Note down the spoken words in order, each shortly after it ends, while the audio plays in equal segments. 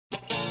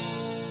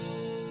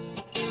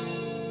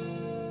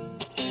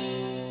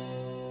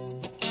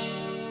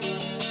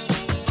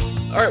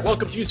All right,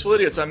 welcome to Useful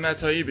Idiots. I'm Matt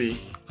Taibbi.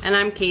 And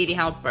I'm Katie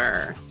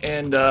Halper.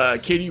 And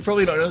Katie, you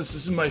probably don't know this.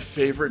 This is my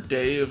favorite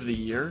day of the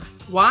year.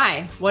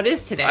 Why? What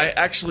is today? I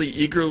actually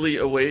eagerly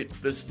await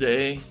this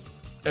day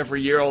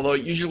every year, although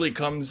it usually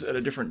comes at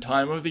a different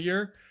time of the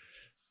year.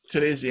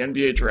 Today's the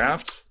NBA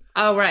draft.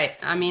 Oh, right.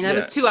 I mean, that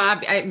was too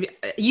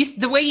obvious.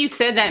 The way you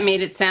said that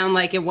made it sound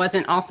like it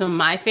wasn't also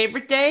my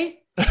favorite day.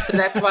 So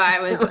that's why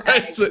I was...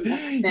 Right.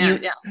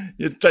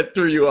 That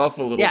threw you off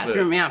a little bit. Yeah,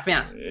 threw me off.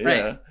 Yeah,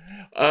 right.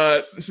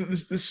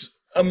 This,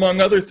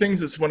 among other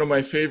things, it's one of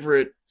my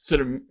favorite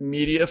sort of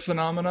media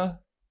phenomena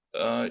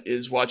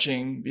is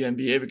watching the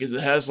NBA because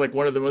it has like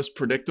one of the most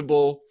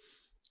predictable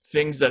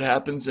things that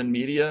happens in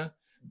media.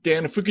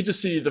 Dan, if we could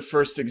just see the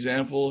first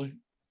example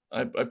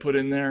I put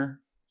in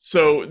there.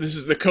 So this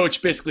is the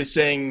coach basically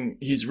saying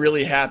he's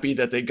really happy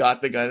that they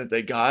got the guy that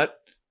they got.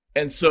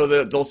 And so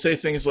they'll say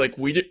things like,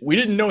 we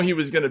didn't know he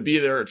was going to be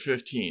there at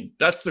 15.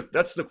 That's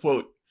the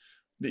quote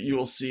that you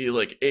will see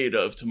like 8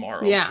 of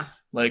tomorrow. Yeah.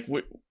 Like,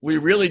 we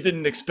really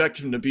didn't expect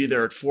him to be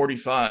there at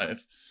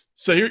 45.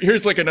 So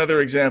here's like another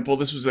example.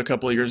 This was a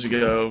couple of years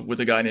ago with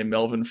a guy named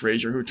Melvin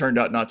Frazier who turned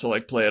out not to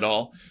like play at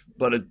all.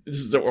 But this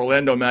is the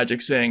Orlando Magic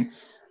saying,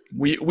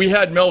 we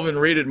had Melvin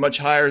rated much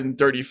higher than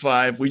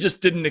 35. We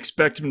just didn't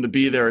expect him to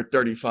be there at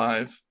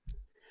 35.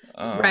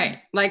 Right.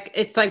 Like,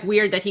 it's like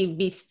weird that he'd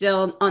be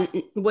still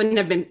wouldn't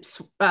have been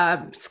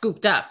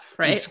scooped up,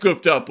 right?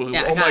 Scooped up.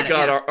 Yeah, oh my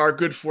God, our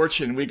good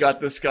fortune. We got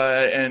this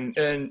guy.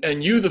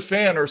 And you, the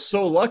fan, are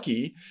so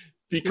lucky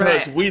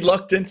because we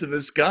lucked into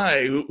this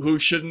guy who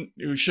shouldn't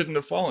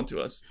have fallen to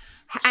us.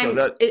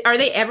 So are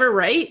they ever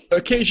right?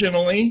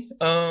 Occasionally.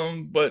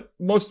 But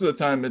most of the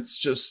time it's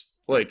just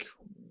like,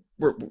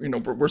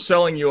 we're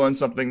selling you on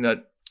something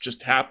that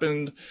just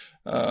happened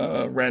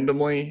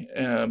randomly,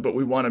 but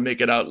we want to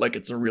make it out like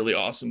it's a really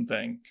awesome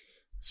thing.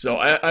 So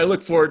I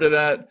look forward to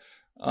that.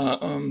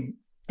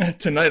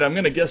 Tonight, I'm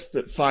going to guess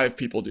that 5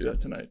 people do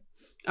that tonight.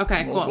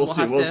 Okay, cool. We'll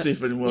see. We'll see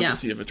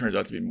if it turns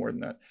out to be more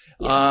than that.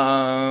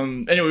 Yeah.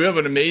 Anyway, we have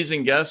an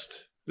amazing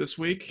guest this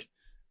week.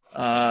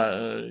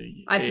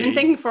 I've been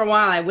thinking for a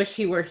while. I wish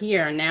he were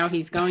here, and now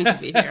he's going to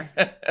be here.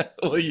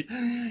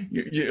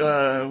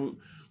 Well,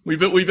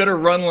 we better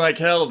run like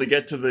hell to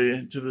get to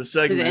the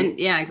segment.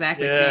 Yeah,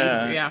 exactly.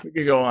 Yeah, we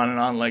could go on and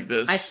on like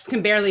this. I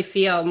can barely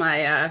feel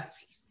my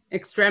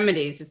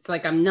extremities. It's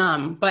like I'm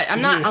numb, but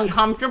I'm not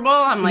uncomfortable.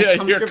 I'm like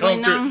comfortably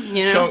numb.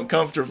 You know,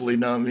 comfortably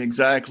numb.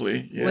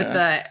 Exactly.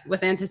 Yeah.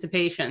 With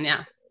anticipation.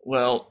 Yeah.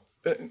 Well,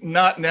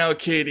 not now,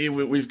 Katie.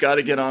 We've got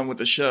to get on with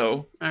the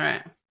show. All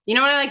right. You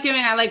know what I like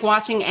doing? I like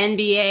watching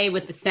NBA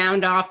with the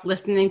sound off,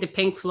 listening to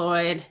Pink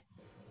Floyd.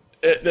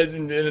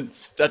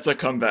 That's a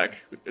comeback.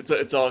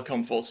 It's all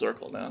come full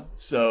circle now.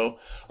 So,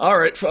 all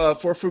right, 4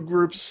 food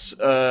groups.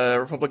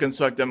 Republicans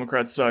suck.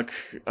 Democrats suck.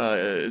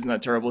 Isn't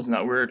that terrible? Isn't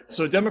that weird?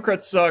 So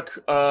Democrats suck.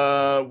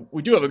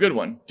 We do have a good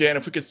one. Dan,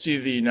 if we could see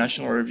the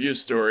National Review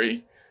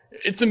story.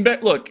 It's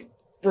look,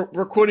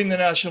 we're quoting the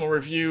National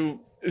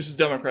Review. This is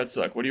Democrats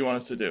suck. What do you want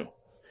us to do?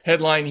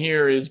 Headline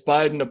here is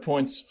Biden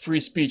appoints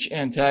free speech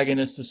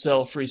antagonist to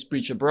sell free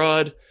speech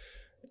abroad.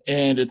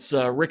 And it's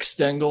Rick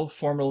Stengel,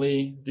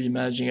 formerly the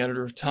managing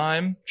editor of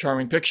Time.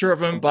 Charming picture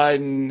of him.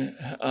 Biden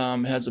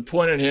has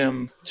appointed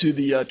him to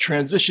the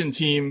transition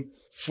team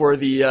for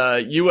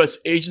the U.S.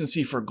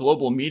 Agency for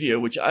Global Media,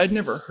 which I'd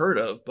never heard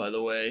of, by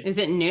the way. Is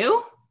it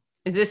new?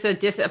 Is this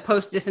a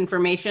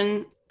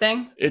post-disinformation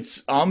thing?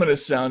 It's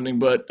ominous sounding,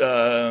 but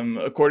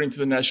according to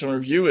the National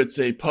Review, it's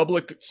a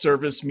public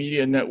service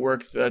media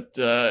network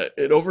that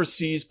it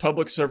oversees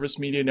public service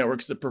media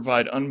networks that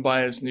provide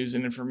unbiased news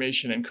and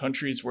information in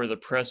countries where the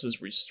press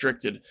is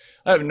restricted.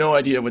 I have no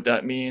idea what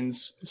that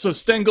means. So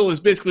Stengel is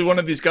basically one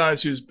of these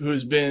guys who's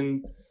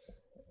been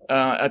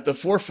at the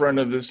forefront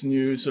of this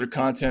new sort of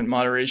content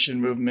moderation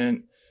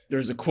movement.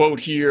 There's a quote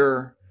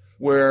here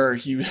where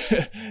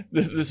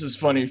this is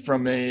funny,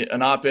 from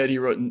an op-ed he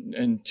wrote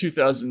in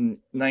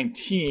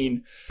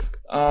 2019.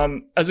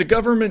 As a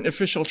government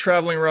official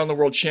traveling around the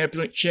world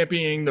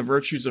championing the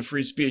virtues of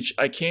free speech,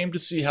 I came to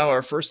see how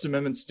our First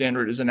Amendment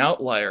standard is an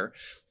outlier.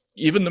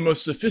 Even the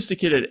most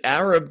sophisticated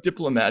Arab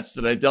diplomats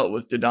that I dealt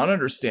with did not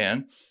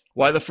understand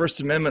why the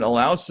First Amendment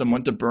allows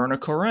someone to burn a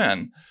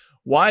Koran.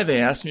 Why, they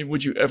asked me,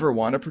 would you ever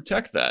want to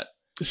protect that?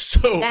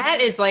 So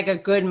that is like a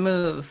good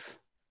move.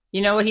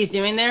 You know what he's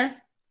doing there?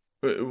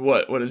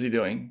 What is he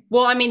doing?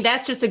 Well, I mean,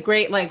 that's just a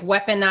great, like,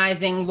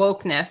 weaponizing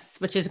wokeness,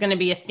 which is going to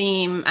be a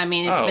theme. I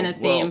mean, it's been a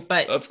theme,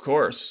 but of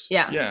course.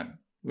 Yeah. Yeah.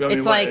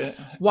 It's like,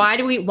 why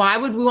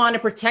would we want to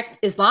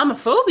protect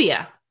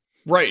Islamophobia?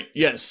 Right.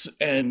 Yes.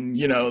 And,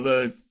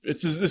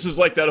 this is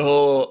like that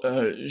whole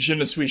je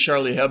ne suis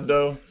Charlie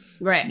Hebdo.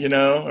 Right.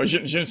 Or je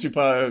ne suis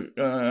pas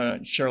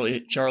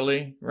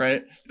Charlie,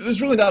 right?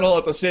 There's really not a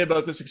lot to say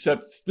about this,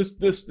 except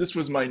this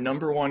was my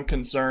number one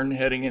concern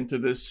heading into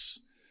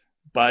this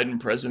Biden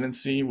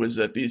presidency, was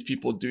that these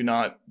people do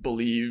not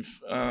believe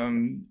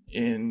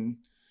in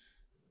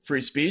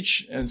free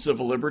speech and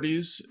civil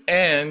liberties,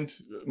 and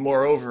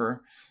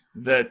moreover,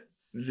 that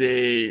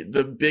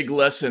the big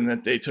lesson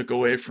that they took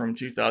away from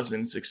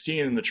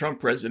 2016 and the Trump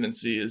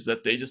presidency is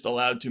that they just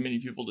allowed too many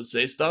people to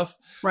say stuff.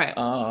 Right.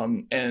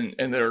 And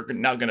they're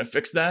now going to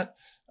fix that.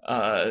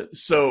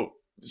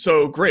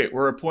 So great.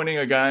 We're appointing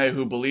a guy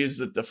who believes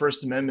that the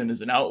First Amendment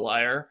is an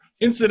outlier.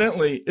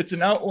 Incidentally, it's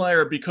an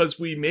outlier because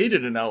we made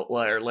it an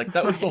outlier. Like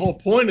that was the whole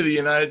point of the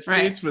United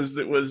States was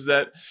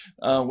that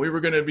we were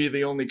going to be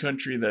the only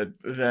country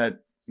that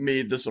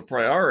made this a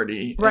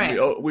priority. Right.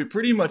 And we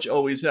pretty much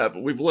always have.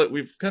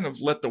 We've kind of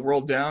let the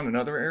world down in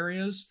other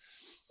areas.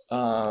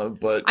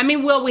 But I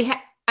mean,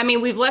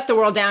 we've let the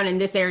world down in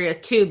this area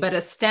too, but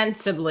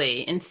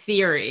ostensibly in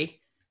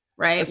theory,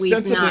 right?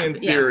 Ostensibly in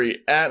theory,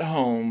 at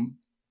home,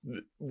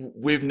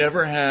 we've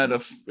never had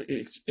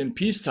in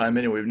peacetime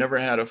anyway, we've never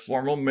had a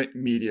formal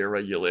media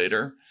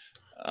regulator.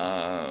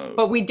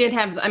 But we did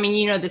have, I mean,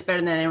 you know this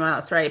better than anyone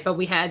else, right? But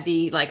we had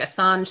the like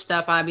Assange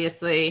stuff,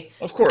 obviously.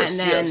 Of course,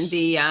 and then yes.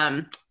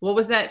 the what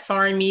was that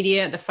foreign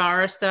media, the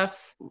FARA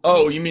stuff?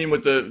 Oh, you mean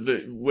with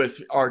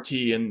with RT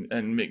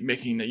and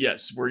making the,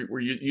 yes,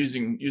 we're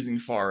using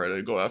FARA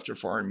to go after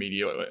foreign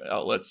media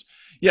outlets.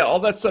 Yeah, all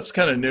that stuff's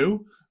kind of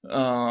new.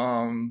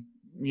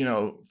 You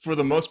know, for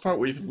the most part,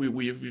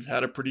 we've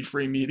had a pretty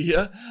free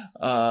media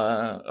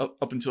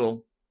up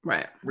until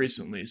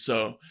recently.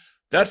 So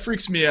that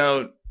freaks me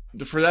out.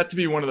 For that to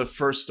be one of the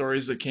first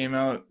stories that came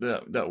out,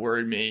 that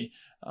worried me.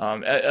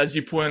 As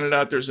you pointed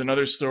out, there's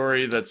another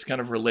story that's kind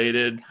of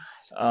related.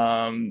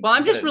 Well,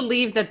 I'm just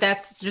relieved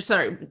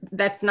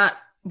that's not.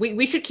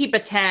 We should keep a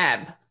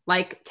tab,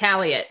 like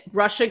tally it,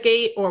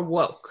 Russiagate or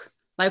woke,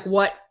 like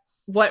what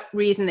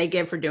reason they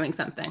give for doing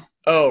something.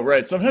 Oh,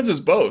 right. Sometimes it's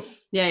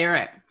both. Yeah, you're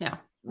right. Yeah.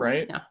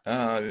 Right.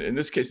 Yeah. In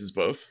this case, it's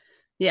both.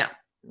 Yeah.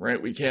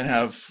 Right. We can't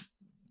have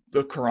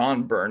the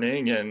Quran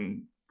burning,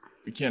 and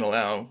we can't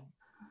allow,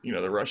 you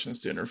know, the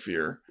Russians to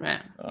interfere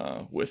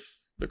with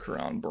the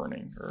Quran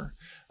burning.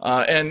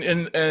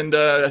 And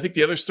I think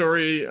the other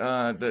story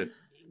that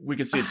we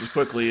can see it just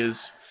quickly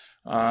is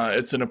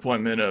it's an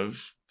appointment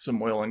of some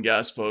oil and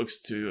gas folks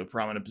to a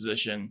prominent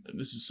position.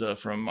 This is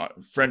from a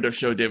friend of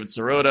show, David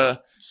Sirota.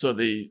 So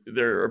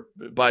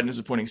Biden is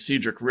appointing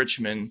Cedric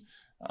Richmond,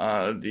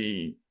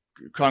 the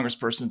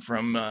congressperson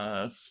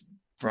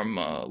from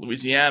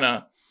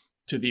Louisiana,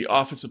 to the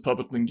Office of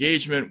Public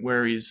Engagement,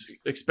 where he's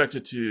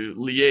expected to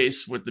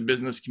liaise with the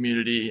business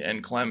community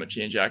and climate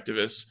change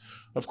activists.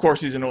 Of course,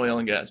 he's an oil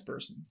and gas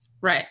person.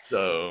 Right.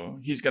 So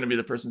he's going to be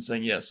the person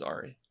saying, yes,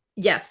 sorry.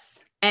 Yes.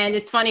 And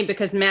it's funny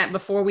because, Matt,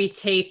 before we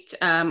taped,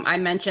 I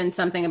mentioned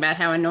something about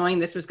how annoying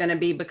this was going to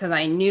be because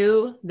I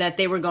knew that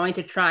they were going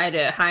to try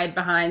to hide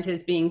behind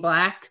his being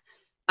black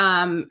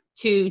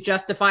to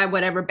justify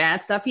whatever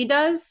bad stuff he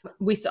does.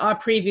 We saw a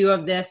preview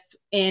of this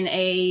in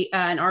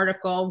an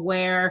article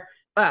where,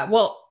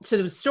 so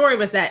the story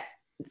was that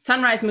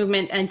Sunrise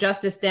Movement and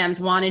Justice Dems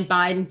wanted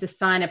Biden to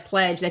sign a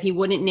pledge that he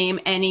wouldn't name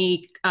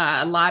any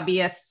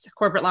lobbyists,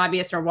 corporate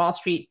lobbyists or Wall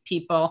Street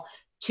people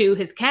to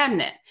his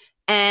cabinet.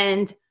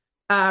 And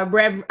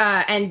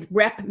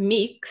Rep.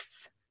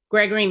 Meeks,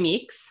 Gregory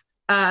Meeks,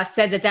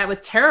 said that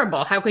was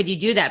terrible. How could you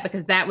do that?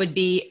 Because that would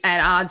be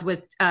at odds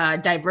with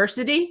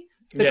diversity.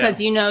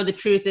 Because you know the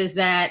truth is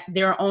that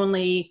there are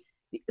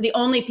the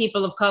only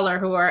people of color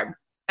who are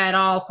at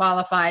all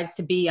qualified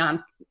to be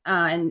on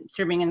and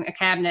serving in a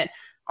cabinet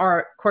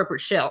are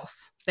corporate shills.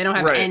 They don't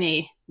have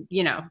any.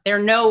 You know, there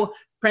are no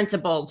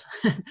principled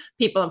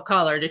people of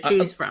color to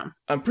choose from.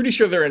 I'm pretty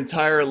sure their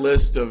entire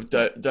list of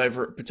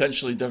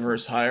potentially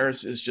diverse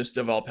hires is just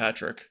Deval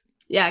Patrick.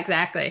 Yeah,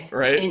 exactly.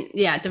 Right.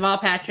 Deval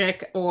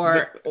Patrick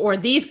or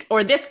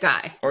this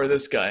guy. Or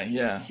this guy.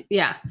 Yeah.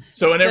 Yeah.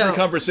 So in every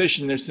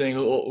conversation, they're saying,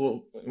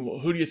 well,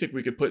 who do you think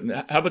we could put in?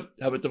 How about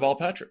Deval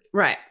Patrick?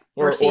 Right.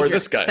 Or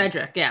this guy.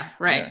 Cedric. Yeah.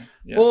 Right.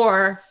 Yeah.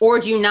 Or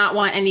do you not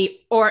want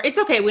any? Or it's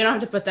okay. We don't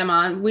have to put them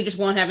on. We just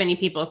won't have any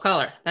people of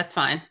color. That's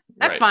fine.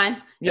 That's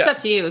fine. It's up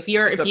to you. If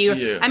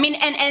you, I mean,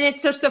 and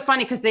it's so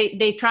funny because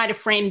they try to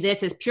frame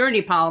this as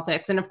purity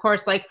politics. And of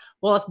course, like,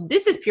 well, if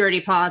this is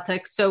purity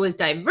politics, so is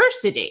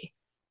diversity.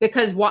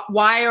 Because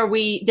why are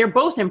they're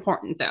both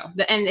important though.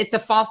 And it's a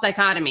false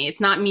dichotomy. It's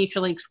not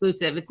mutually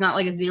exclusive. It's not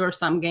like a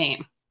zero-sum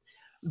game.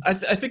 I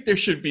think there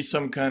should be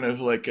some kind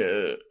of like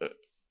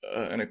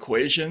an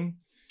equation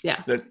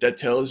that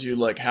tells you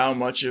like how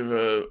much of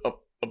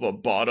a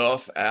bought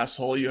off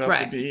asshole you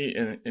have to be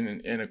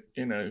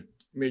in a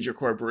major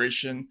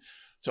corporation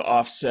to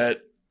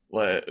offset,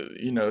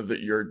 that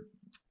your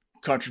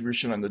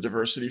contribution on the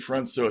diversity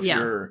front. So if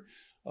you're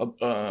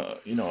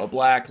a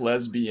black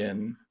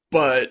lesbian,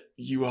 but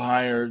you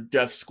hire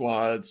death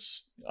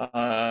squads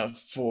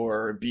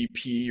for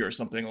BP or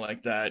something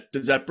like that,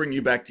 does that bring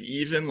you back to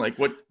even? Like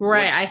what?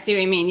 Right, I see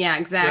what you mean. Yeah,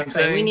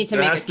 exactly. We need to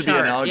make a chart. There has to be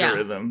an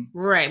algorithm.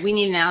 Yeah. Right, we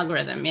need an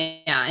algorithm.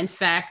 Yeah. In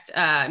fact,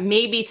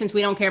 maybe since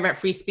we don't care about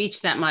free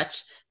speech that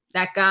much,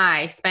 that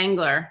guy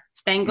Stangler,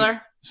 he can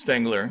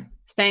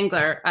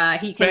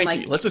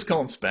Spanky. Let's just call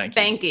him Spanky.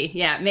 Spanky,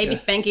 yeah. Maybe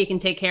Spanky can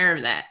take care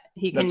of that.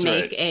 He can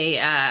make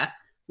a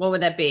what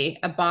would that be?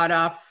 A bought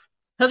off.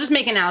 He'll just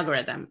make an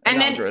algorithm, and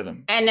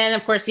then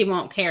of course he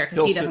won't care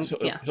because he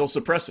doesn't. He'll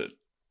suppress it.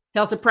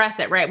 They'll suppress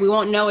it, right? We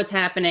won't know what's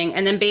happening.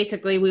 And then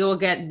basically we will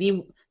get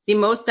the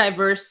most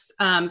diverse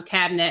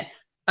cabinet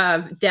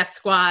of death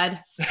squad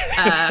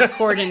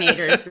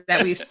coordinators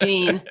that we've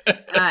seen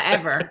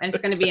ever. And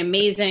it's going to be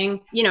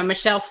amazing. You know,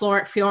 Michelle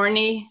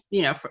Fiorni,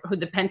 you know, who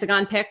the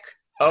Pentagon pick.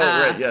 Oh,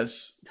 right,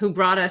 yes. Who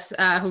brought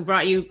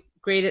you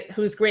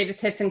whose greatest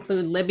hits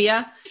include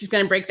Libya. She's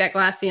going to break that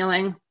glass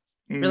ceiling.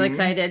 Really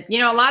excited. You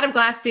know, a lot of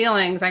glass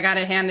ceilings, I got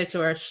to hand it to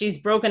her. She's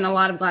broken a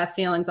lot of glass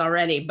ceilings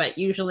already, but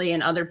usually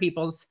in other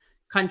people's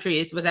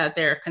countries without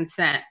their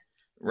consent,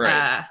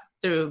 right?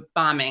 Through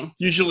bombing.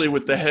 Usually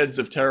with the heads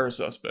of terror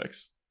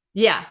suspects.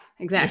 Yeah,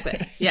 exactly.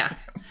 Yeah,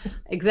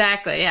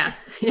 exactly. Yeah.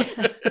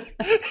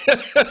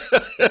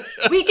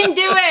 We can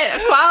do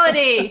it.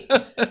 Equality.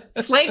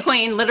 Slay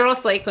queen, literal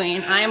slay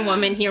queen. I am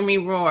woman, hear me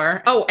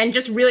roar. Oh, and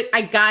just really,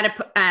 I got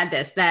to add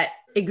this, that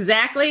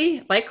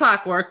exactly like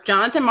clockwork,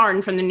 Jonathan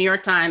Martin from the New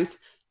York Times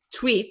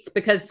tweets,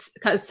 because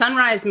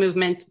Sunrise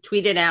Movement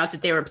tweeted out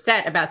that they were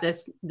upset about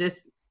this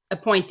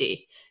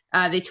appointee.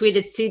 They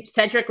tweeted,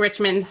 Cedric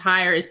Richmond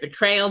hire is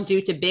betrayal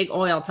due to big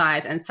oil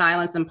ties and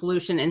silence and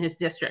pollution in his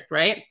district,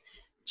 right?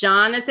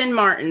 Jonathan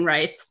Martin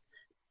writes,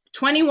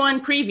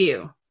 21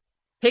 preview,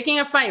 picking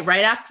a fight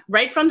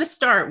right from the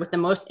start with the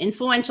most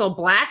influential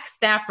Black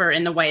staffer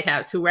in the White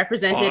House who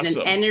represented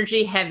an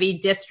energy-heavy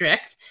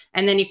district.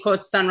 And then he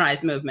quotes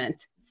Sunrise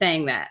Movement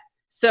saying that.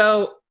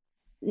 So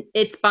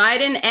it's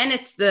Biden and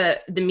it's the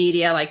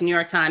media like New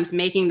York Times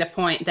making the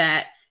point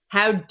that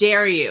how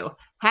dare you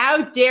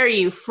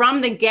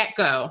from the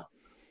get-go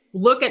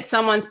look at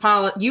someone's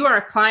policy. You are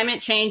a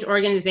climate change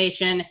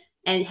organization,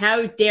 and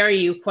how dare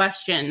you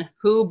question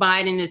who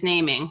Biden is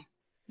naming?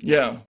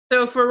 Yeah.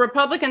 So for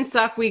Republican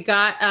Suck, we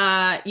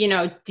got,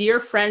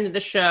 dear friend of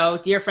the show,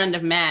 dear friend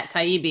of Matt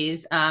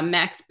Taibbi's,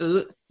 Max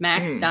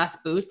Das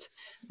Boot.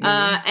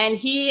 And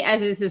he,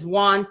 as is his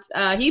wont,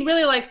 he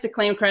really likes to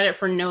claim credit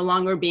for no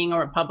longer being a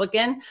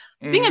Republican.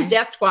 Speaking of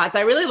death squads,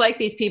 I really like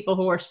these people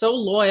who are so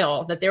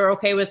loyal that they're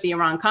okay with the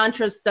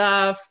Iran-Contra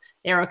stuff.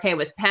 They're okay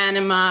with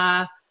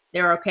Panama.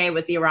 They're okay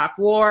with the Iraq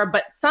War.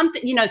 But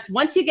something, you know,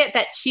 once you get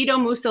that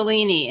Cheeto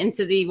Mussolini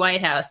into the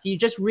White House, you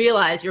just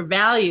realize your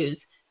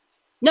values.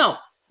 No,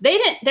 they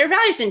didn't. Their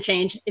values didn't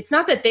change. It's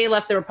not that they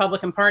left the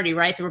Republican Party,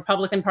 right? The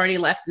Republican Party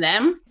left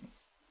them.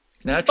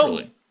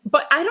 Naturally.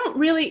 But I don't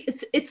really,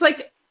 it's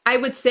like, I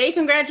would say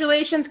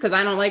congratulations because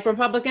I don't like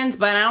Republicans,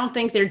 but I don't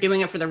think they're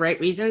doing it for the right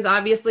reasons,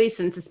 obviously,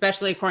 since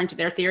especially according to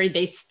their theory,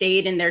 they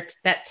stayed in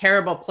that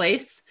terrible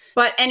place.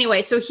 But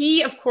anyway, so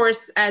he, of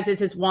course, as is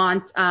his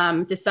wont,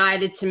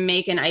 decided to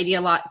make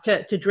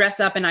to dress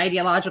up an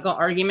ideological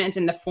argument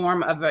in the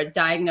form of a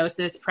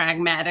diagnosis,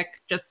 pragmatic,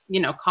 just, you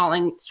know,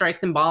 calling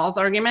strikes and balls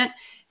argument.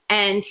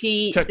 And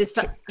he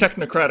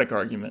technocratic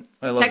argument.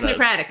 I love that.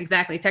 Technocratic,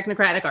 exactly.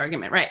 Technocratic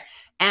argument, right.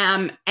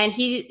 And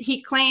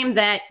he claimed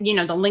that, you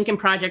know, the Lincoln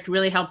Project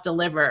really helped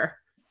deliver.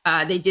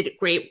 They did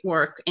great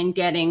work in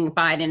getting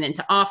Biden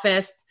into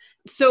office.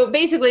 So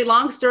basically,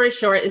 long story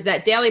short, is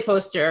that Daily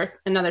Poster,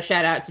 another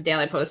shout out to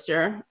Daily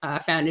Poster,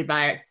 founded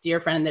by a dear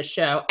friend of the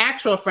show,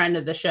 actual friend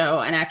of the show,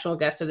 an actual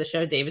guest of the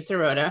show, David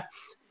Sirota.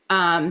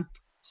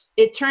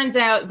 It turns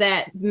out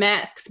that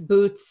Max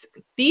Boot's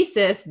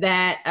thesis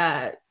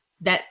that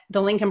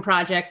the Lincoln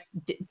Project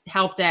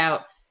helped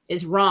out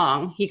is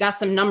wrong. He got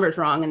some numbers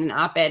wrong in an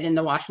op-ed in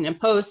the Washington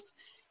Post.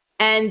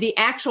 And the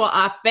actual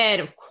op-ed,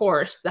 of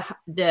course,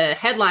 the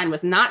headline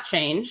was not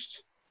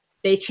changed.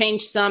 They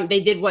changed they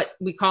did what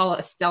we call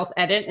a stealth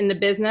edit in the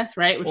business,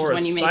 right? Which or is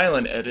when you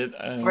silent edit.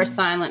 Or a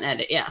silent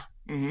edit, yeah.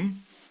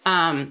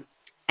 Mm-hmm.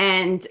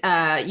 And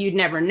you'd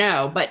never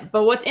know. But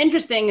what's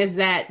interesting is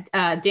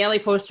that Daily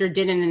Poster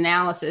did an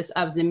analysis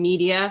of the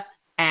media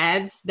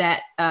ads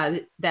that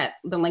the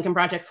Lincoln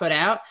Project put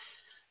out.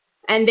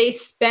 And they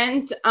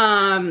spent,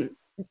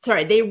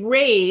 they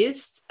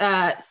raised,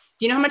 do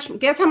you know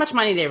guess how much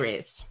money they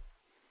raised?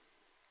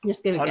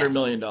 Just give a guess. $100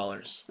 million.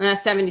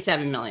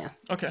 $77 million.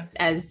 Okay.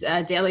 As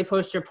Daily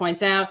Poster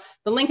points out,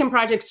 the Lincoln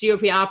Project's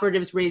GOP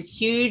operatives raised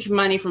huge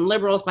money from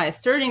liberals by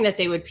asserting that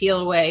they would peel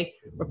away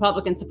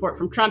Republican support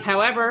from Trump.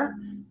 However,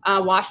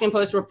 Washington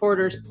Post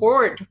reporters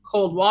poured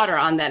cold water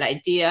on the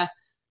idea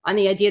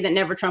that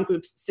Never Trump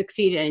groups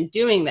succeeded in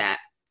doing that.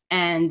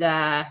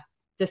 And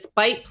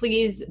despite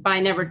pleas by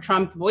Never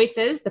Trump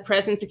voices, the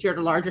president secured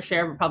a larger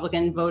share of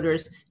Republican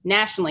voters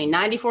nationally,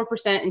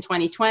 94% in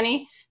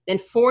 2020, than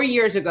 4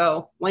 years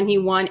ago when he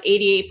won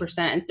 88%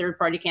 and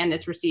third-party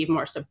candidates received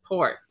more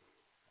support.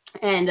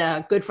 And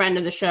a good friend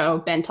of the show,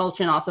 Ben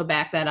Tolchin, also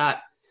backed that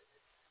up.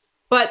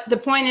 But the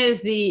point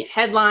is the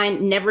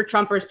headline, Never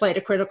Trumpers played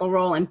a critical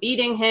role in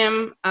beating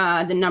him.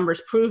 The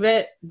numbers prove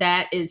it.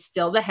 That is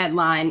still the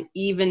headline,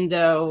 even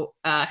though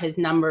his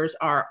numbers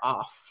are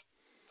off.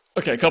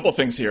 Okay, a couple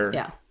things here.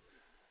 Yeah.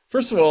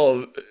 First of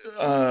all,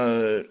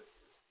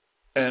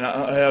 and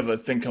I have a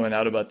thing coming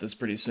out about this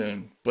pretty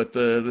soon, but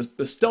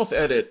the stealth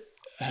edit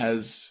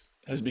has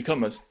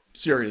become a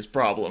serious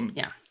problem.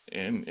 Yeah.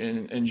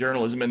 In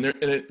journalism, and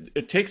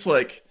it takes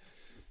like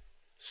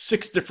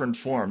 6 different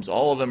forms.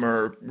 All of them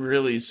are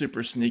really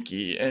super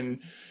sneaky, and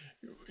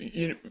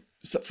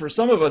for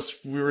some of us,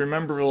 we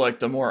remember like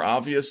the more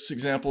obvious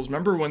examples.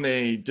 Remember when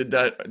they did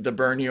the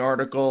Bernie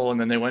article,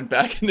 and then they went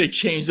back and they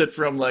changed it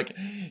from like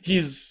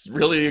he's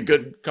really a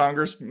good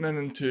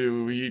congressman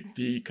to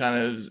he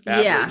kind of is Yeah.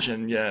 average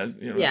and Yeah.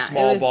 It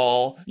small was,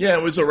 ball. Yeah,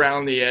 it was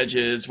around the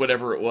edges,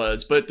 whatever it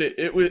was. But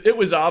it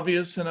was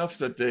obvious enough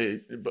that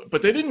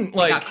but they didn't they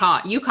got like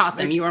caught. You caught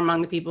them. they You were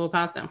among the people who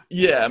caught them.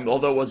 yeah,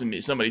 although it wasn't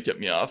me, somebody tipped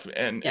me off,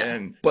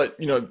 Yeah. but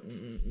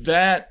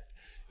that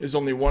is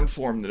only one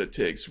form that it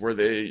takes, where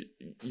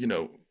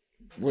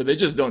where they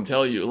just don't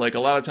tell you. Like a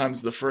lot of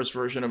times, the first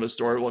version of a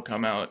story will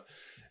come out,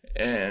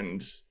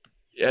 and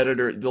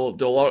editor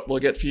they'll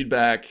get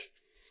feedback,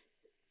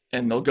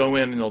 and they'll go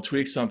in and they'll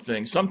tweak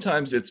something.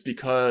 Sometimes it's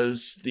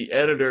because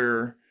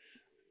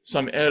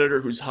some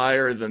editor who's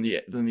higher than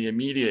the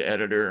immediate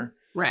editor,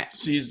 Right.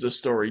 sees the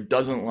story,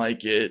 doesn't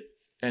like it,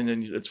 and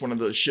then it's one of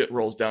those shit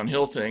rolls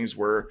downhill things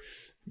where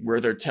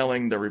they're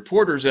telling the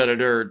reporter's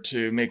editor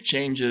to make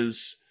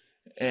changes.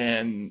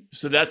 And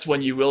so that's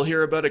when you will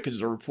hear about it, because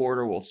the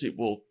reporter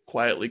will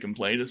quietly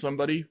complain to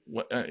somebody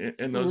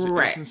in those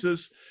Right.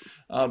 instances.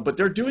 But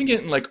they're doing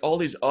it in like all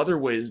these other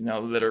ways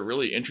now that are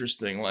really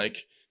interesting.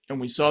 Like, and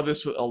we saw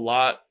this a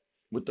lot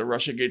with the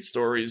Russiagate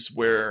stories,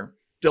 where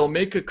they'll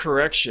make a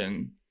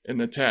correction in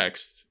the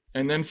text,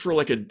 and then for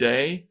like a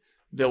day,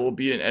 there will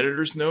be an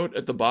editor's note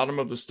at the bottom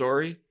of the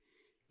story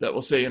that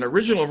will say an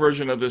original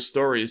version of this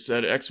story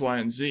said X, Y,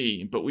 and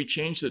Z, but we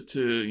changed it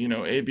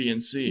to, A, B,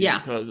 and C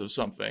because of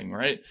something,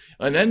 right?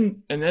 And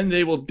then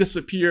they will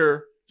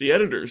disappear the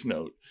editor's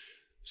note.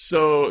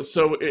 So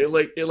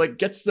it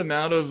gets them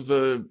out of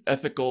the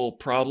ethical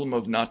problem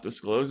of not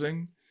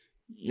disclosing,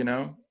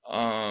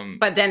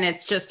 But then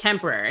it's just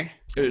temporary.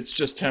 It's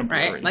just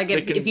temporary. Right? Like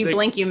if you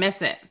blink, you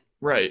miss it.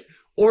 Right.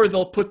 Or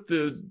they'll put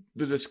the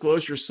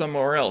disclosure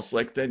somewhere else.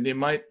 Like they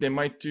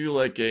might do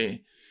like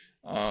a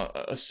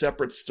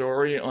separate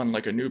story on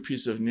like a new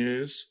piece of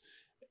news,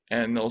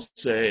 and they'll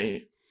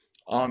say,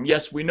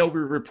 yes, we know we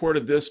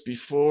reported this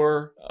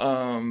before,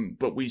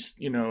 but we,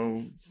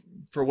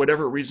 for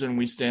whatever reason,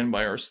 we stand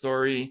by our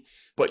story,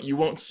 but you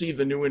won't see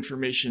the new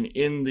information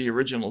in the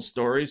original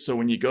story. So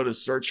when you go to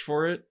search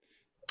for it,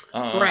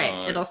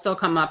 right, it'll still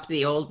come up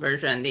the old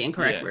version, the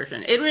incorrect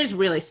version. It is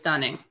really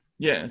stunning.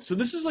 Yeah. So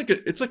this is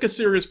it's like a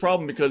serious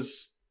problem,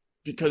 because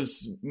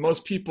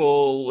most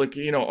people, like,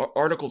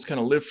 articles kind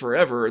of live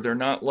forever. They're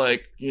not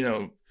like,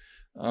 you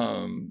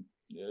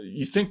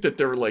think that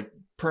they're like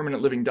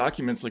permanent living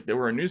documents like they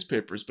were in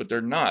newspapers, but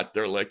they're not.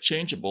 They're like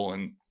changeable.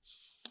 And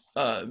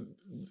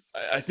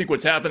I think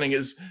what's happening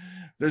is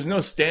there's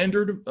no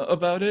standard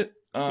about it.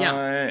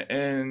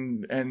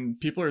 And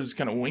people are just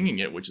kind of winging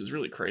it, which is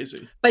really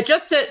crazy. But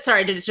just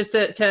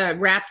to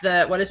wrap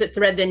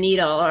thread the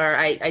needle, or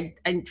I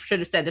should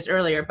have said this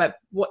earlier, but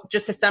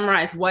just to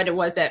summarize what it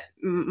was that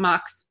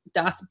Max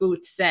Das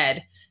Boot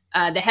said.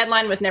 The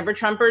headline was "Never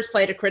Trumpers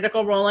played a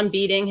critical role in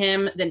beating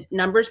him. The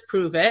numbers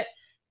prove it."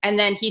 And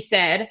then he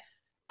said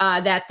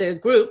that the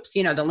groups,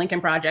 the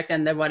Lincoln Project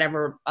and the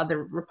whatever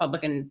other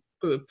Republican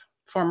group,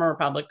 former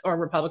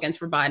Republicans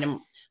for Biden,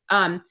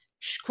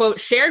 quote,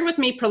 shared with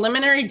me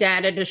preliminary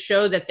data to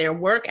show that their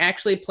work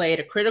actually played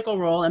a critical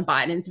role in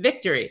Biden's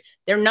victory.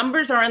 Their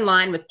numbers are in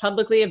line with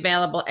publicly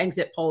available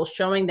exit polls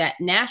showing that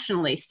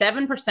nationally,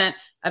 7%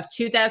 of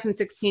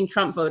 2016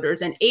 Trump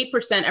voters and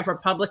 8% of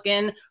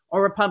Republican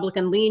or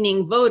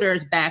Republican-leaning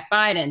voters back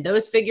Biden.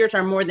 Those figures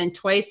are more than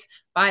twice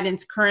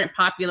Biden's current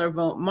popular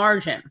vote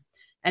margin.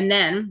 And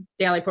then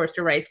Daily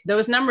Poster writes,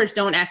 those numbers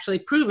don't actually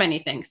prove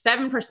anything.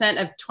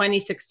 7% of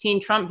 2016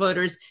 Trump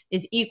voters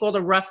is equal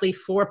to roughly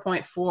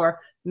 4.4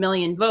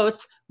 million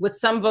votes. With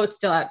some votes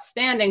still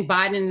outstanding,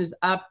 Biden is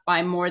up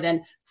by more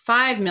than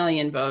 5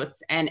 million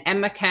votes. And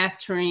Emma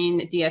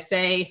Catherine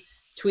DSA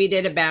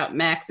tweeted about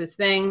Max's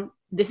thing.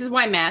 This is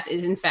why math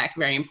is, in fact,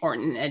 very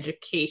important in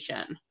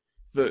education.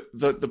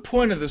 The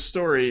point of the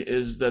story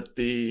is that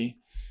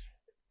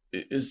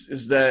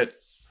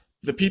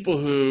the people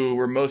who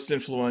were most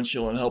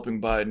influential in helping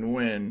Biden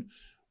win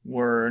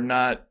were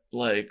not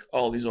like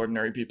all these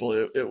ordinary people.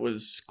 It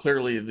was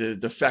clearly the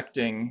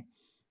defecting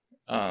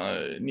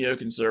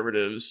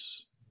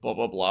neoconservatives, blah,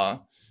 blah, blah,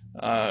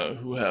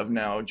 who have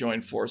now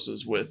joined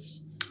forces with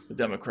the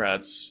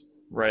Democrats,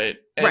 right?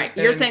 Right.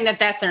 You're saying that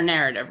that's their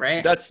narrative,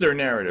 right? That's their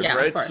narrative,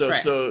 right? Of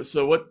course, right.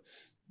 So what,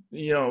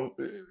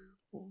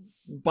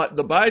 but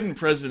the Biden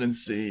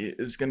presidency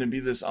is going to be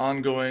this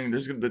ongoing,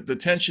 there's the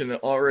tension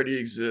that already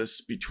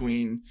exists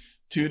between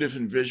two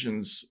different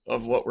visions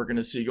of what we're going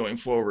to see going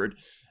forward.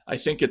 I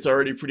think it's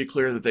already pretty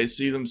clear that they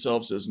see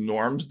themselves as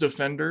norms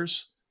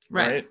defenders,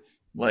 right?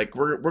 Like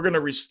we're going to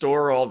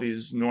restore all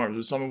these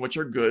norms, some of which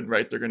are good,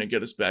 right? They're going to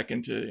get us back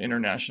into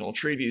international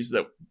treaties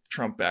that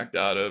Trump backed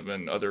out of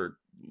and other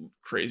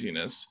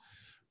craziness.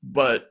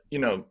 But,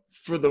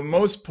 for the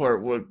most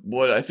part,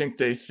 what I think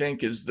they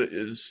think is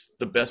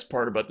the best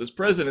part about this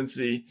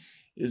presidency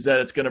is that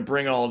it's going to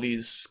bring all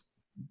these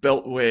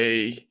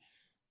Beltway,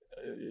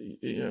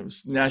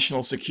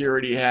 national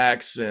security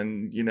hacks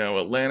and,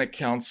 Atlantic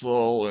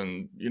Council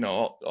and,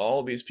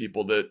 all these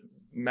people that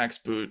Max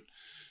Boot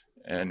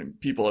and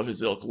people of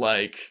his ilk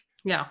like,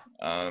 Yeah.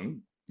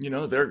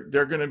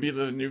 They're going to be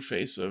the new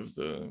face of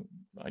the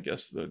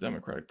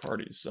Democratic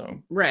Party.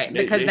 So right,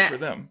 because yay for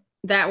them.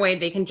 That way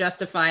they can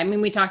justify. I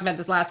mean, we talked about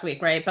this last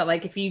week, right? But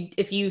like, if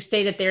you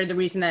say that they're the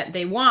reason that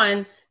they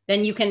won,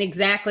 then you can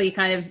exactly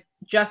kind of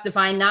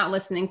justify not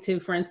listening to,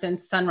 for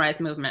instance, Sunrise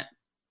Movement.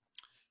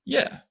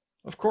 Yeah,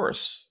 of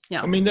course.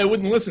 Yeah. I mean, they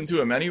wouldn't listen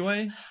to him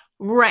anyway.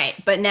 Right,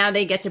 but now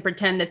they get to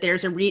pretend that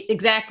there's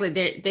exactly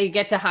they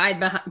get to hide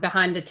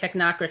behind the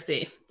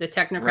technocracy, the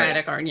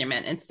technocratic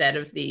argument instead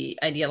of the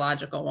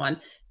ideological one.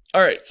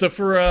 All right, so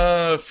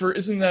for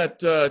isn't that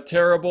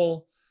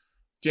terrible,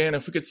 Dan?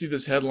 If we could see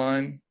this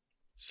headline.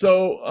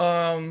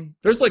 So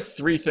there's like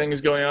three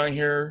things going on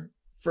here.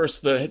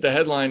 First, the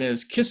headline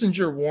is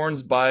Kissinger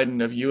warns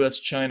Biden of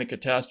U.S.-China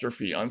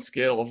catastrophe on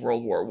scale of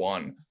World War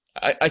I.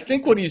 I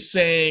think what he's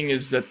saying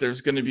is that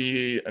there's going to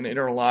be an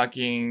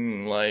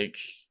interlocking, like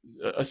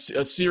a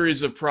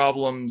series of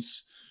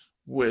problems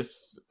with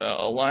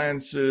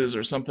alliances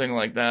or something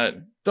like that.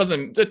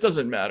 It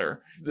doesn't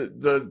matter.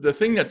 The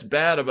thing that's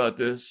bad about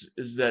this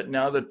is that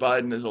now that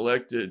Biden is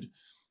elected,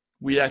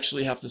 we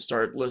actually have to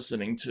start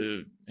listening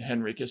to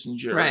Henry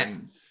Kissinger. Right.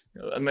 And,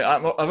 I mean,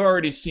 I've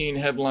already seen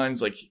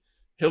headlines like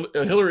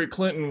Hillary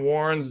Clinton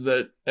warns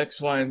that X,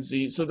 Y, and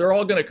Z. So they're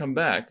all going to come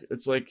back.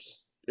 It's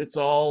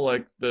all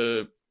like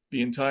the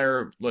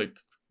entire like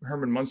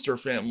Herman Munster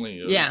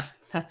family. Yeah,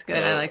 that's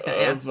good. I like that.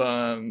 Yeah. Of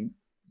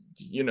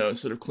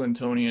sort of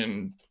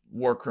Clintonian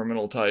war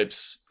criminal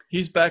types.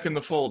 He's back in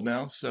the fold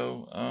now,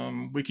 so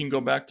we can go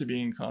back to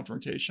being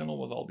confrontational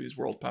with all these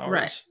world powers.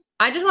 Right.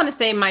 I just want to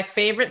say my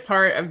favorite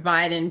part of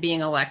Biden being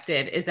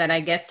elected is that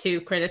I get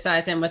to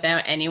criticize him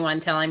without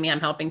anyone telling me I'm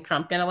helping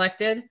Trump get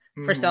elected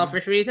for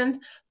selfish reasons.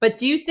 But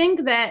do you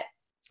think that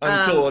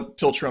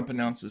until Trump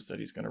announces that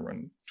he's going to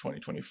run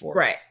 2024,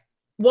 right?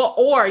 Well,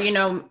 or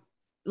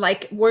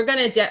like we're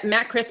gonna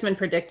Matt Christman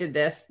predicted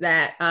this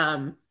that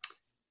from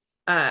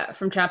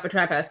Chapo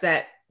Trap House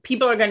that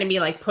people are going to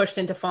be like pushed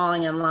into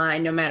falling in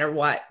line no matter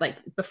what. Like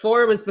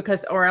before it was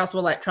because or else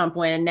we'll let Trump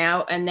win.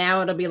 Now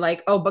it'll be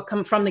like, oh, but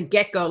come from the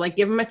get-go, like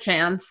give him a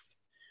chance.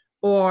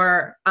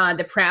 Or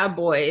the Proud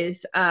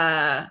Boys,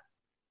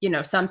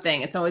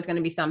 something. It's always going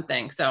to be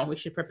something. So we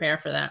should prepare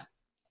for that.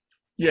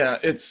 Yeah,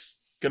 it's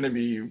going to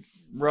be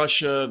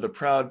Russia, the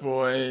Proud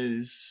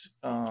Boys,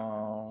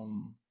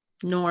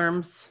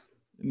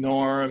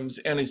 norms,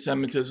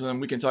 anti-Semitism.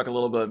 We can talk a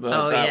little bit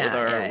about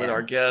that with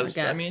our guests.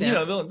 I mean,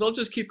 they'll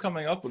just keep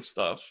coming up with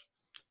stuff.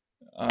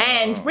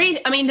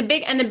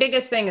 The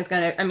biggest thing is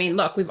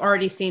look, we've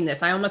already seen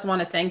this. I almost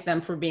want to thank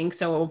them for being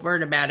so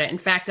overt about it. In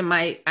fact,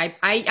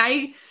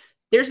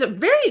 there's a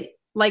very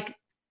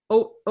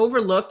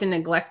overlooked and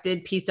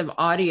neglected piece of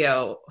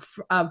audio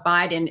of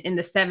Biden in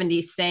the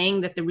 70s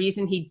saying that the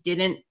reason he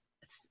didn't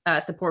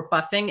support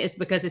busing is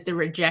because it's a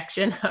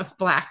rejection of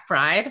Black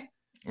pride.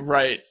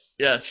 Right.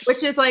 Yes.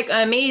 Which is like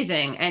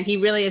amazing. And he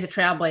really is a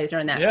trailblazer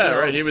in that field. Yeah,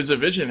 right. He was a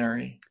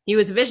visionary. He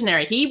was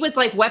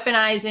like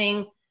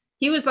weaponizing.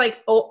 He was like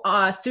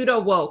pseudo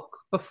woke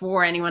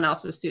before anyone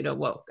else was pseudo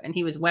woke. And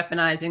he was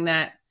weaponizing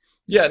that.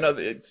 Yeah,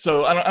 no.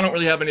 So I don't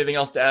really have anything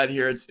else to add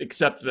here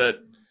except that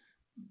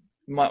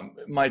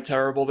my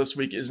terrible this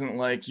week isn't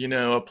like,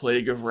 a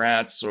plague of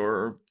rats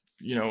or,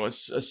 a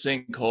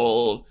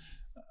sinkhole.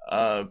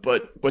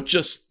 But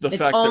just the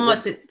fact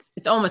that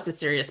it's almost as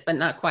serious, but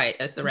not quite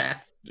as the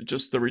rats.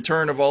 Just the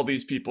return of all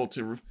these people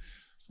to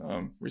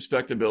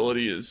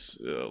respectability is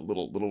a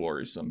little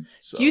worrisome.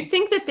 So. Do you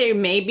think that they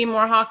may be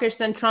more hawkish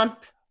than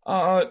Trump?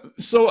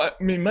 So I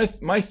mean,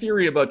 my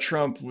theory about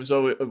Trump was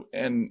always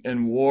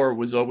and war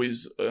was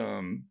always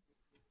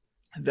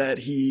that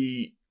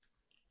he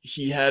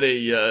had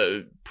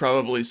a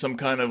probably some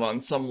kind of on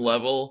some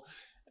level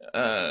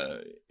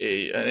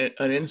an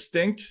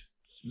instinct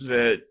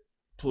that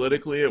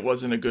politically it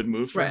wasn't a good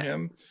move for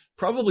him.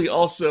 Probably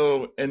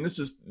also, and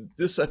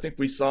this I think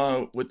we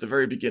saw with the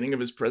very beginning of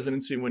his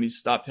presidency when he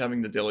stopped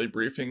having the daily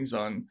briefings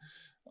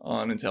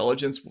on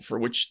intelligence, for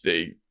which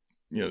they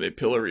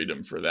pilloried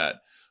him for that.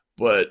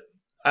 But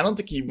I don't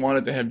think he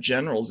wanted to have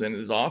generals in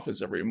his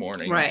office every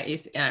morning.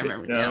 Right. I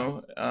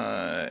remember.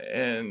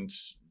 And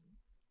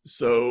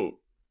so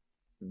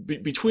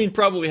between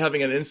probably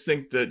having an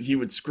instinct that he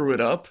would screw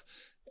it up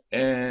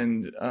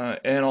and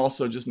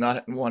also just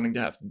not wanting to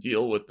have to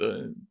deal with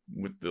the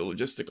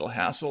logistical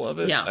hassle of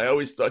it. Yeah. I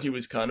always thought he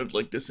was kind of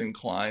like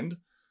disinclined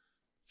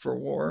for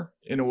war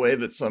in a way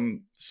that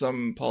some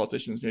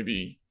politicians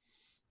maybe,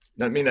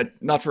 I mean,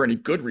 not for any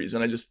good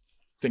reason. I just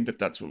think that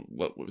that's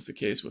what was the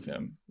case with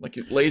him, like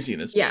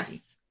laziness.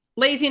 Yes.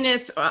 Maybe.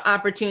 Laziness,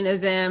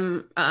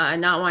 opportunism,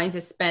 not wanting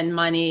to spend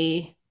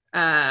money.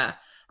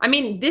 I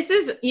mean, this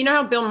is,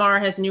 how Bill Maher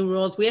has new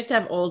rules. We have to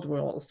have old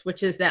rules,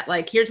 which is that,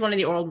 like, here's one of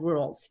the old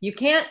rules. You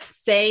can't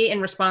say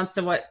in response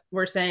to what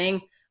we're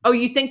saying, oh,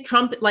 you think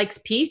Trump likes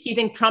peace? You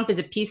think Trump is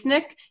a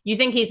peacenik? You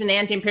think he's an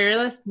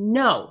anti-imperialist?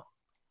 No.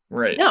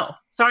 Right. No.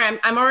 Sorry,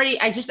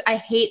 I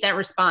hate that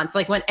response.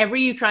 Like, whenever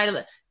you try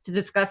to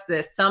discuss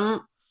this,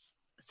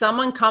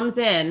 someone comes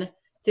in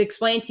to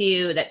explain to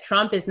you that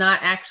Trump is not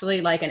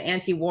actually like an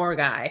anti-war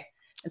guy.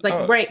 It's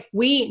like, right,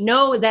 we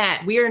know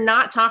that. We are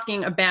not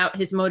talking about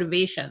his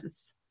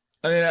motivations.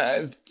 I mean,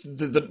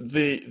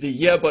 the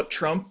yeah, but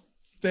Trump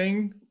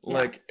thing,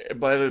 like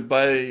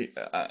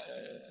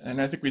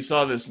and I think we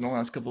saw this in the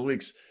last couple of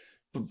weeks.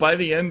 But by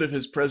the end of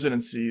his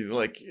presidency,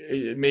 like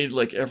it made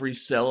like every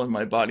cell in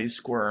my body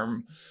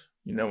squirm,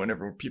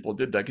 whenever people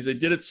did that, because they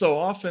did it so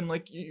often.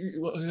 Like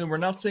we're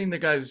not saying the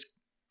guy's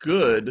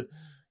good.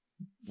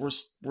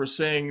 We're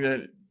saying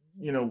that,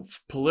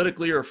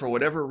 politically or for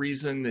whatever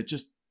reason, that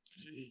just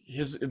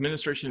his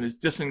administration is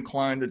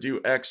disinclined to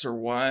do X or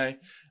Y.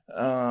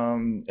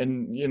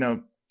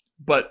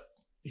 But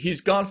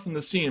he's gone from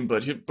the scene,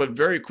 but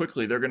very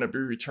quickly they're going to be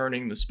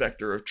returning the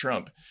specter of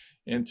Trump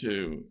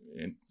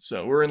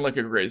so we're in like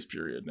a grace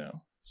period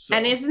now. So.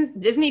 And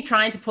isn't he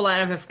trying to pull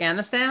out of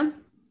Afghanistan?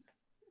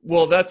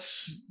 Well,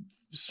 that's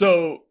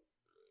so.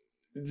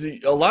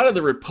 A lot of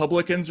the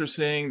Republicans are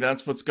saying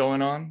that's what's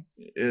going on.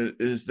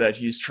 Is that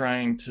he's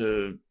trying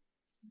to,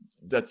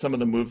 that some of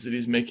the moves that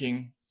he's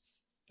making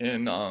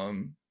in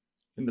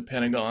the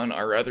Pentagon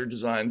are either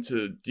designed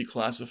to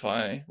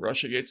declassify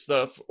Russiagate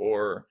stuff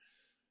or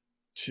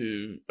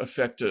to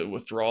effect a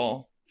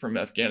withdrawal from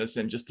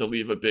Afghanistan, just to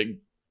leave a big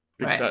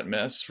fat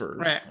mess for.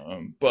 Right.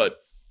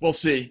 But we'll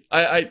see.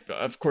 I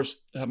of course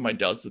have my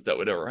doubts that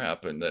would ever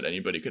happen, that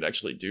anybody could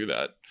actually do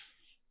that.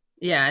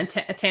 Yeah, and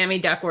Tammy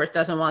Duckworth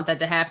doesn't want that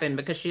to happen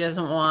because she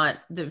doesn't want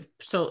the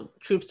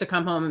troops to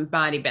come home in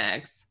body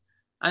bags.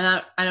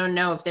 I don't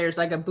know if there's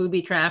like a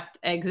booby-trapped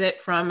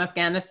exit from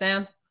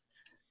Afghanistan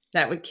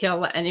that would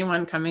kill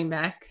anyone coming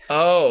back.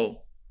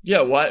 Oh, yeah.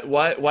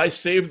 Why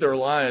save their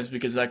lives?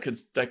 Because that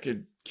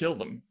could kill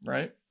them,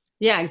 right?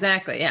 Yeah,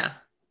 exactly. Yeah.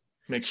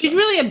 Makes She's sense.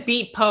 really a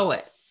beat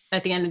poet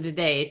at the end of the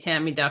day,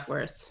 Tammy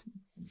Duckworth.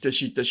 Does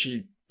she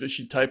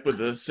type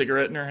with a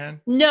cigarette in her hand?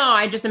 No,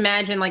 I just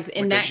imagine like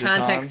in that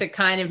context, it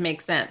kind of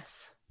makes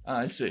sense.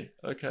 I see.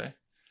 Okay.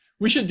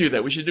 We should do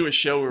that. We should do a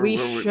show where we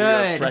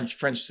have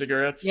French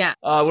cigarettes. Yeah.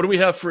 What do we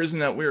have for Isn't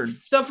That Weird?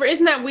 So for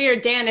Isn't That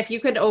Weird, Dan, if you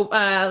could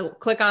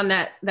click on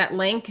that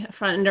link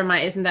under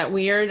my Isn't That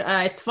Weird.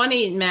 It's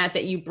funny, Matt,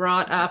 that you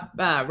brought up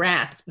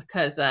rats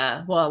because,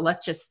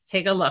 let's just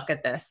take a look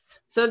at this.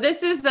 So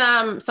this is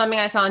something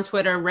I saw on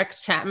Twitter. Rex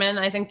Chapman,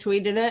 I think,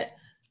 tweeted it.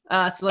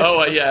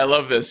 Yeah, I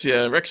love this.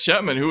 Yeah, Rex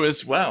Chapman, who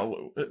is,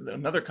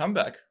 another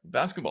comeback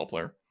basketball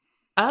player.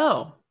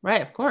 Oh,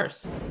 right, of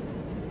course.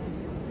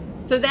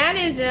 So that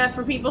is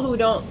for people who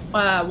don't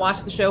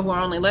watch the show, who are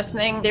only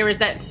listening. There was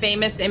that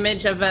famous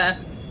image of a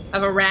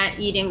rat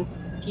eating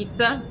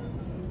pizza,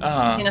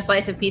 eating a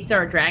slice of pizza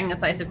or dragging a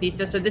slice of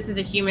pizza. So this is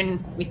a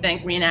human, we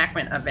think,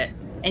 reenactment of it.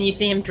 And you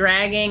see him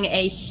dragging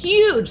a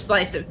huge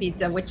slice of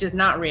pizza, which is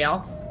not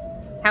real.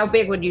 How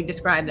big would you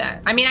describe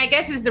that? I mean, I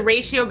guess is the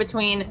ratio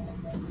between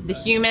the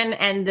human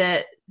and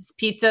the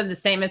pizza the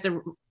same as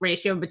the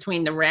ratio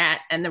between the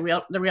rat and the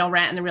real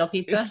rat and the real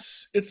pizza?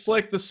 It's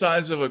like the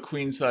size of a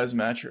queen size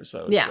mattress,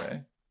 I would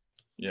say.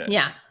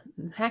 Yeah.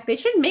 Heck, they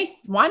should make.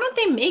 Why don't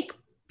they make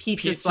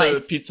pizza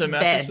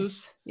mattresses?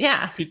 Beds?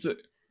 Yeah. Pizza.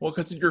 Well,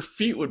 because your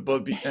feet would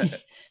both be.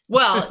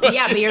 Well,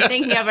 yeah, but you're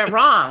thinking of it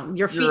wrong.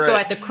 Your feet go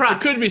at the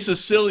crust. It could be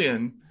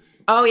Sicilian.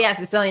 Oh yeah,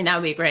 Sicilian. That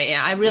would be great.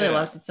 Yeah, I really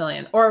love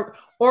Sicilian. Or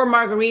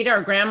margarita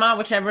or grandma,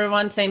 whichever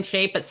one, same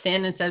shape but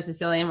thin instead of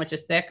Sicilian, which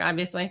is thick,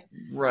 obviously.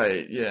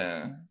 Right.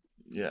 Yeah.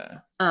 Yeah.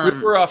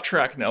 We're off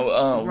track now.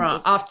 We're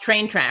off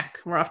train track.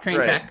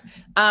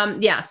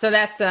 Yeah. So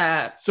that's.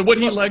 So what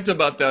he liked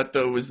about that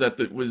though was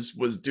that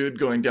was dude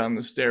going down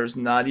the stairs,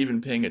 not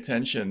even paying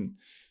attention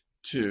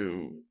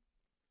to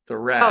the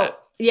rat. Oh.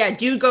 Yeah,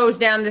 dude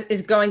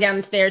is going down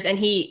the stairs, and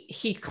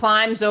he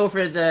climbs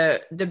over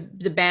the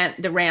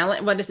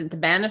railing. What is it? The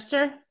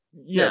banister?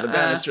 Yeah, the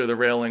banister, the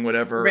railing,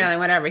 whatever.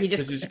 He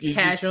just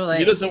casually.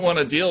 He doesn't want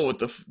to deal with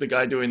the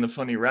guy doing the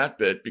funny rat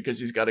bit because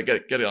he's got to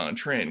get it on a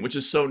train, which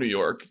is so New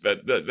York. That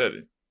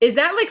is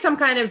that like some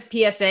kind of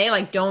PSA,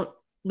 like don't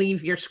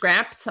leave your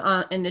scraps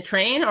in the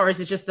train, or is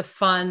it just a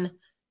fun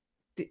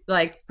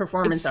like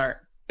performance art?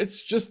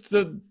 It's just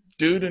the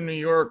dude in New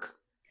York.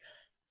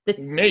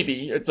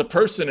 Maybe it's a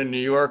person in New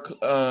York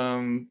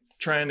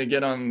trying to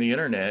get on the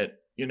internet,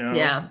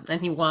 Yeah,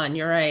 and he won.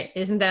 You're right.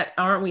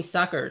 Aren't we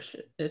suckers?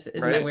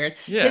 Isn't that weird?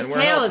 Yeah, his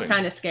tail is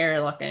kind of scary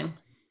looking.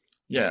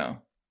 Yeah.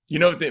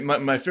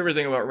 My favorite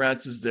thing about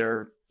rats is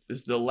the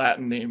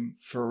Latin name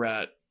for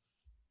rat,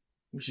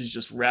 which is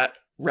just Rattus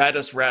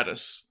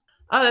Rattus.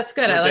 Oh, that's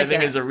good. I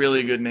think is a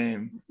really good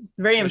name.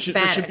 Very emphatic.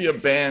 There should be a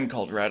band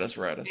called Rattus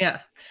Rattus. Yeah.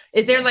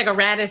 Is there like a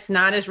Rattus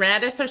not as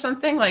Rattus or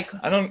something? Like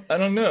I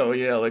don't know.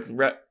 Yeah, like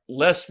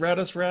less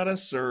Rattus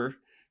Rattus or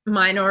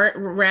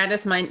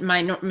Rattus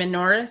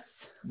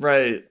minoris.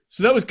 Right.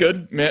 So that was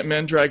good.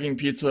 Man dragging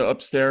pizza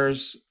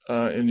upstairs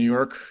in New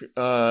York.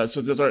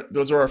 So those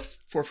are our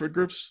 4 food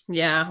groups.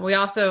 Yeah. We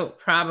also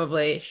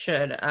probably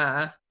should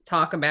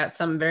talk about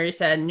some very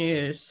sad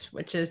news,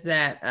 which is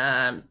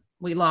that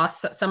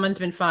someone's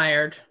been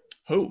fired.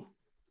 Who?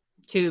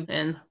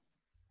 Toobin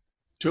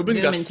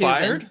got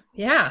fired?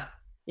 Yeah.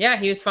 Yeah,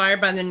 he was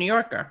fired by the New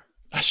Yorker.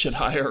 I should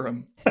hire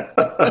him.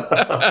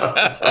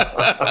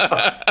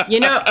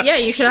 Yeah,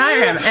 you should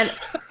hire him. And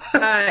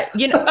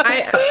You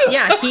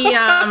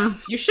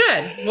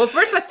should. Well,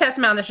 first let's test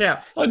him on the show.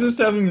 I'll just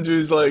have him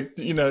do like,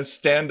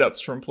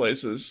 stand-ups from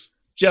places.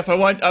 Jeff, I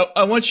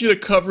want you to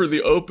cover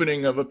the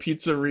opening of a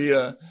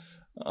pizzeria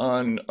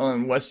on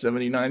West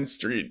 79th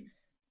Street.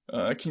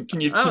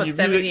 Can you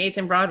 78th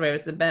and Broadway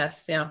was the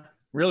best. Yeah.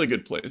 Really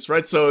good place,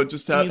 right? So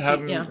just have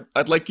him. Yeah.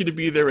 I'd like you to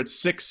be there at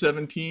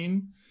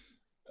 6:17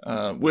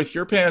 with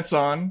your pants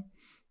on,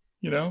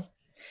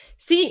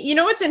 See,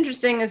 what's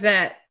interesting is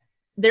that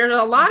there's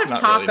a lot of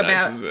talk really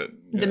nice,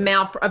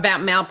 about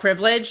about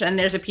malprivilege, and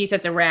there's a piece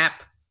at the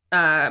Wrap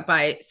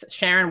by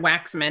Sharon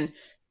Waxman. It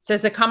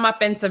says the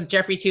comeuppance of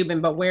Jeffrey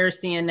Toobin, but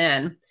where's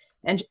CNN?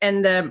 And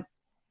the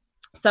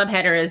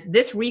subheader is,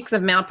 this reeks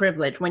of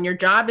malprivilege. When your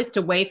job is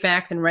to weigh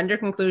facts and render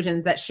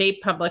conclusions that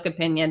shape public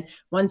opinion,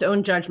 one's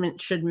own judgment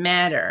should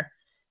matter.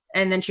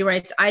 And then she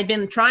writes, I've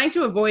been trying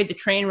to avoid the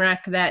train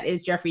wreck that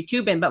is Jeffrey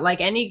Toobin, but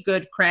like any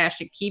good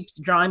crash, it keeps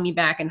drawing me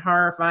back in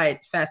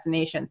horrified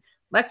fascination.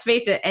 Let's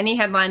face it, any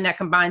headline that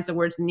combines the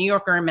words The New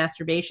Yorker and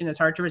masturbation is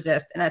hard to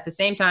resist. And at the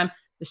same time,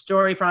 the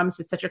story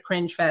promises such a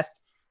cringe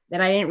fest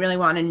that I didn't really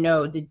want to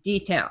know the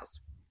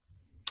details.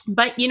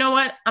 But you know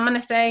what I'm going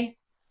to say?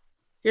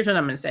 Here's what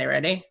I'm going to say.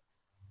 Ready?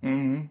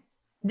 Mm-hmm.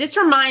 This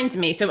reminds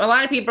me. So a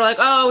lot of people are like,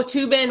 oh,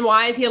 Toobin,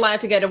 why is he allowed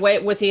to get away?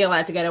 Was he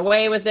allowed to get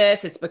away with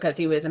this? It's because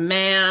he was a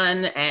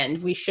man,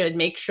 and we should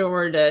make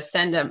sure to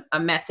send a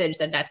message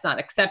that that's not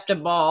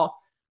acceptable.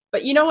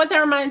 But you know what that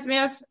reminds me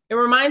of? It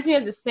reminds me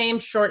of the same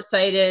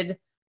short-sighted,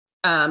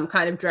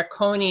 kind of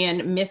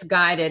draconian,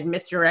 misguided,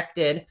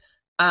 misdirected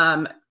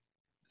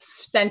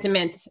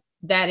sentiment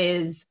that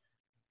is,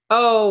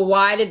 oh,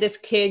 why did this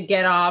kid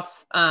get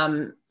off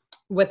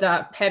with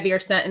a heavier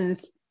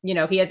sentence? He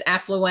has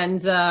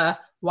affluenza.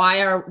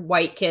 Why are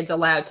white kids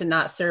allowed to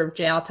not serve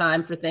jail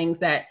time for things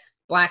that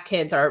Black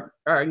kids are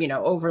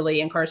overly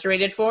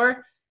incarcerated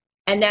for?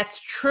 And that's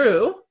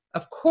true,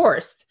 of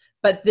course.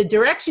 But the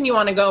direction you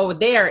want to go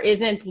there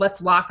isn't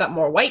let's lock up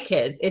more white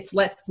kids. It's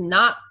let's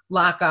not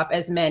lock up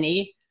as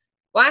many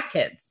Black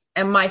kids.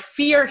 And my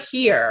fear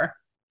here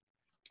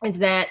is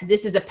that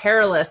this is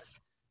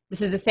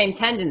the same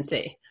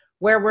tendency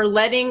where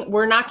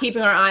we're not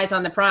keeping our eyes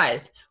on the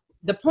prize.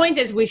 The point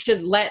is we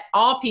should let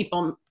all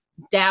people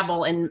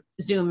dabble in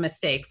Zoom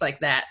mistakes like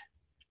that.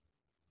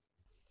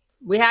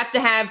 We have to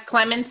have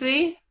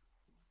clemency.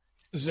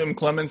 Zoom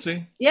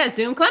clemency? Yeah,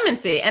 Zoom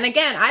clemency. And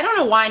again, I don't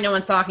know why no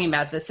one's talking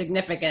about the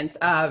significance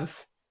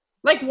of,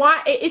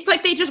 why it's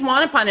like they just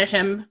want to punish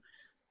him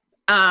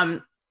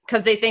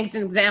because they think it's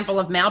an example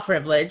of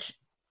malprivilege.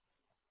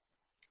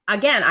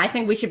 Again, I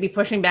think we should be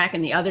pushing back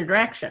in the other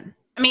direction.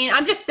 I mean,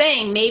 I'm just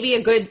saying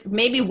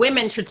maybe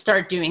women should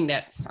start doing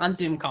this on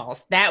Zoom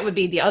calls. That would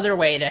be the other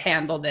way to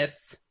handle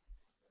this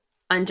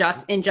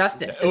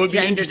injustice. It would be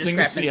interesting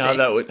to see how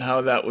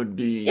that would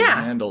be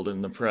handled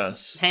in the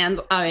press. How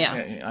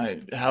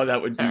that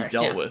would be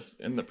dealt with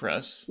in the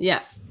press.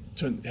 Yeah.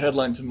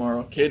 Headline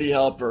tomorrow: Katie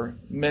Halper,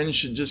 men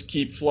should just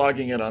keep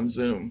flogging it on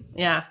Zoom.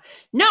 Yeah.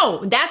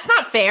 No, that's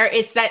not fair.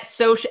 It's that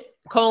so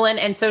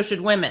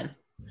should women.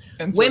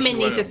 And women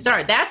need to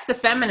start. That's the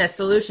feminist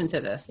solution to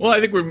this. Well, I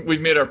think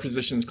we've made our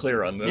positions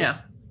clear on this.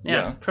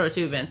 Yeah. Pro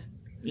Toobin.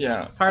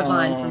 Yeah. Hard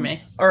line for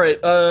me. All right.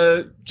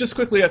 Just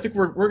quickly, I think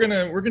we're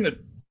gonna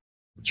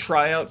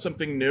try out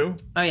something new.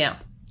 Oh yeah.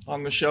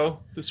 On the show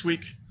this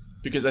week,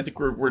 because I think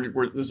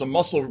we're there's a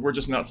muscle we're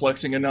just not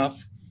flexing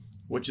enough,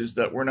 which is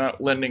that we're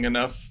not lending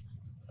enough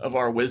of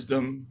our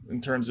wisdom in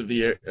terms of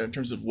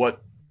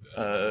what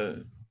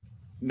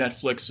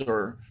Netflix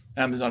or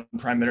Amazon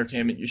Prime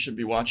Entertainment you should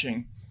be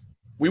watching.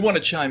 We want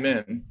to chime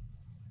in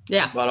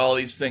about all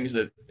these things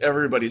that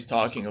everybody's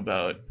talking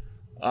about.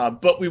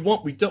 But we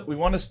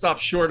want to stop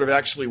short of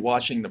actually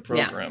watching the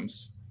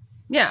programs.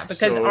 Yeah,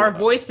 because our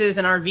voices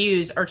and our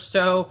views are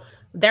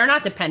they're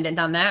not dependent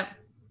on that.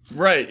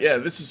 Right. Yeah.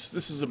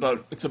 It's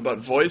about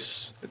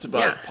voice. It's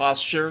about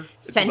posture.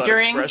 It's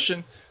centering, about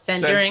expression.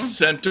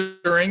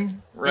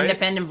 Centering. Right.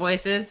 Independent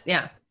voices.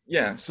 Yeah.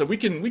 Yeah. So we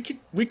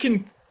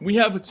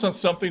have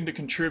something to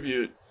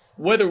contribute,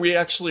 whether we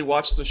actually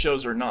watch the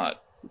shows or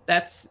not.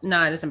 That's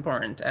not as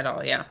important at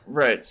all, yeah.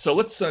 Right. So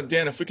let's,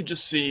 Dan, if we could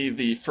just see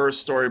the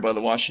first story by the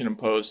Washington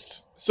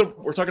Post. So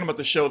we're talking about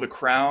the show The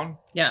Crown.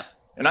 Yeah.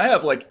 And I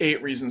have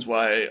 8 reasons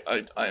why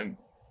I'm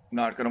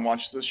not going to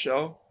watch this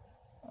show.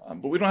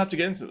 But we don't have to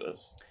get into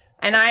this.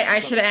 And I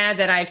should add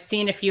that I've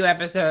seen a few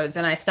episodes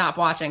and I stopped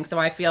watching, so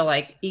I feel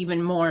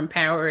even more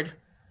empowered.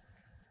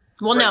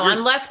 Well, right, no,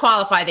 I'm less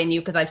qualified than you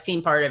because I've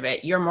seen part of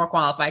it. You're more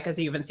qualified because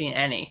you haven't seen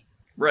any.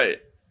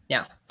 Right.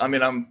 Yeah. I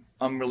mean,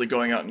 I'm really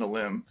going out on a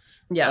limb.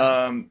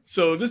 Yeah.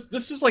 So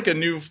this is like a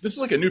new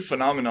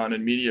phenomenon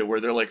in media where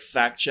they're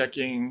fact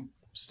checking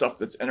stuff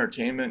that's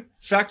entertainment,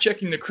 fact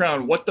checking The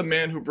Crown, what the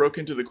man who broke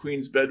into the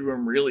Queen's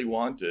bedroom really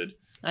wanted.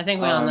 I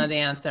think we all know the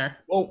answer.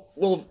 Well,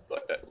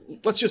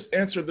 let's just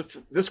answer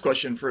this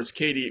question first,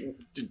 Katie.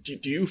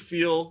 Do you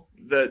feel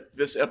that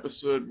this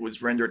episode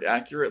was rendered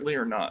accurately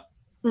or not?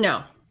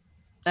 No,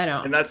 I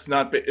don't. And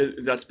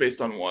that's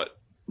based on what?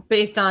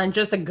 Based on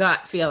just a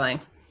gut feeling.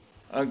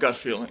 A gut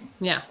feeling.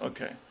 Yeah.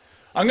 Okay.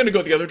 I'm going to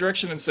go the other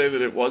direction and say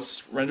that it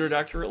was rendered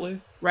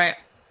accurately. Right.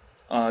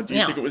 Do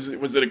you think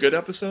was it a good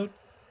episode?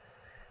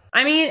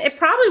 I mean, it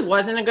probably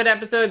wasn't a good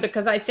episode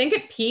because I think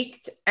it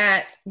peaked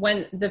at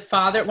when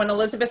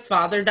Elizabeth's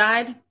father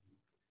died.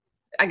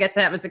 I guess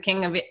that was the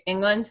King of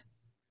England.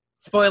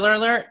 Spoiler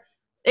alert.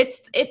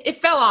 It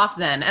fell off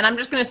then, and I'm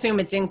just going to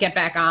assume it didn't get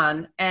back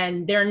on.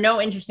 And there are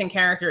no interesting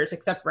characters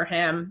except for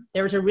him.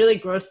 There was a really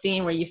gross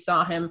scene where you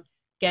saw him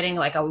getting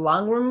like a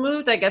lung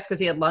removed, I guess,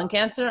 because he had lung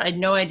cancer. I had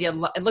no idea.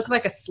 It looked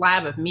like a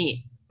slab of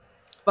meat.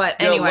 But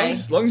anyway,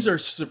 lungs are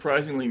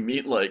surprisingly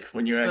meat-like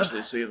when you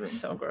actually see them.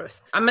 So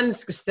gross. I'm going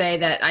to say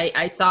that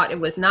I thought it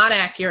was not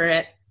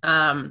accurate.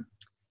 And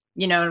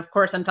of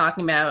course, I'm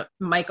talking about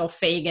Michael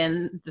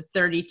Fagan, the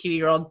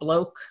 32-year-old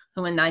bloke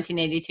who in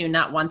 1982,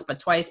 not once but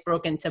twice,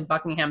 broke into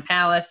Buckingham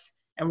Palace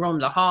and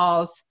roamed the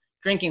halls,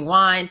 drinking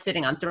wine,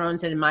 sitting on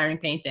thrones and admiring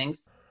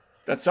paintings.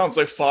 That sounds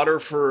like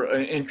fodder for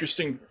an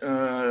interesting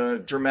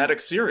dramatic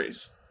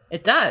series.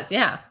 It does,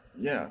 yeah.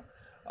 Yeah.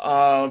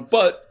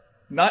 But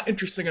not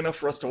interesting enough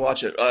for us to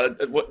watch it.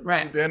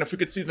 Right. Dan, if we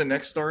could see the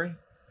next story.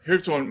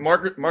 Here's one.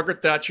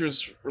 Margaret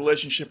Thatcher's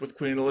relationship with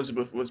Queen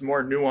Elizabeth was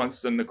more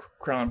nuanced than the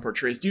Crown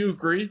portrays. Do you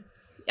agree?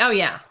 Oh,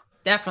 yeah,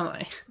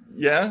 definitely.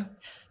 Yeah?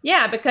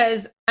 Yeah,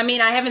 because, I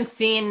mean, I haven't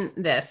seen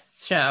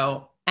this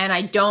show, and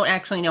I don't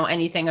actually know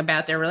anything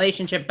about their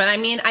relationship. But, I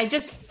mean, I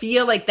just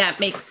feel like that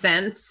makes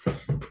sense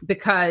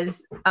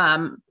because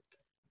I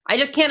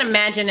just can't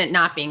imagine it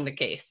not being the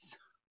case.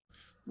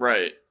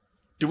 Right.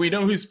 Do we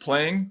know who's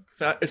playing?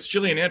 It's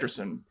Gillian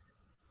Anderson.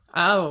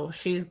 Oh,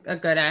 she's a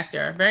good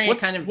actor.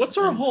 What's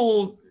her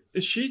whole?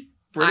 Is she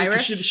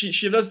British? Irish?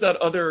 She does that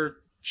other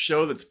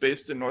show that's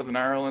based in Northern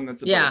Ireland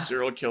that's about a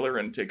serial killer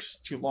and takes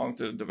too long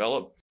to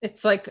develop.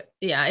 It's like,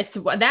 it's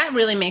that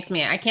really makes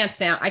me. I can't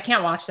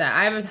watch that.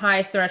 I have a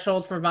high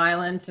threshold for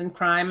violence and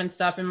crime and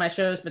stuff in my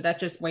shows, but that's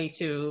just way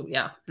too.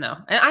 Yeah, no.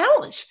 And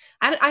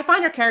I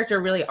find her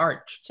character really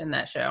arched in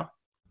that show.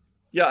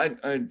 Yeah,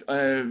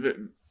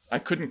 I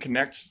couldn't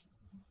connect.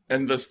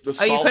 And the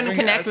you couldn't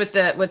connect with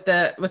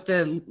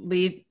the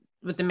lead,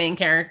 with the main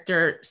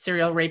character,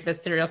 serial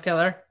rapist, serial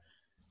killer.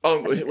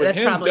 Oh, with that's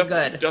him, probably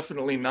good.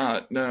 Definitely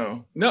not.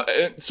 No.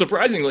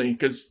 Surprisingly,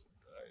 because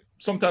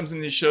sometimes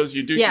in these shows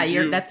you do.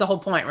 Yeah, that's the whole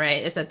point,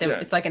 right? Is that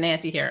it's like an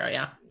anti-hero.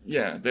 Yeah.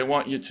 Yeah, they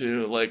want you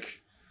to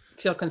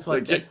feel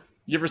conflicted.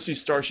 You ever see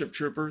Starship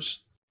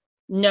Troopers?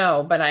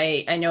 No, but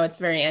I know it's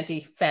very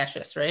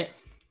anti-fascist, right?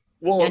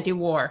 Well,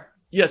 anti-war.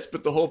 Yes,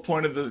 but the whole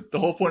point of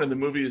the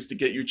movie is to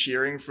get you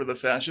cheering for the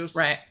fascists,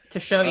 right? To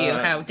show you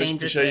how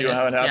dangerous. To show you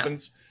how it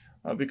happens,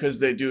 because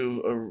they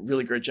do a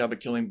really great job at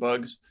killing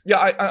bugs.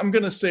 Yeah, I'm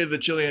going to say that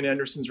Gillian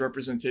Anderson's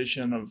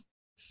representation of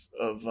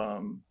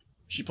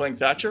she playing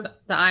Thatcher,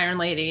 the Iron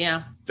Lady,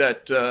 yeah.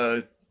 It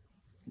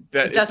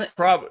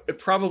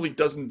probably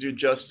doesn't do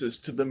justice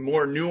to the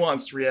more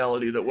nuanced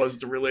reality that was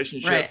the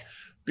relationship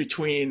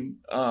between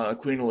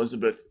Queen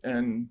Elizabeth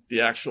and the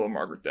actual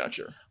Margaret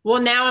Thatcher. Well,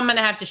 now I'm going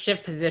to have to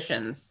shift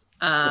positions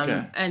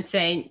and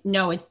say,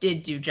 no, it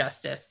did do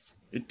justice.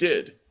 It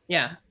did.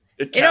 Yeah.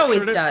 It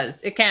always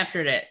does. It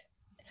captured it.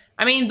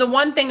 I mean, the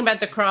one thing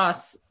about the crown,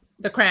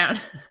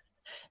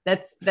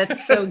 that's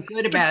so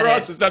good about the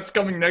cross that's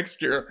coming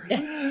next year.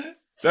 Yeah.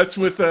 That's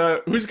with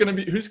who's gonna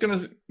be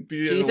Jesus?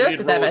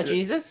 Is that about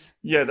Jesus?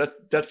 Yeah,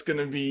 that's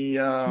gonna be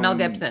Mel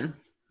Gibson.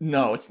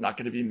 No, it's not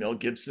going to be Mel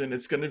Gibson.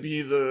 It's going to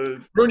be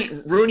the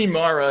Rooney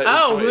Mara.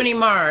 Rooney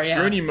Mara, yeah.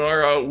 Rooney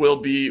Mara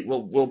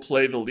will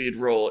play the lead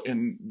role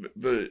in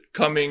the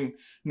coming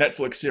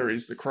Netflix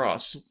series, The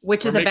Cross.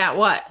 Which is about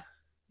what?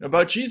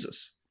 About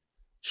Jesus.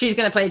 She's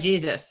going to play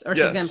Jesus, or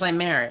she's going to play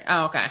Mary.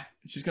 Oh, okay.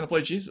 She's going to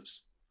play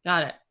Jesus.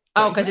 Got it.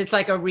 Oh, because it's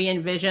like a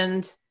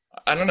re-envisioned.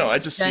 I don't know. I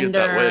just see it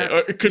that way. Or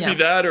it could be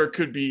that, or it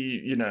could be,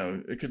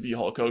 it could be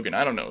Hulk Hogan.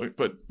 I don't know.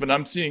 But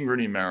I'm seeing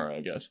Rooney Mara, I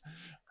guess.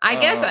 I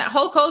guess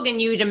Hulk Hogan,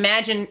 you would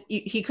imagine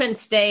he couldn't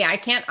stay.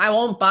 I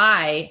won't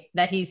buy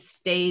that he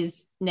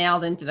stays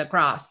nailed into the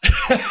cross.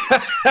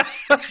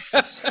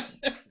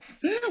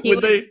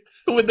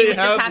 Would they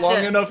have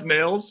long enough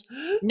nails?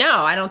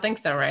 No, I don't think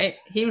so, right?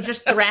 He would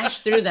just thrash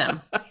through them.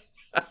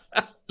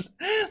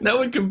 That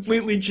would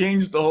completely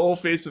change the whole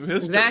face of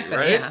history,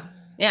 right? Yeah.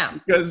 Yeah.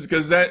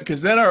 Because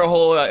then our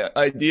whole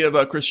idea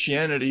about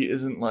Christianity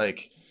isn't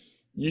like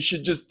you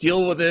should just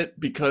deal with it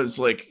because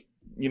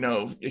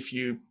if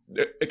you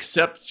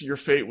accept your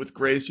fate with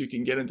grace, you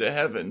can get into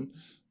heaven.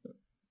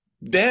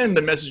 Then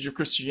the message of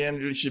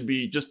Christianity should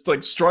be just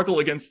struggle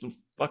against the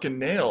fucking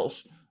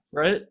nails,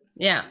 right?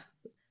 Yeah.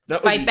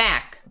 Fight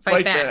back.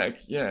 Fight back.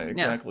 Yeah,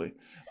 exactly.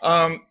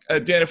 Yeah.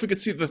 Dan, if we could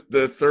see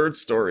the third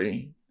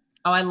story.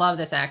 Oh, I love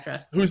this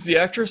actress. Who's the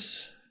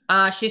actress?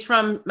 She's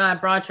from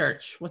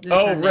Broadchurch.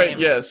 Oh, right.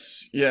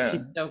 Yes. Yeah.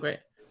 She's so great.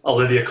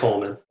 Olivia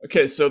Colman.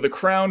 Okay, so the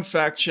Crown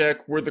fact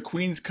check. Were the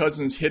Queen's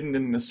cousins hidden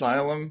in an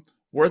asylum?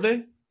 Were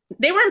they?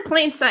 They were in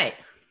plain sight.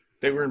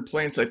 They were in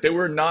plain sight. They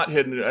were not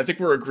hidden. I think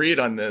we're agreed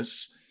on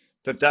this,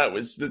 that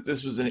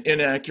this was an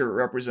inaccurate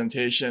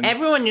representation.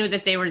 Everyone knew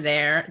that they were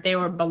there. They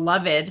were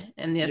beloved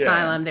in the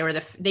asylum. They were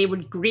they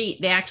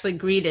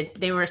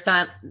were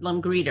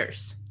asylum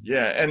greeters.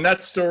 Yeah, and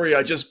that story,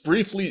 I just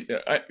briefly,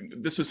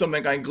 this is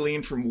something I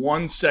gleaned from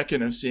 1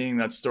 second of seeing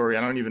that story.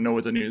 I don't even know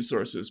what the news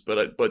source is,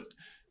 but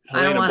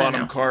Helena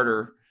Bonham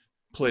Carter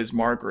plays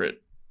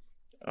Margaret.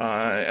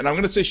 And I'm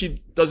going to say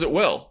she does it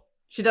well.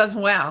 She does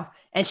well.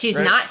 And she's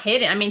not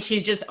hidden. I mean, she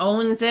just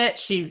owns it.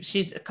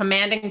 She's a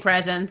commanding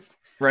presence.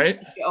 Right.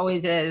 She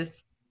always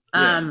is.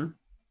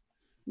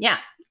 Yeah.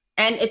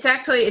 And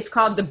it's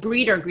called the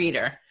breeder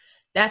greeter.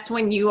 That's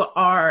when you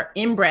are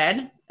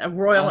inbred, a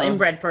royal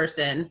inbred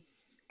person,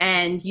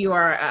 and you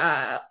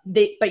are,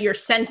 but you're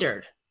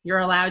centered. You're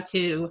allowed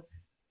to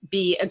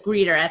be a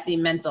greeter at the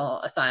mental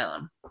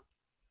asylum.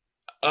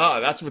 Ah,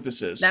 that's what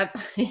this is. That's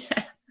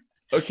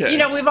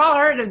okay. We've all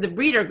heard of the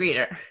breeder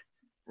greeter.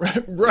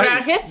 Right.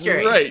 Throughout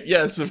history. Right.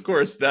 Yes, of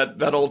course.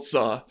 That old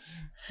saw.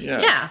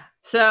 Yeah. Yeah.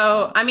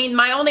 So, I mean,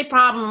 my only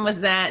problem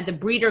was that the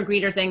breeder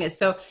greeter thing is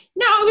it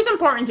was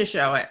important to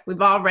show it.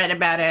 We've all read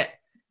about it.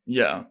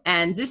 Yeah.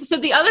 And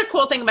the other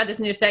cool thing about this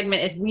new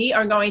segment is we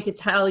are going to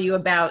tell you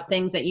about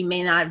things that you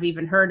may not have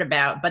even heard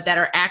about, but that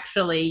are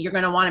actually, you're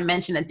going to want to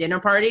mention at dinner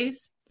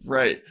parties.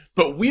 Right.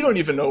 But we don't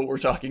even know what we're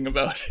talking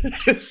about.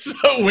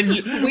 So when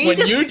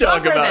you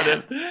talk about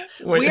it,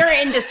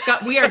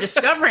 we are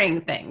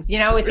discovering things.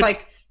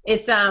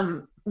 It's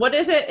what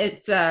is it?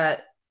 It's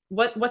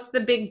what's the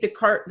big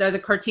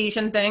the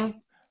Cartesian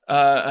thing?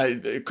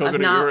 Knowledge.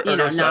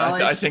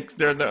 I think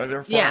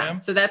they're yeah.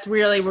 So that's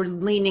really, we're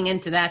leaning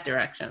into that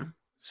direction.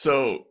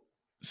 So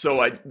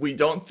we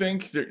don't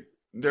think that,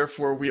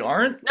 therefore we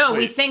aren't. No,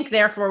 we think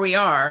therefore we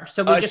are.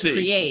 So we just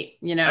create.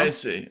 I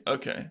see.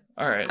 Okay.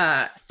 All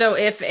right. So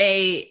if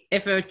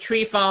a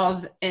tree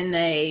falls in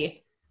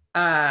a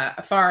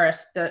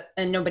forest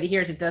and nobody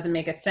hears it, doesn't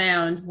make a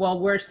sound. Well,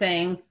 we're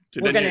saying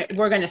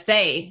we're gonna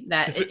say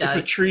that it does.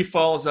 If a tree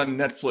falls on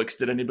Netflix,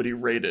 did anybody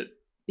rate it?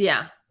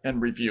 Yeah.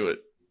 And review it.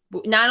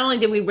 Not only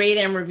did we rate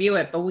and review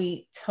it, but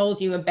we told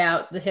you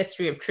about the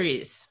history of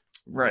trees.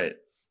 Right.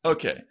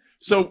 Okay.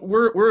 So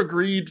we're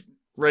agreed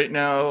right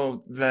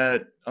now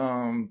that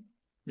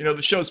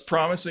the show's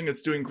promising.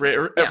 It's doing great.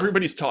 Yeah.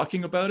 Everybody's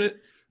talking about it.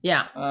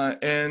 Yeah.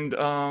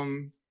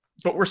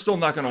 But we're still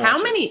not going to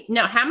watch it.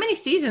 How many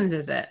seasons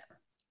is it?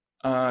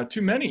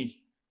 Too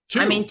many.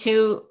 Two. I mean,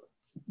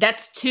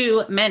 that's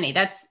too many.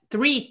 That's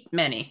three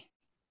many.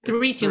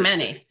 Too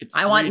many.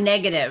 I want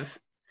negative.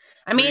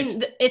 I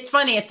mean, it's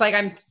funny. It's like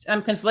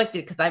I'm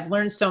conflicted because I've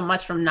learned so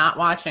much from not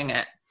watching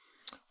it.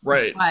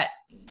 Right. But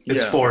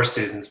it's 4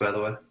 seasons, by the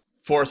way.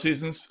 4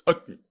 seasons?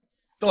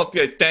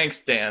 Okay, thanks,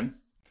 Dan.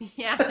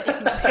 Yeah, I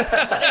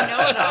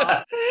know it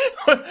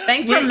all.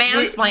 Thanks for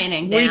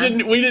mansplaining,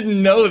 Dan. We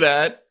didn't know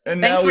that,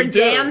 and thanks now we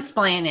do. Thanks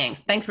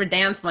for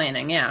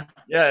dansplaining. Yeah.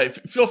 Yeah.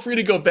 Feel free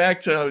to go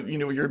back to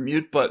your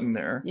mute button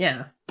there.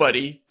 Yeah,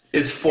 buddy.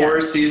 Is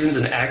 4 seasons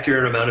an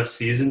accurate amount of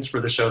seasons for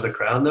the show The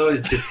Crown, though?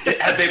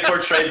 Have they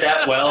portrayed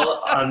that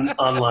well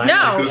online?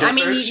 No,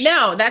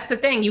 no, that's the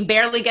thing. You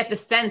barely get the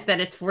sense that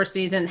it's 4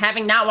 seasons.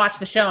 Having not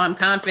watched the show, I'm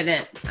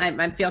confident.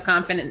 I feel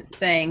confident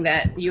saying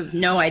that you have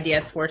no idea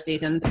it's 4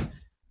 seasons.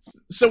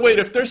 So wait,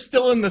 if they're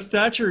still in the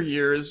Thatcher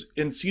years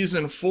in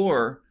season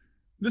 4,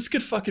 this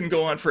could fucking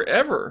go on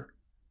forever.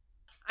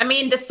 I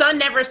mean, the sun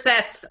never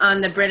sets on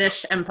the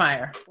British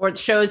Empire or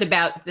shows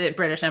about the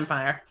British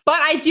Empire. But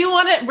I do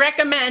want to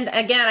recommend,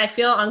 again, I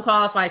feel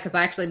unqualified because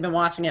I actually been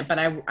watching it, but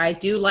I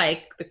do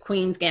like The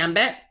Queen's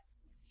Gambit.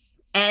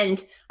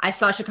 And I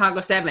saw Chicago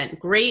 7.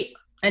 Great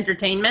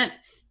entertainment,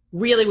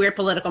 really weird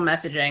political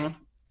messaging.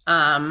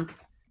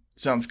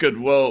 Sounds good.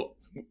 Well,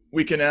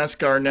 we can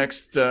ask our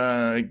next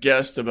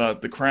guest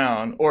about The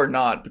Crown, or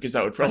not, because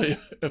that would probably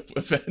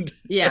offend.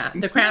 Yeah,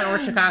 The Crown or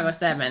Chicago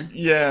 7.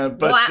 Yeah,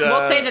 but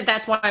we'll say that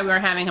that's why we're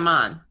having him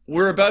on.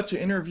 We're about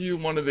to interview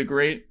one of the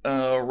great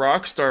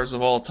rock stars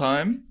of all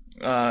time,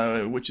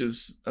 which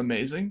is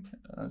amazing.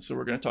 So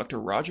we're going to talk to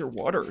Roger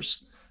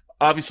Waters.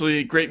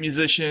 Obviously, great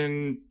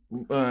musician,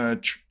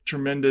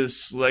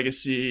 tremendous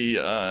legacy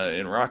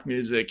in rock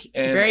music,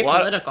 and very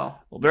political.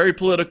 Very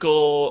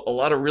political. A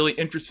lot of really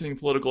interesting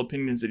political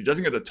opinions that he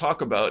doesn't get to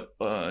talk about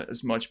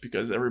as much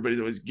because everybody's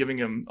always giving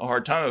him a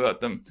hard time about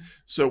them.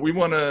 So we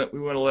want to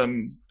let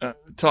him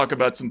talk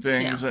about some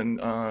things and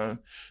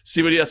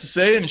see what he has to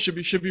say, and it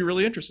should be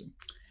really interesting.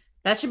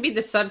 That should be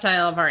the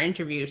subtitle of our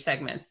interview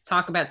segments.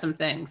 Talk about some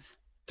things.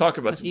 Talk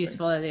about some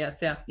useful things.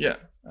 Idiots. Yeah. Yeah.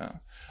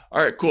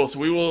 All right, cool. So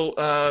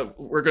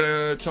we're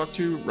going to talk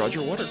to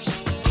Roger Waters.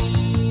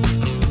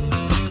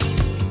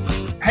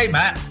 Hey,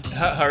 Matt.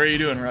 How are you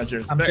doing,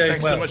 Roger?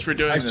 Thanks so much for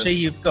doing this. I see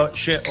you've got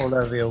shit all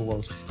over your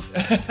walls.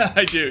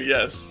 I do,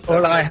 yes.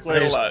 All I have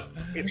quite a lot.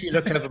 If you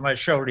look over my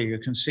shoulder, you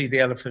can see the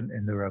elephant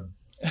in the room.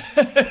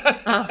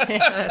 Oh,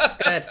 yeah, that's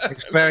good.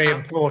 It's very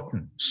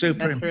important. Super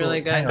that's important.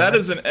 Really good. That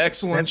is an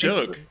excellent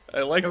joke.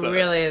 I like that. It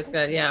really is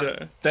good,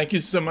 yeah. Thank you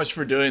so much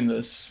for doing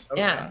this.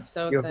 Yeah,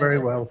 so you're very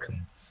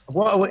welcome.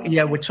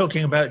 We're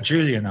talking about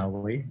Julian, are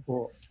we?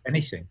 Or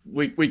anything?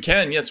 We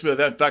can, yes.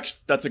 In fact,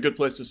 that's a good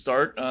place to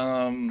start.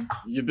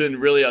 You've been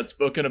really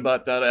outspoken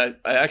about that.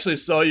 I actually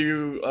saw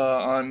you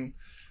on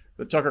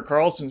the Tucker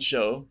Carlson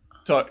show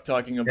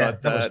talking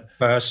about that.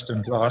 First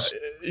and last.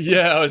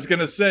 Yeah, I was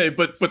gonna say,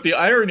 but the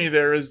irony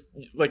there is,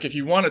 like, if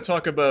you want to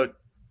talk about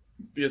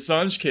the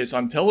Assange case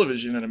on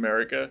television in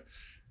America,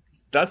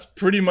 that's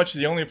pretty much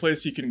the only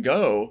place you can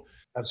go.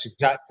 That's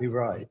exactly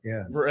right.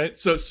 Yeah. Right.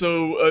 So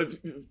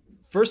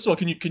first of all,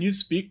 can you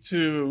speak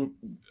to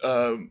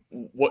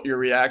what your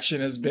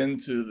reaction has been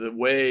to the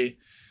way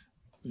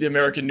the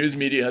American news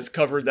media has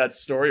covered that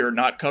story or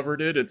not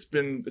covered it? It's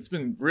been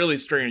really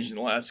strange in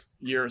the last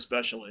year,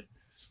 especially.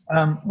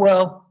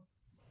 Well,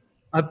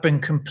 I've been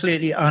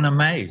completely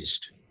unamazed.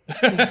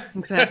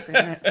 Exactly.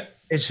 Right.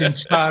 It's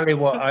entirely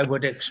what I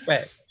would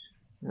expect.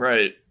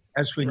 Right.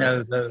 As we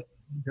know, the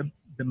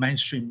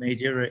mainstream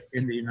media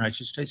in the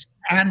United States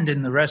and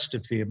in the rest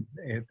of the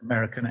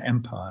American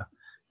empire,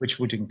 which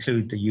would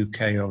include the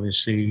UK,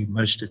 obviously,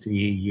 most of the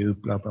EU,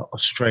 blah, blah,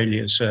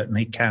 Australia,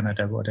 certainly,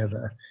 Canada,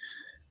 whatever.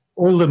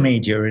 All the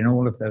media in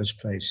all of those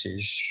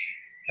places,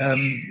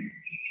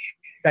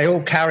 they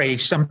all carry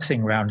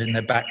something around in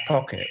their back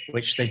pocket,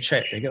 which they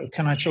check. They go,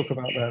 can I talk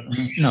about that?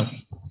 No.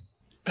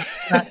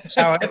 That's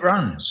how it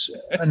runs.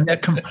 And they're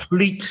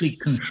completely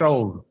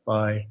controlled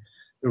by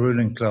the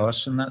ruling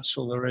class, and that's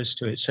all there is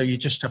to it. So you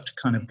just have to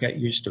kind of get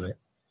used to it.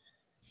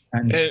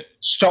 And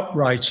stop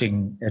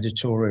writing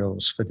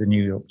editorials for the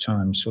New York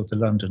Times or the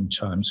London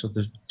Times or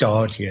the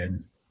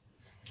Guardian.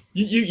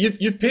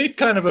 You've paid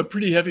kind of a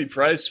pretty heavy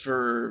price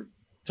for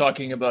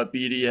talking about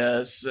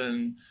BDS,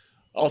 and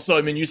also,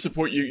 I mean,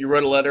 you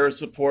wrote a letter of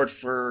support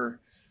for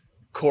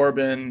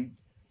Corbyn.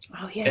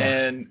 Oh yeah,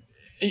 and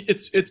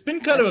it's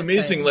been kind of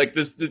amazing, like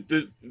this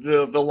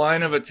the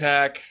line of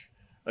attack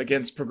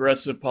against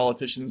progressive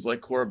politicians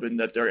like Corbyn,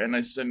 that they're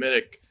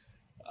anti-Semitic.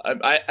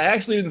 I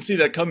actually didn't see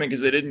that coming because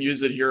they didn't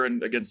use it here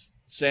against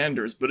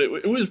Sanders, but it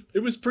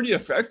was pretty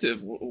effective,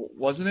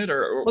 wasn't it?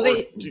 Or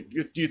do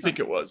you think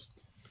it was?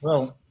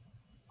 Well,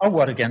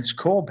 what, against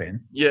Corbyn?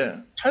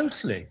 Yeah,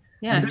 totally.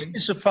 Yeah, and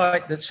this is a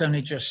fight that's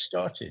only just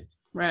started.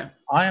 Right.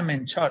 I am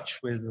in touch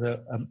with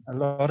a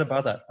lot of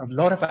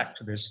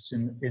activists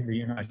in the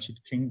United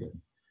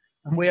Kingdom,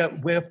 and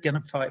we're going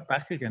to fight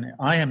back again.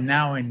 I am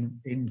now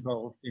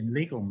involved in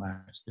legal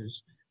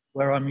matters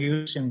where I'm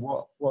using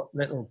what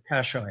little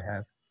cash I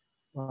have.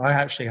 Well, I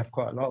actually have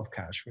quite a lot of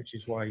cash, which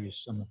is why I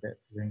use some of it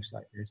for things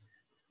like this,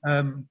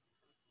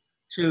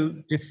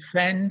 to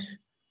defend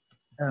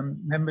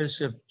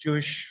members of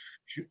Jewish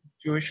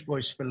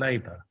Voice for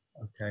Labour.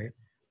 Okay,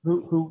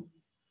 who,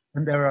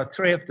 and there are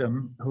three of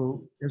them.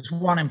 There's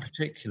one in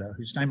particular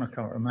whose name I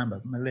can't remember,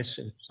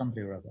 Melissa,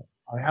 somebody or other.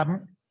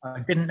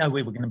 I didn't know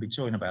we were going to be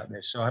talking about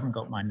this, so I haven't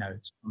got my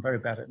notes. I'm very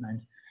bad at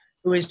names.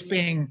 Who is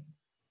being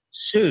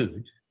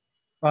sued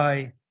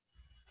by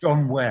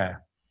John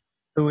Ware,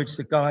 who is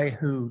the guy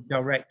who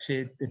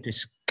directed the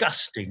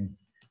disgusting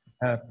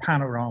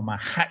Panorama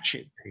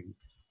hatchet piece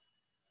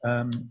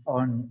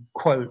on,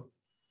 quote,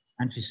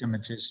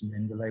 anti-Semitism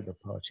in the Labour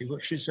Party,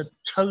 which is a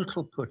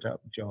total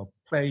put-up job,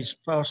 plays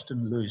fast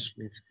and loose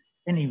with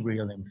any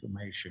real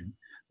information,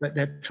 but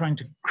they're trying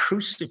to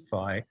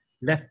crucify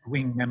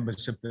left-wing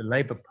members of the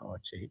Labour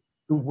Party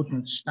who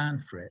wouldn't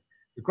stand for it.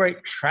 The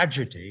great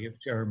tragedy of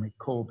Jeremy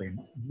Corbyn,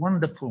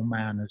 wonderful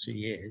man as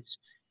he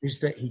is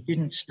that he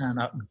didn't stand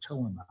up and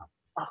tell them to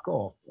fuck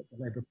off at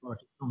the Labour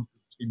Party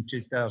conference in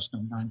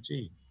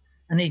 2019.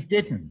 And he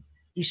didn't.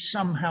 He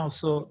somehow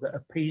thought that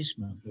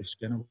appeasement was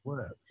going to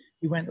work.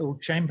 He went all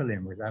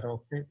Chamberlain with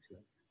Adolf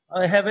Hitler.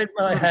 I have in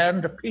my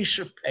hand a piece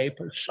of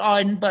paper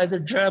signed by the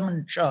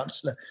German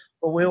Chancellor.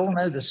 Well, we all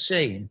know the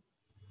scene.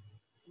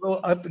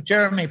 Well,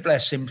 Jeremy,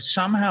 bless him,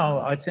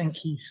 somehow I think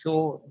he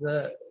thought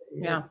that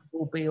it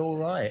will be all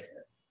right.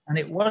 And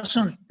it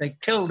wasn't. They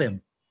killed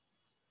him.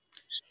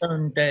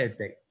 Stone dead,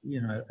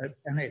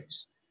 and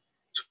it's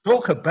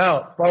talk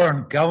about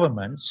foreign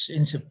governments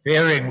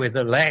interfering with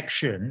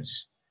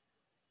elections.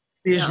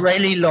 The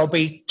Israeli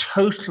lobby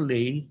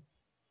totally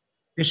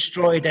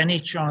destroyed any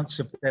chance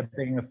of there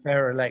being a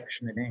fair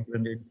election in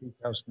England in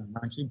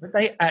 2019, but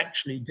they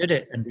actually did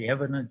it, and the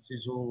evidence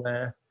is all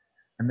there.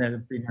 And there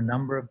have been a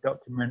number of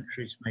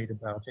documentaries made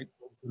about it,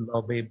 called The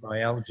Lobby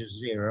by Al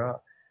Jazeera.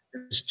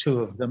 There's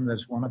two of them.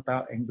 There's one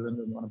about England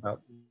and one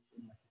about...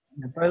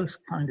 And they're both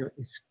kind of,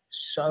 it's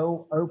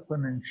so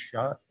open and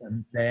shut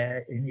and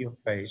there in your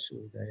face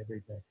all day,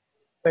 every day.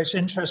 But it's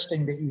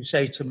interesting that you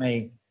say to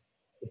me,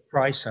 the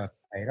price I've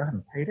paid. I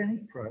haven't paid any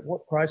price.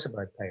 What price have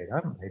I paid? I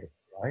haven't paid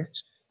a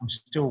price. I'm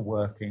still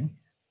working.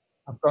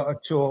 I've got a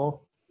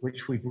tour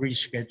which we've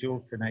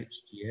rescheduled for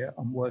next year.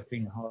 I'm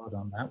working hard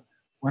on that.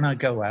 When I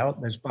go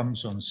out, there's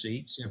bums on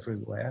seats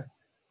everywhere.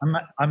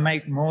 I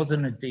make more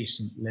than a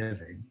decent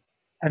living.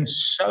 And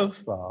so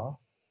far,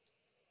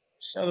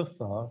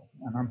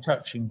 and I'm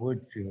touching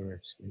wood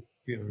furiously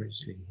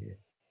here,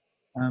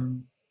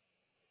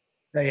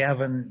 they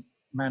haven't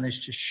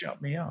managed to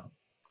shut me up.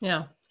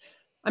 Yeah.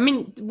 I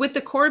mean, with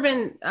the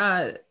Corbyn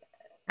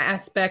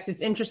aspect,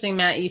 it's interesting,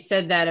 Matt, you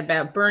said that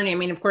about Bernie. I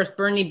mean, of course,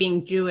 Bernie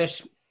being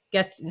Jewish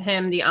gets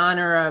him the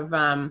honor of,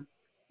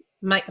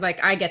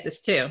 like I get this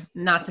too,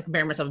 not to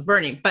compare myself to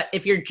Bernie, but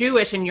if you're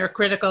Jewish and you're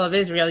critical of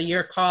Israel,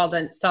 you're called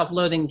a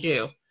self-loathing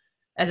Jew.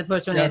 as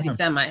opposed to an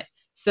anti-Semite.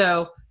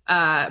 So,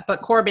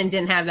 but Corbyn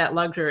didn't have that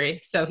luxury,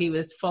 so he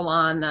was full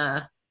on,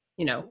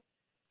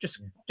 just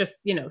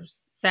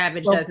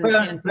savage.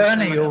 Well,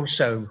 Bernie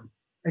also,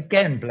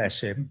 again,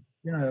 bless him.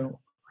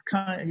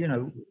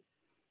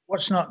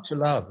 What's not to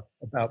love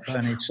about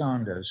Bernie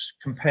Sanders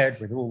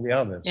compared with all the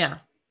others? Yeah,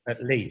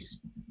 at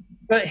least.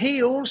 But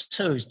he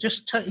also is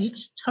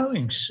he's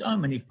towing so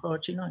many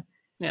party lines.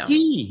 Yeah.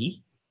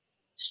 He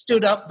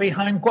stood up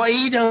behind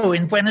Guaido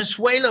in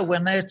Venezuela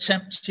when they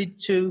attempted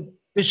to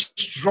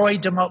destroy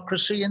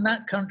democracy in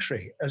that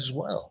country as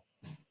well.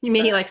 You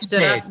mean he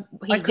stood up?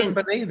 I couldn't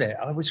believe it.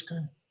 I was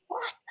going,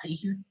 what are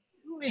you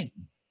doing?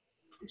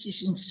 This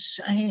is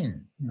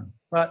insane.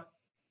 But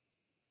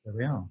there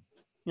we are.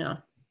 Yeah.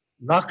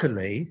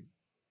 Luckily,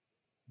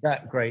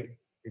 that great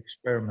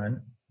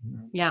experiment,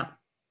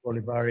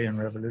 Bolivarian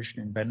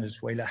revolution in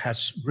Venezuela,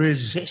 has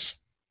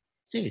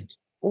resisted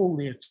all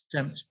the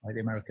attempts by the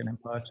American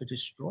empire to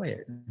destroy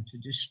it and to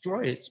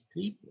destroy its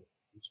people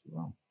as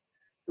well.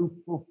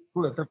 Who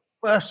for the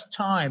first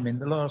time in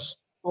the last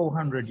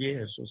 400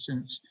 years, or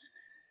since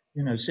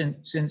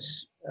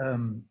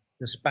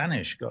the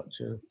Spanish got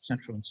to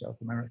Central and South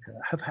America,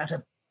 have had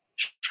a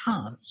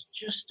chance,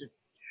 just a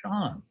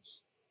chance,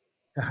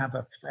 to have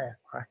a fair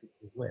crack at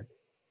the whip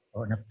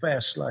or a fair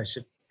slice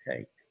of the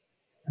cake.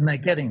 And they're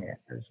getting it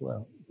as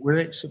well. Will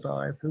it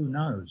survive? Who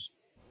knows?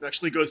 It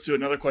actually goes to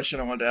another question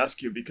I wanted to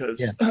ask you,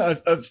 because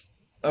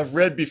I've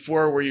read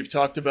before where you've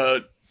talked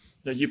about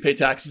that you pay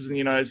taxes in the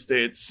United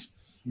States.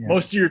 Yeah.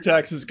 Most of your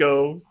taxes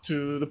go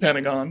to the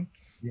Pentagon.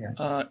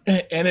 Yeah.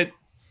 And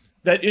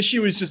that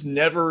issue is just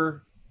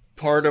never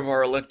part of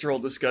our electoral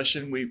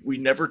discussion. We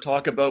never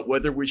talk about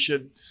whether we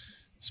should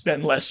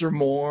spend less or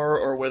more,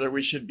 or whether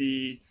we should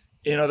be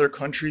in other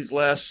countries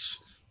less,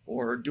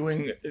 or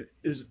doing.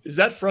 Is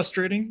that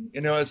frustrating?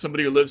 As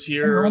somebody who lives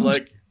here, of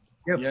course,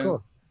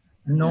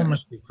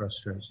 enormously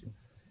frustrating.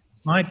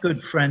 My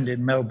good friend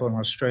in Melbourne,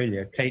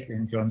 Australia,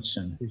 Caitlin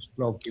Johnson, whose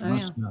blog you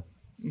must know,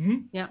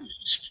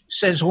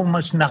 says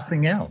almost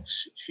nothing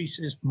else. She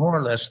says more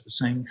or less the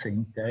same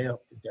thing day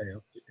after day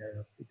after day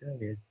after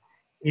day.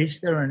 Is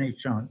there any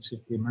chance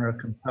of the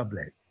American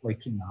public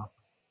waking up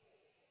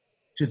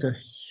to the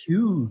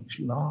huge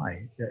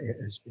lie that it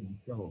has been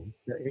told,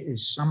 that it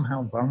is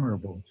somehow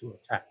vulnerable to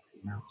attack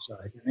from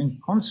outside, and in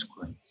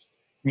consequence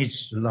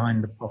needs to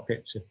line the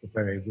pockets of the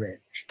very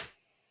rich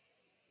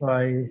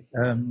by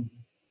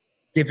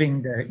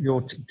giving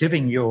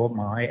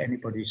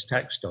anybody's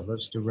tax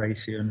dollars to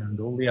Raytheon and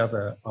all the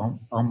other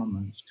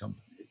armaments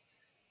companies,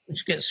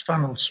 which gets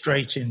funneled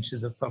straight into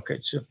the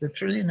pockets of the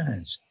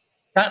trillionaires.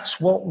 That's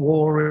what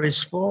war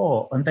is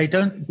for, and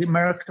the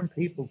American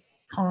people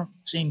can't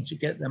seem to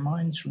get their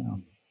minds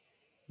around it,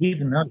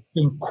 even though it's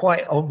been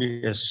quite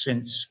obvious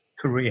since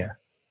Korea.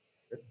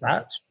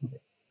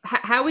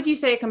 How would you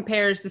say it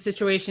compares the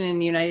situation in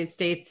the United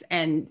States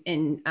and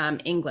in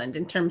England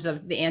in terms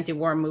of the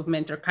anti-war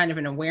movement, or kind of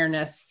an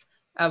awareness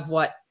of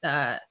what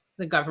the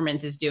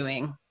government is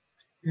doing?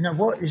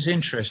 What is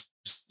interesting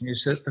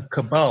is that the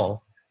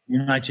cabal,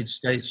 United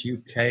States,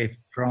 UK,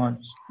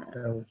 France,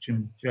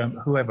 Belgium,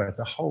 Germany, whoever,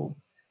 the whole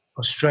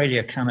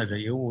Australia, Canada,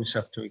 you always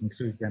have to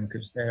include them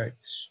because they're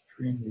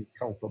extremely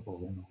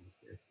culpable in all of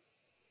this,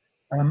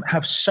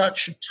 have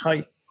such a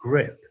tight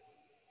grip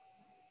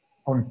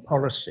on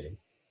policy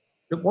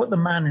that what the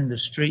man in the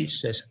street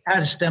says,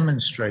 as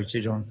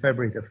demonstrated on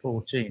February the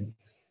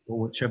 14th, or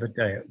whichever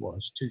day it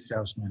was,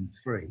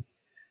 2003,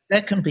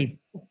 there can be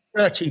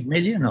 30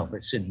 million of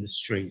us in the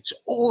streets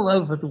all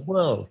over the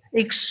world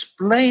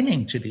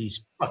explaining to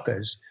these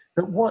fuckers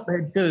that what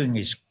they're doing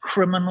is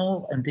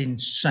criminal and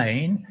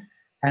insane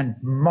and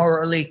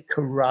morally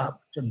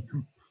corrupt and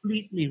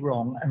completely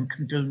wrong, and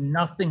can do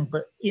nothing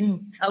but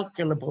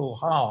incalculable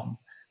harm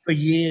for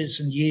years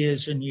and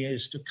years and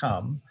years to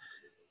come.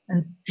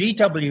 And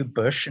G.W.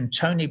 Bush and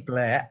Tony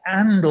Blair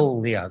and all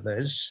the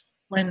others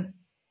went,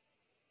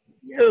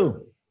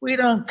 we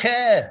don't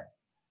care.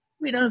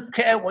 We don't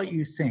care what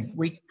you think.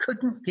 We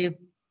couldn't give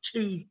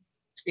two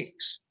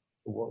ticks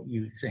for what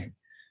you think.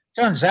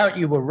 Turns out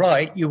you were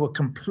right. You were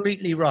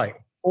completely right.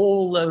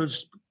 All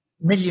those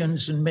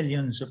millions and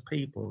millions of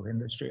people in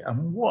the street.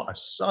 And what a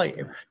sight.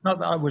 Not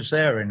that I was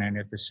there in any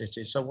of the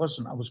cities. I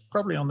wasn't. I was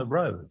probably on the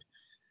road,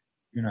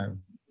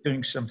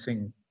 doing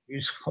something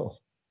useful.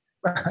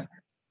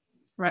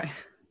 Right.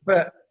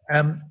 But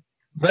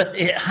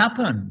it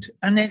happened.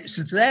 And it's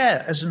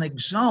there as an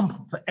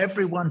example for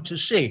everyone to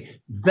see.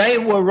 They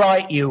were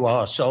right, you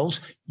arseholes.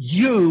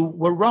 You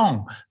were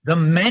wrong. The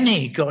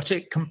many got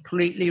it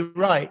completely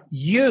right.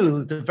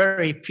 You, the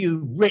very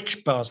few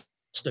rich bastards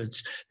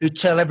who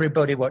tell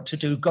everybody what to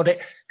do, got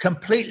it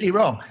completely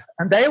wrong.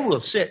 And they will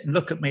sit and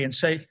look at me and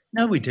say,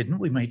 no, we didn't.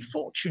 We made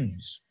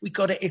fortunes. We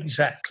got it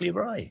exactly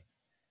right.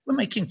 We're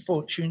making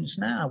fortunes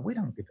now. We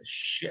don't give a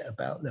shit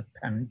about the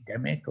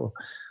pandemic or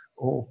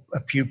a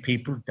few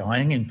people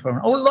dying in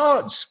foreign,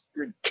 lots,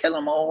 kill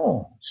them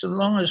all. So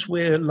long as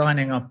we're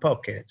lining our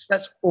pockets,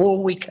 that's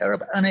all we care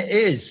about. And it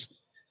is.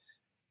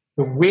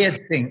 The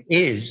weird thing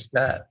is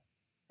that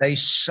they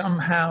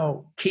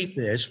somehow keep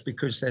this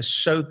because they're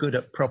so good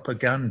at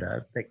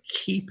propaganda. They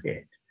keep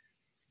it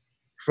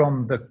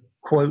from the,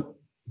 quote,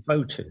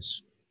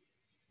 voters.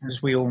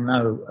 As we all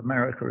know,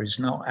 America is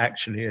not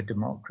actually a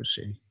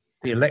democracy.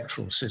 The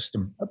electoral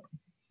system,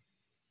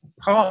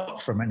 apart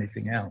from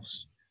anything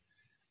else,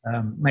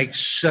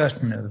 makes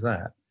certain of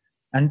that.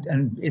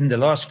 And in the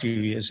last few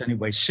years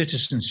anyway,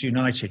 Citizens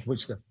United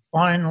was the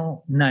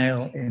final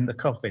nail in the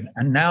coffin.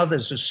 And now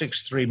there's a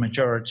 6-3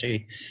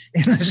 majority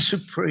in the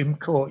Supreme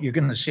Court. You're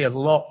going to see a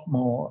lot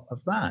more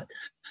of that,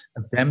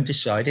 of them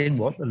deciding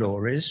what the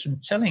law is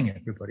and telling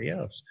everybody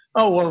else.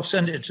 Oh, well,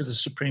 send it to the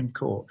Supreme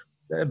Court.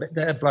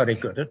 They're bloody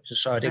good at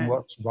deciding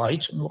what's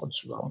right and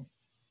what's wrong.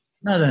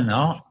 No, they're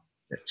not.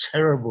 They're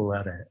terrible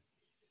at it.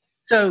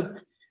 So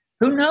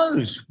who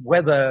knows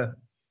whether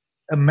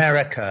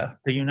America,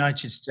 the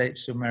United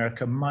States of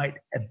America, might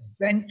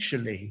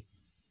eventually,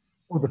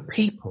 or the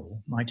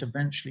people might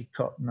eventually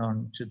cotton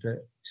on to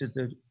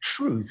the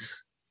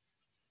truth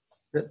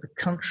that the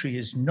country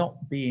is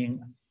not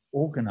being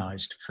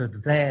organized for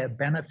their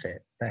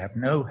benefit. They have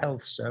no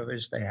health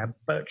service. They have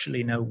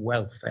virtually no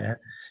welfare.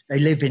 They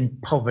live in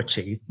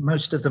poverty.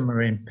 Most of them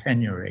are in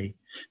penury.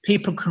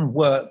 People can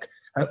work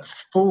at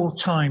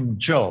full-time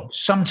jobs,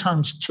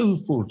 sometimes 2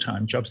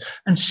 full-time jobs,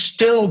 and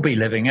still be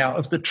living out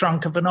of the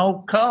trunk of an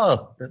old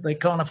car that they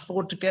can't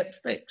afford to get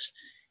fixed.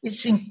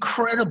 It's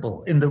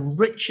incredible. In the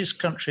richest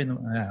country in the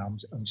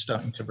world, I'm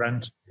starting to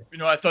rant. You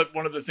know, I thought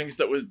one of the things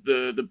that was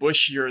the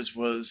Bush years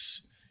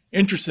was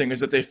interesting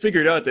is that they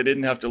figured out they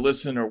didn't have to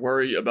listen or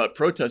worry about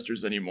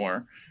protesters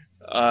anymore.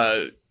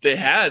 They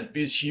had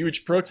these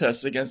huge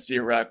protests against the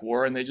Iraq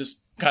War, and they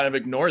just kind of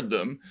ignored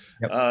them.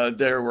 Yep.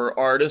 There were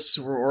artists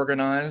who were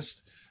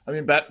organized. I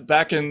mean,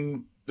 back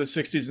in the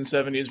 60s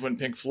and 70s when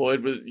Pink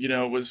Floyd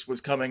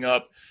was coming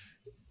up,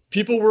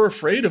 people were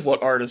afraid of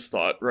what artists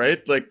thought,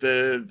 right? Like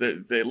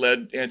they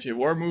led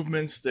anti-war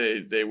movements.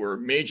 They were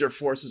major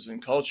forces in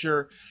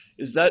culture.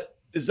 Is that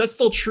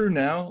still true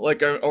now?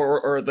 Like,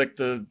 or like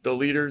the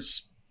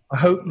leaders? I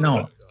hope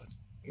not.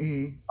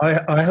 Mm-hmm.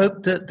 I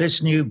hope that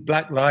this new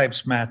Black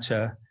Lives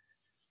Matter,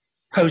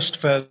 post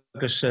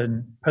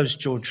Ferguson, post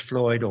George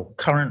Floyd, or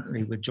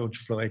currently with George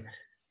Floyd,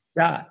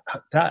 that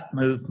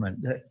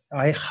movement, that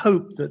I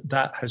hope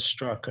that has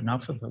struck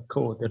enough of a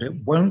chord that it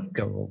won't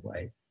go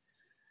away.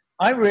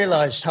 I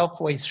realized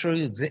halfway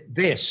through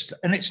this,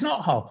 and it's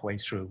not halfway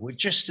through, we're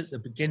just at the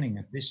beginning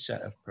of this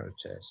set of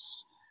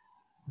protests,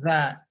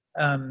 that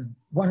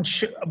one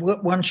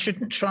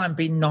shouldn't try and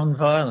be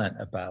non-violent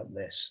about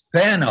this.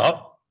 They're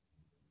not.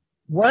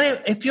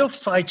 Why, if you're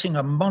fighting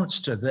a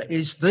monster that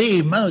is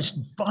the most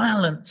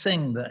violent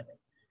thing that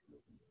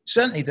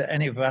certainly that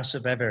any of us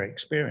have ever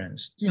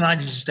experienced, the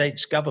United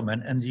States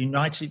government and the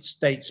United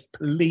States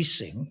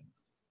policing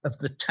of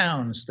the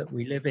towns that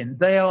we live in,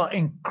 they are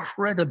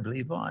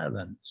incredibly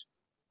violent.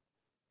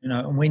 You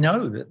know, and we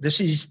know that this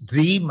is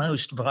the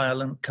most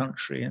violent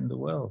country in the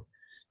world,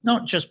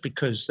 not just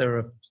because there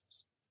are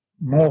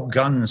more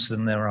guns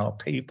than there are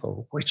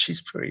people, which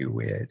is pretty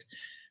weird,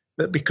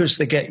 but because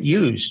they get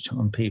used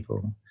on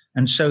people.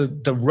 And so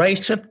the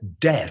rate of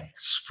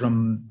deaths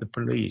from the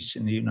police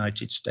in the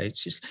United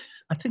States is,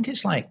 I think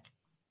it's like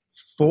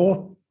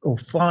 4 or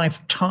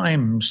 5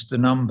 times the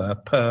number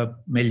per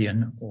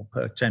million or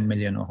per 10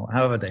 million or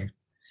however they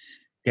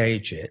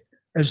gauge it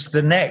as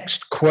the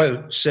next,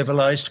 quote,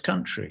 civilized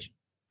country.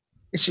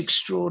 It's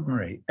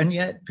extraordinary. And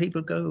yet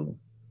people go,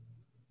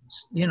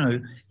 you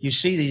know, you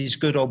see these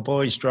good old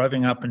boys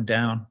driving up and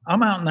down.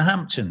 I'm out in the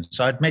Hamptons,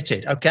 I admit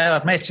it. Okay, I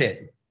admit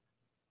it.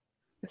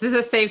 This is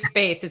a safe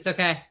space. It's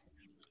okay.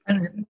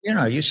 And, you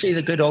know, you see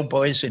the good old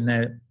boys in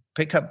their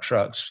pickup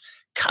trucks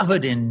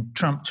covered in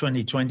Trump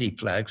 2020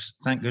 flags.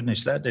 Thank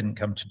goodness that didn't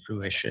come to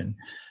fruition.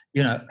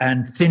 You know,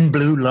 and thin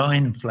blue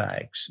line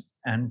flags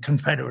and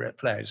Confederate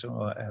flags or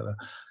whatever,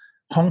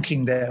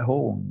 honking their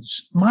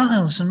horns.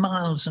 Miles and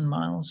miles and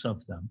miles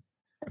of them.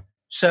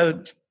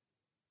 So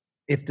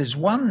if there's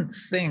one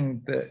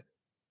thing that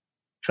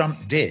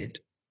Trump did,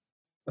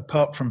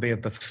 apart from be a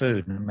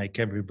buffoon and make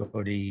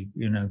everybody,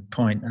 you know,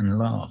 point and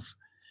laugh,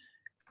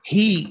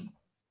 he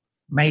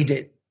made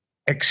it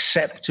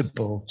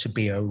acceptable to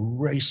be a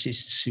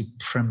racist,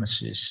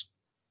 supremacist,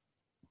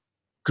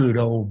 good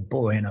old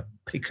boy in a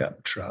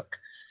pickup truck,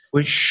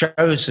 which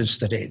shows us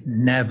that it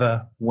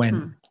never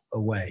went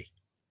away.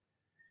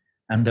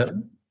 And that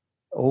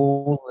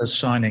all the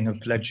signing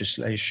of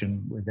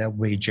legislation with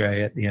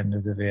LBJ at the end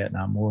of the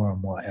Vietnam War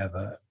and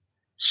whatever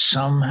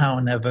somehow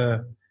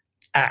never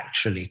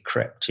actually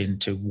crept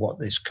into what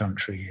this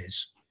country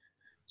is.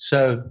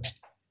 So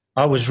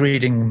I was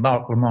reading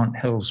Mark Lamont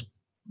Hill's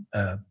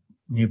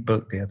new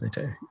book the other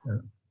day,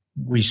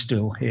 We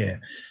Still Here,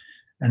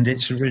 and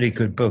it's a really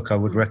good book. I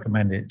would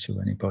recommend it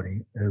to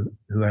anybody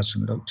who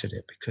hasn't looked at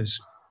it, because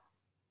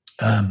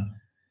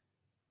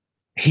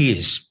he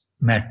is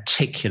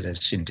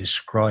meticulous in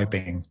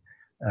describing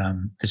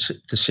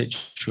the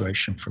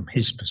situation from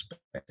his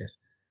perspective,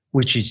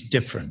 which is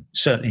different,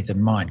 certainly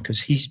than mine,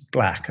 because he's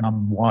black and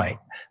I'm white,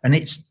 and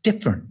it's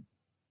different.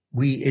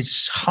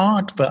 It's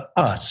hard for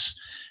us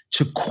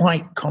to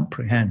quite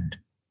comprehend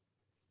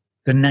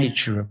the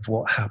nature of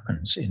what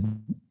happens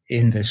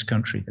in this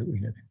country that we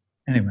live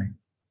in. Anyway.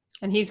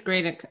 And he's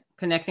great at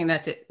connecting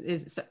that to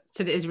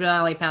the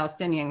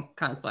Israeli-Palestinian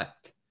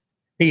conflict.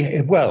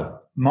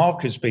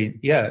 Mark has been,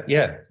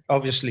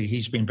 obviously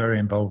he's been very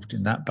involved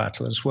in that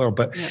battle as well.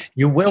 But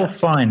you will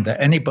find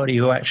that anybody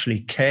who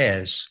actually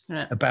cares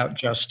about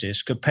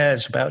justice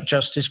cares about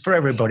justice for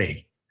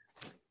everybody.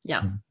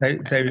 Yeah,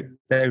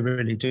 they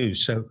really do.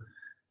 So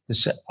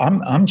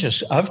I've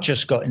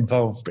just got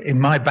involved in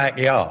my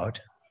backyard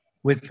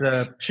with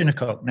the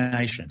Shinnecock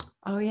Nation.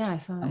 Oh yeah, I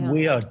saw that. And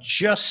we are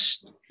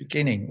just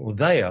beginning, or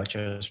they are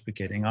just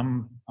beginning.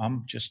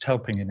 I'm just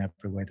helping in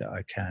every way that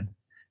I can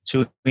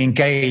to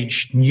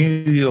engage New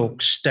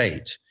York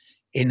State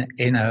in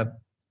a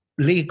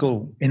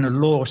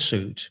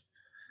lawsuit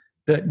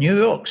that New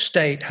York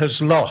State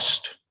has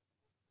lost.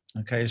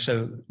 Okay,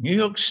 so New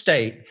York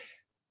State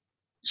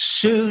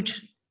sued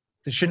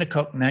the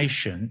Shinnecock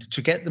Nation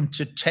to get them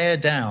to tear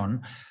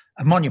down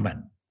a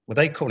monument. Well,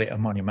 they call it a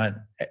monument.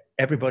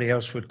 Everybody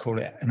else would call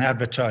it an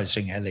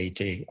advertising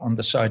LED on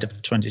the side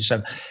of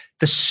 27.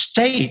 The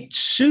state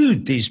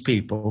sued these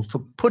people for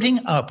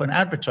putting up an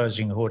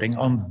advertising hoarding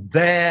on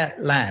their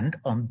land,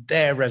 on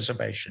their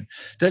reservation,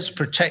 that's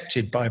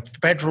protected by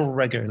federal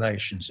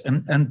regulations.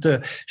 And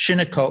the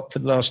Shinnecock for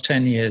the last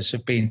 10 years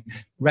have been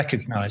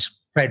recognized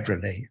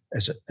federally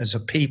as a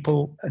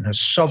people and a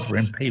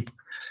sovereign people.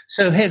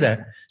 So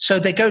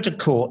they go to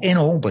court in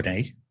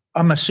Albany.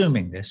 I'm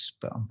assuming this,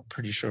 but I'm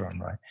pretty sure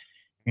I'm right.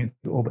 In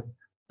Albany.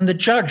 And the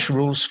judge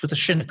rules for the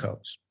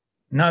Shinnecocks.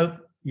 No,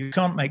 you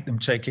can't make them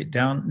take it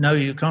down. No,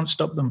 you can't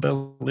stop them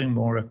building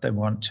more if they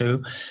want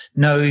to.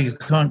 No, you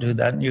can't do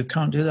that, and you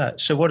can't do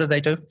that. So what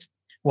do?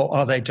 What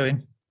are they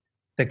doing?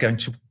 They're going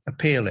to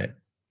appeal it.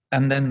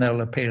 And then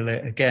they'll appeal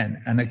it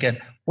again and again.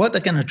 What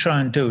they're going to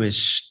try and do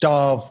is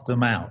starve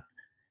them out.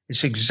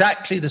 It's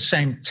exactly the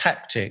same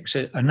tactics.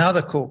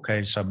 Another court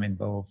case I'm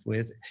involved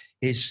with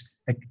is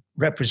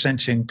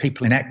representing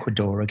people in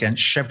Ecuador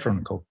against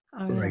Chevron Corporation.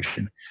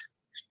 Oh, yeah.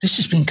 This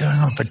has been going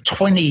on for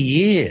 20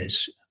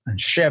 years. And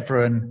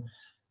Chevron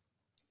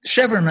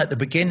at the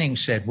beginning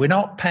said, we're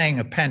not paying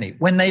a penny.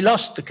 When they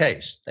lost the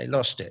case, they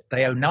lost it.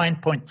 They owe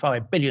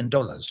 $9.5 billion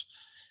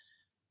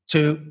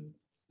to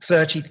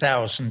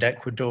 30,000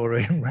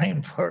 Ecuadorian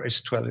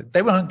rainforest dwellers.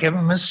 They won't give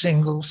them a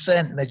single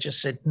cent. They just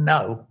said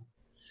no.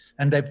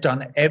 And they've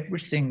done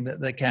everything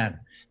that they can.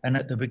 And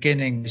at the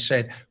beginning, they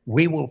said,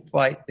 we will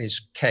fight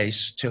this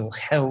case till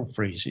hell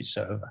freezes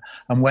over.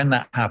 And when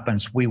that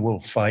happens, we will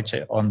fight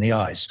it on the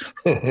ice.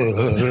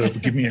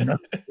 Give me another.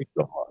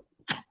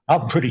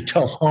 I'm pretty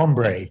tough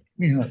hombre.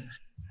 You know.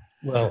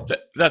 Well,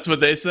 that's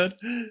what they said?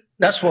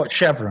 That's what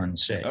Chevron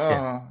said.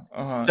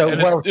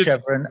 So,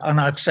 Chevron,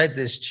 and I've said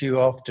this to you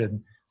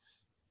often,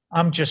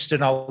 I'm just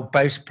an old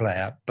bass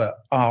player, but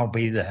I'll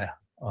be there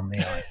on the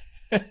ice.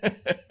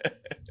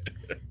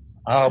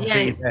 I'll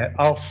be there.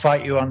 I'll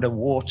fight you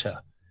underwater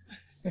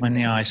when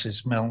the ice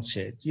is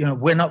melted. You know,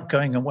 we're not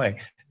going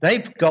away.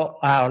 They've got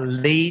our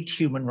lead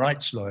human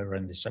rights lawyer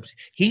in this subject.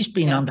 He's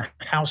been under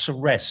house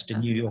arrest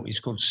in New York. He's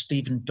called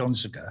Stephen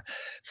Donziger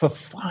for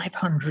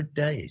 500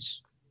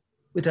 days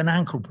with an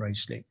ankle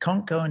bracelet.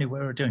 Can't go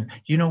anywhere or doing.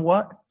 You know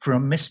what? For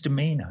a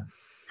misdemeanor,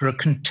 for a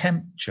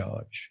contempt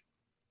charge.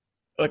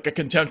 Like a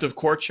contempt of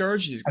court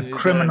charge? A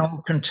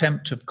criminal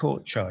contempt of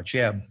court charge,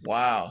 yeah.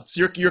 Wow.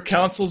 So your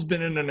counsel's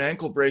been in an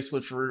ankle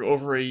bracelet for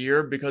over a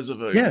year because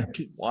of a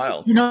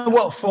wild. You know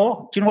what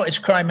for? Do you know what his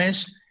crime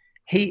is?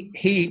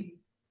 They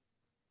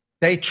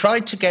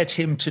tried to get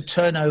him to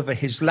turn over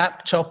his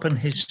laptop and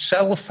his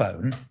cell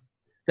phone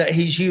that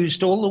he's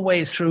used all the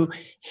way through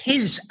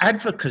his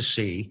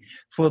advocacy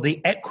for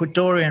the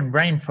Ecuadorian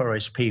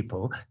rainforest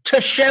people to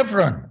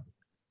Chevron.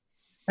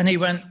 And he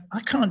went,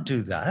 I can't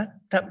do that.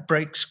 That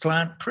breaks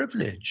client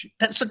privilege.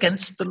 That's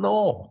against the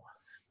law.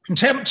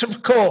 Contempt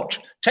of court.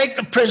 Take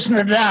the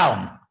prisoner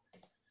down.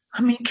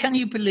 I mean, can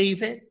you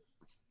believe it?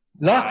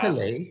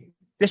 Luckily,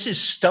 this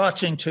is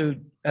starting to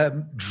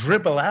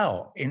dribble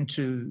out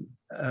into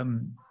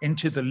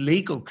the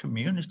legal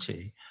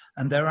community.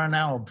 And there are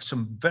now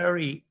some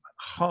very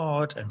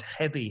hard and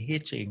heavy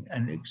hitting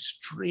and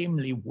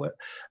extremely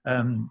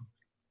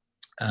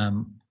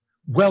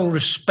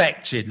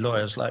well-respected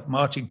lawyers, like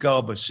Marty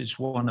Garbus is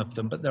one of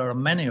them, but there are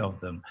many of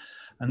them.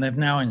 And they've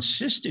now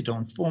insisted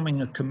on forming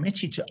a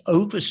committee to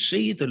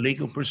oversee the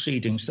legal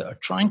proceedings that are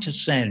trying to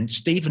send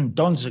Stephen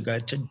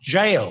Donziger to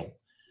jail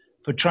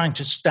for trying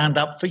to stand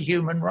up for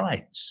human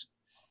rights.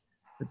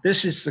 But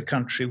this is the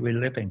country we're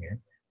living in.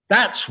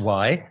 That's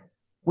why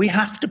we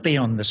have to be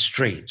on the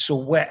streets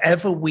or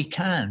wherever we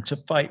can to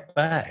fight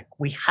back.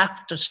 We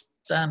have to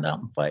stand up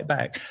and fight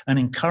back and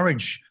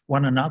encourage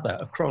one another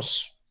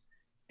across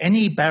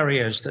any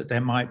barriers that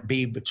there might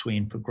be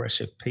between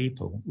progressive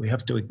people. We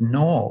have to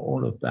ignore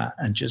all of that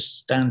and just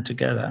stand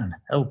together and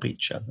help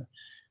each other,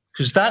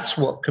 because that's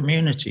what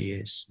community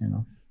is, you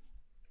know.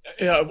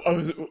 Yeah,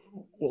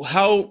 well,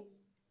 how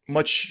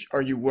much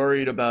are you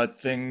worried about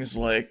things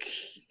like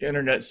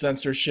internet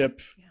censorship,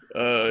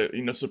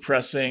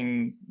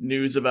 suppressing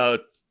news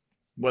about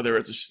whether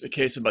it's a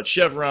case about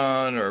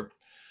Chevron or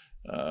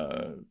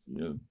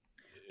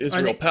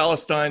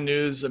Israel-Palestine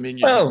news. I mean,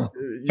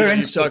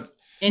 you've talked.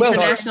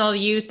 International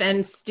Youth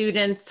and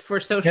Students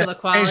for Social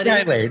Equality.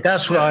 Exactly.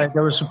 That's why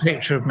there was a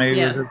picture of me with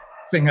a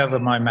thing over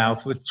my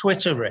mouth with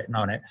Twitter written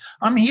on it.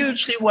 I'm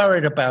hugely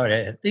worried about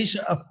it. These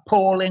are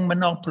appalling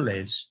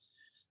monopolies.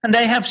 And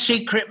they have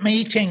secret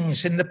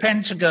meetings in the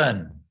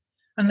Pentagon.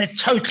 And they're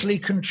totally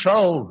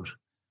controlled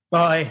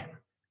by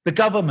the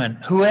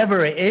government,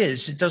 whoever it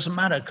is. It doesn't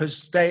matter,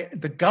 because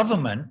the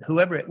government,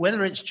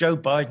 whether it's Joe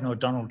Biden or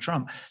Donald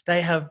Trump,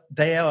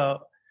 they are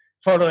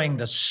following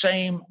the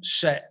same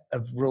set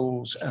of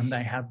rules, and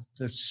they have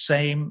the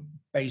same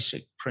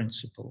basic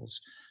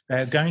principles.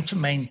 They're going to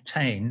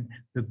maintain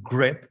the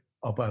grip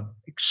of an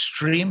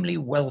extremely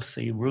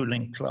wealthy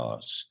ruling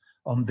class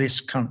on this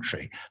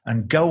country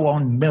and go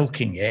on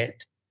milking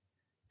it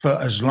for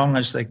as long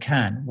as they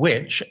can,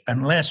 which,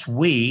 unless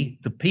we,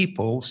 the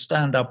people,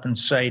 stand up and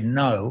say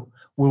no,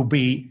 will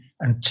be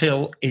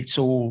until it's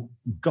all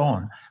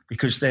gone,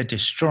 because they're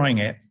destroying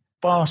it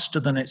faster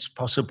than it's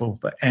possible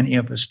for any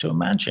of us to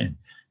imagine.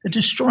 They're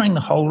destroying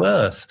the whole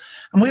earth.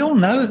 And we all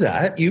know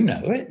that. You know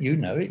it.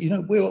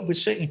 We're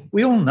sitting.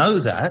 We all know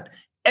that.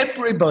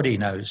 Everybody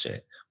knows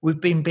it.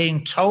 We've been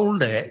being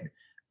told it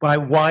by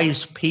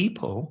wise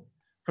people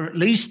for at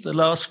least the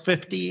last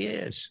 50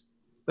 years.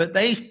 But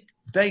they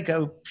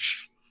go,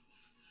 psh,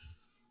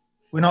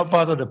 we're not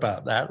bothered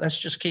about that. Let's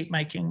just keep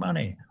making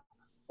money.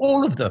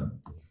 All of them.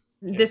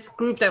 This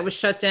group that was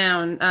shut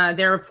down,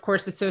 they're of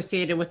course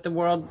associated with the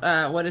World,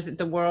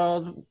 the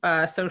World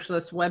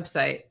Socialist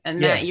website. And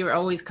Matt, you're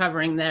always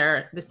covering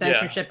the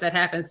censorship that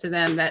happens to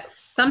them. That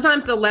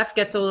sometimes the left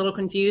gets a little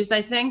confused,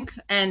 I think,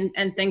 and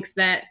thinks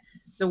that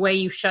the way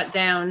you shut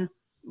down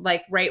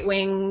like right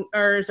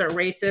wingers or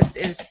racists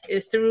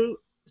is through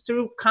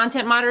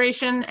content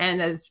moderation.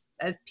 And as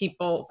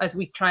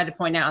we try to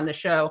point out on the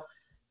show,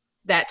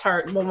 that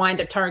will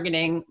wind up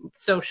targeting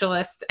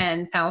socialists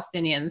and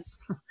Palestinians.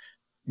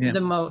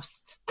 The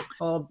most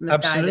misguided.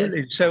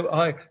 Absolutely. So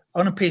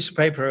on a piece of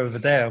paper over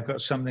there, I've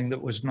got something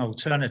that was an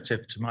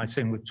alternative to my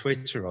thing with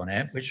Twitter on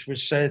it, which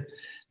was said,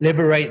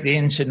 liberate the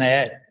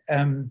internet,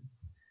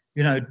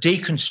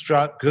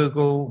 deconstruct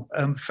Google,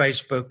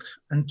 Facebook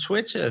and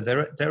Twitter.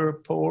 They're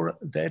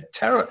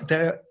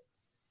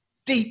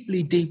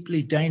deeply,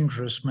 deeply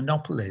dangerous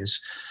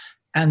monopolies.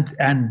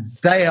 And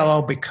they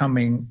are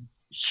becoming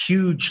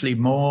hugely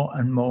more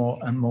and more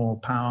and more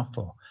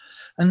powerful.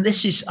 And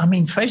this is,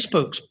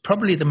 Facebook's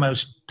probably the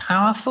most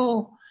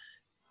powerful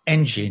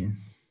engine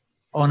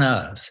on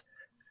earth.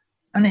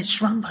 And it's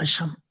run by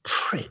some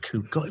prick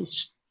who got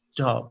his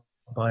start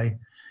by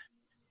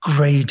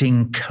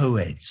grading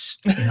co-eds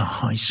in a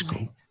high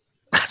school.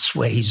 That's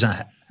where he's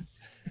at.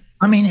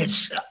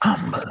 It's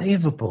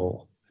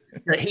unbelievable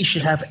that he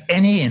should have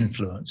any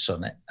influence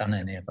on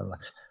any of our life.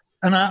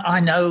 And I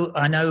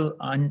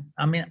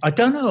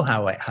don't know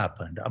how it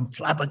happened. I'm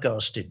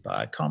flabbergasted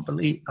by it.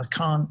 I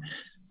can't.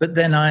 But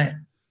then I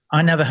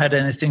never had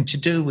anything to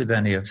do with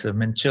any of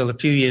them until a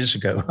few years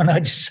ago when I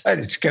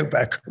decided to go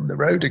back on the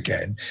road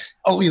again.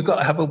 Oh, you've got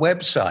to have a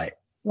website.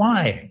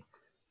 Why?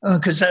 Oh,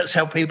 because that's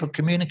how people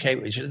communicate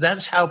with each other.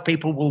 That's how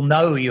people will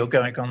know you're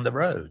going on the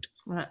road.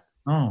 Right.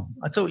 Oh,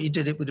 I thought you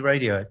did it with the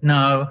radio.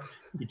 No,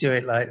 you do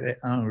it like that.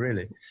 Oh,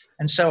 really?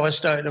 And so I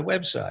started a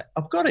website.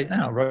 I've got it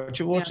now,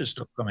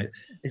 rogerwaters.com.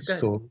 It's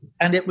cool.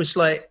 And it was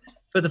like,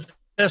 for the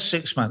first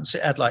 6 months,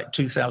 it had like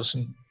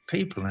 2,000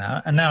 people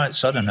now, and now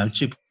it's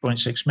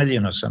 2.6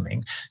 million or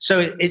something. So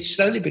it's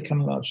slowly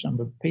become a large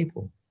number of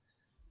people,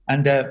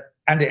 and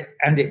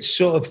it's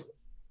sort of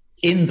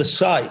in the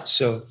sights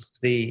of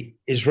the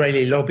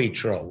Israeli lobby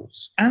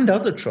trolls and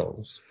other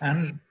trolls,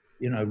 and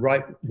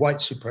white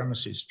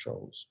supremacist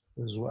trolls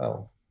as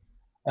well.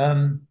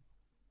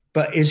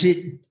 But is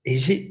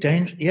it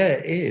dangerous? Yeah,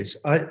 it is.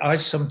 I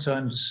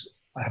sometimes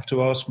have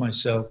to ask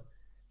myself,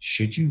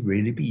 should you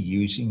really be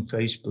using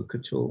Facebook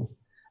at all?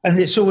 And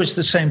it's always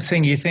the same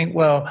thing. You think,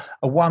 well,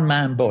 a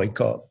one-man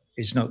boycott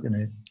is not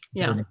going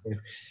to...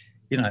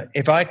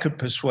 if I could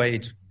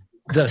persuade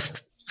the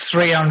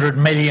 300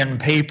 million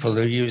people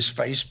who use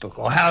Facebook,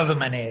 or however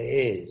many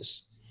it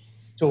is,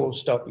 to all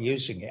stop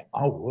using it,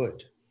 I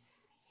would.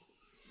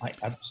 I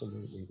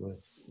absolutely would.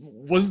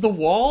 Was the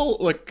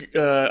wall,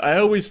 I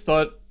always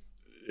thought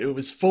it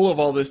was full of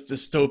all this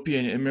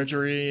dystopian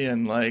imagery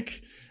and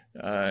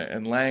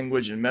and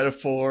language and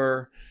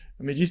metaphor.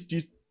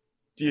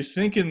 Do you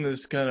think in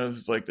this kind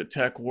of the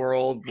tech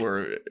world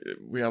where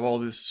we have all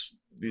this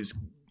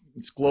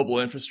global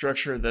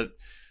infrastructure that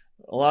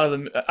a lot of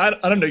them, I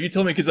don't know, you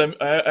tell me, because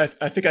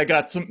I think I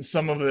got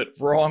some of it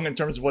wrong in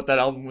terms of what that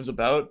album was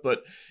about,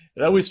 but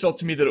it always felt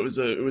to me that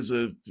it was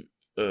a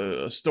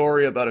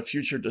story about a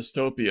future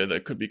dystopia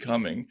that could be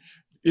coming.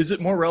 Is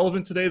it more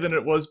relevant today than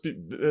it was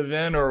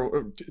then,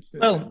 or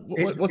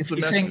what's the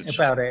message? Think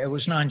about it. It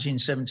was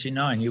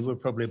 1979. You were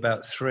probably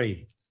about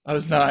 3. I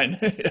was 9.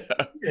 Yeah.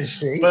 You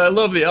see? But I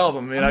love the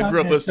album. I grew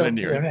up listening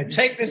to you.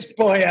 Take this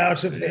boy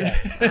out of here.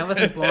 I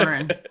wasn't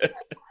born.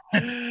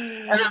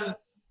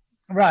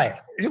 Right.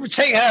 It would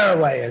take her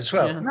away as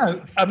well. Yeah.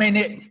 No, I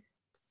mean,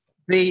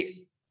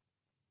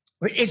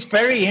 it's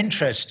very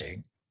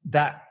interesting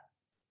that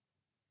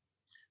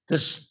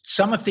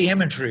some of the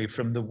imagery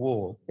from the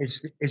wall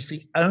is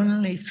the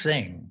only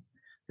thing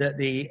that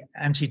the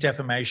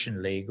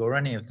Anti-Defamation League or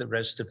any of the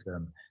rest of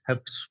them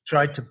have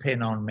tried to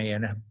pin on me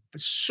and have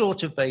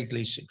sort of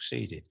vaguely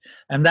succeeded.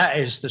 And that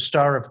is the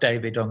Star of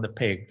David on the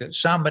pig that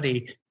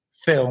somebody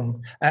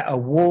filmed at a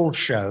wall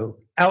show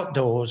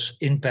outdoors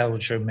in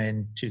Belgium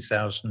in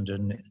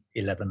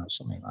 2011 or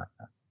something like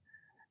that.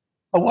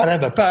 Or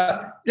whatever.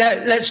 But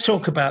let's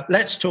talk,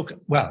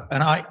 well,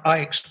 and I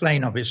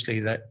explain obviously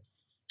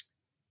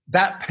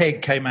that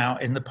pig came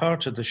out in the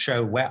part of the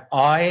show where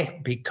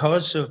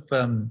because of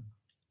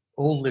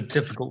all the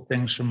difficult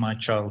things from my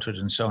childhood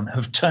and so on,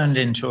 have turned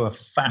into a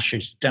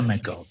fascist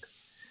demagogue.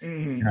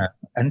 Mm-hmm. You know,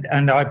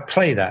 and I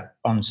play that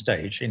on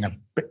stage in a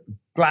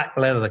black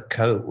leather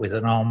coat with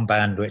an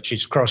armband, which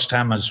is crossed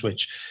hammers,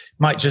 which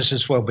might just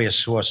as well be a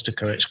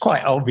swastika. It's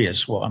quite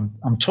obvious what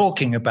I'm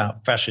talking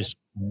about, fascist.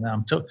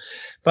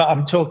 But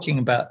I'm talking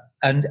about,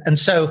 and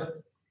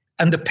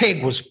the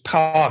pig was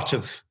part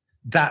of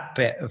that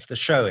bit of the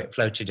show. It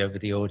floated over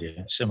the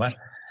audience,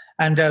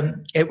 and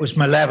it was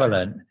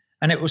malevolent.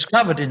 And it was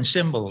covered in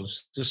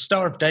symbols. The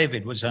Star of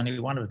David was only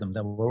one of them.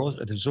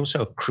 There's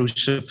also a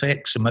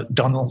crucifix, a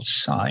McDonald's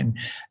sign,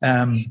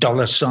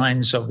 dollar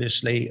signs,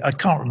 obviously. I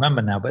can't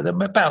remember now, but there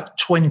were about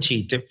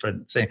 20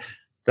 different things.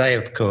 They,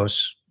 of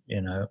course,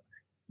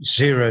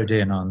 zeroed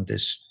in on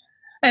this.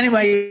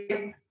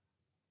 Anyway,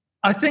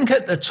 I think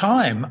at the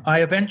time,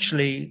 I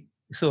eventually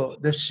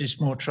thought this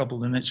is more trouble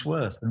than it's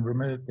worth and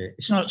removed it.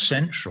 It's not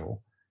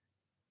central.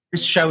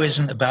 This show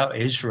isn't about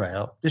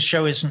Israel. This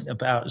show isn't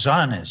about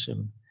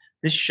Zionism.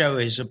 This show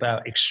is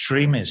about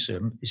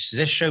extremism. Is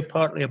this show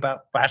partly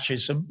about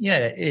fascism? Yeah,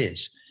 it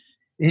is.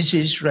 Is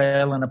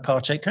Israel an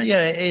apartheid?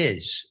 Yeah, it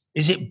is.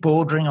 Is it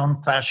bordering on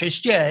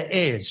fascist? Yeah, it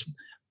is.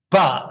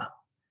 But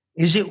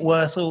is it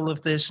worth all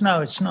of this?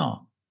 No, it's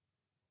not.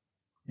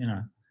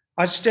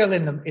 I still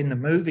in the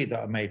movie that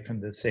I made from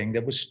the thing,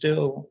 there was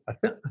still I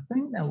think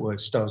there were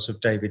Stars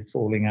of David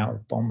falling out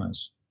of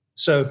bombers.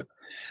 So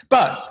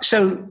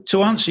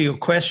to answer your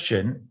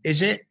question,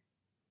 is it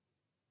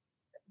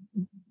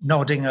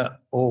nodding at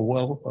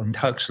Orwell and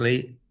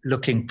Huxley,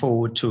 looking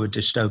forward to a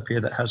dystopia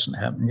that hasn't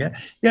happened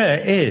yet? Yeah,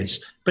 it is.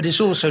 But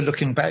it's also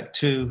looking back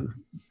to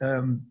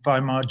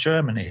Weimar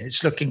Germany.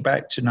 It's looking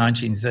back to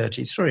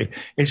 1933.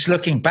 It's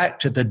looking back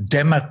to the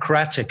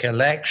democratic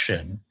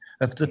election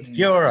of the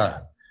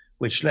Führer,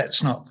 which,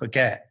 let's not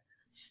forget,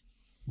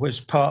 was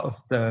part of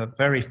the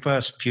very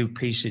first few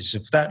pieces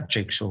of that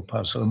jigsaw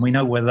puzzle. And we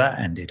know where that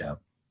ended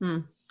up.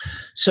 Mm.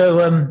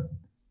 So,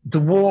 the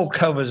wall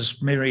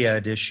covers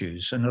myriad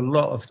issues, and a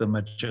lot of them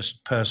are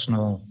just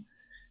personal,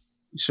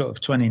 sort of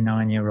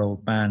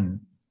 29-year-old man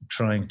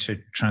trying to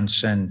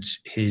transcend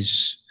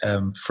his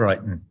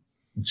frightened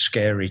and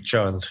scary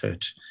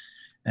childhood.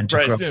 And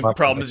to grow up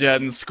problems you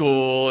had in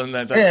school and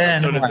that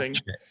sort of thing.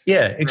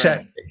 Yeah,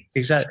 exactly. Right.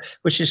 Exactly.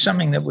 Which is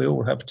something that we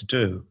all have to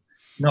do.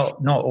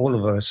 Not all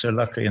of us are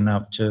lucky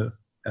enough to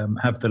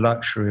have the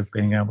luxury of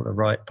being able to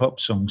write pop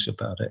songs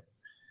about it.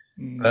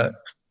 Mm. But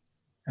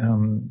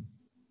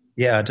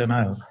yeah, I don't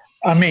know.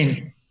 I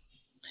mean,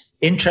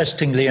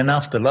 interestingly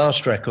enough, the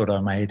last record I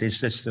made,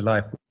 Is This the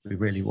Life We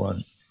Really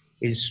Want,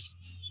 is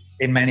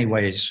in many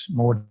ways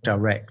more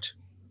direct.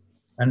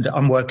 And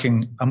I'm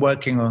working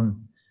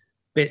on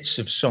bits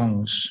of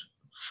songs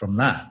from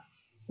that.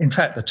 In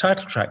fact, the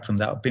title track from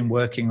that, I've been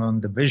working on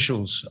the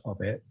visuals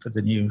of it for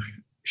the new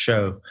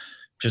show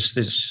just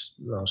this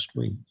last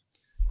week.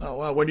 Oh,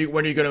 wow. When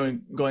are you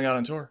going out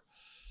on tour?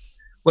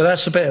 Well,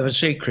 that's a bit of a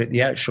secret,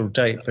 the actual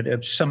date, but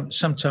it's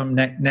sometime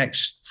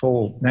next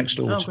fall, next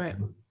autumn. Oh, great.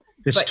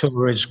 This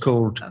tour is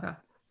called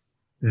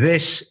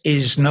This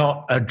Is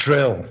Not a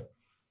Drill.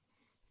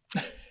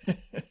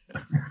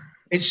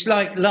 It's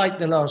like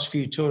the last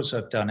few tours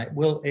I've done. It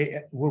will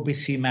be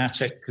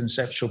thematic,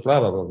 conceptual, blah,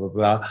 blah, blah, blah,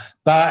 blah,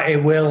 but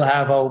it will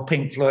have old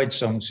Pink Floyd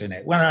songs in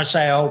it. When I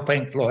say old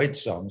Pink Floyd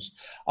songs,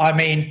 I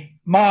mean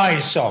my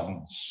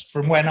songs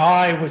from when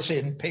I was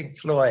in Pink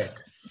Floyd.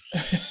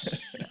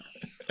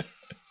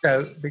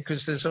 So,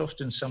 because there's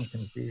often some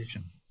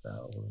confusion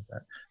about all of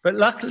that. But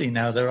luckily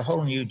now there are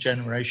whole new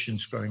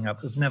generations growing up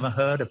who've never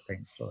heard of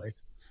Pink Floyd,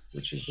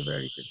 which is a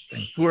very good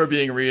thing. Who are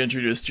being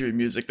reintroduced to your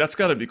music. That's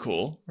got to be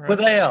cool. Right? Well,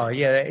 they are.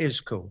 Yeah, it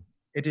is cool.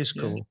 It is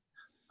cool.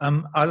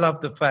 Yeah. I love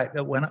the fact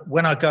that when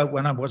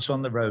I was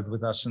on the road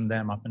with Us and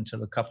Them up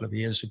until a couple of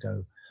years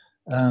ago,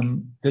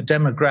 the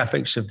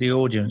demographics of the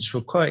audience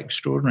were quite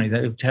extraordinary.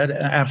 They had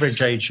an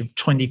average age of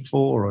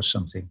 24 or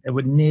something. They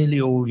were nearly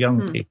all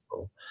young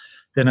people.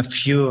 Then a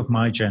few of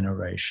my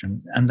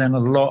generation, and then a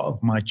lot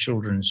of my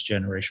children's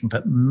generation,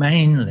 but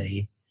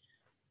mainly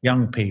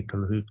young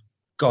people who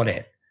got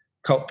it,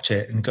 copped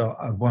it, and got,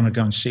 I want to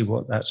go and see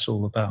what that's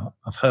all about.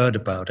 I've heard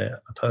about it.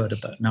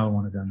 Now I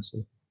want to go and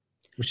see,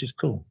 which is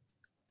cool.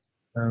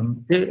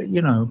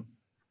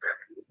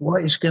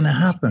 What is going to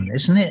happen,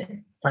 isn't it?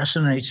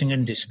 fascinating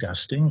and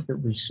disgusting that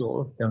we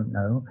sort of don't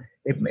know.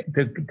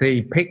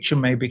 The picture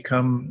may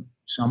become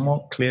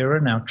somewhat clearer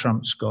now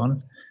Trump's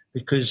gone,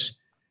 because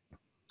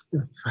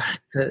the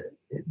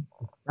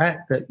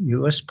fact that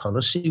US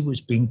policy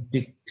was being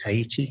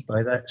dictated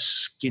by that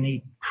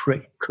skinny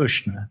prick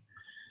Kushner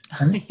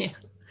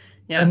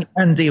and,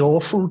 and the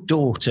awful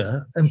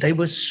daughter, and they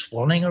were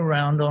swanning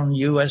around on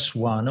US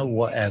One or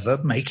whatever,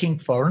 making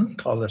foreign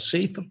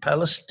policy for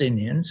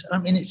Palestinians. I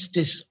mean, it's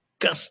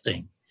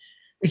disgusting.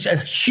 It's a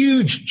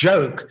huge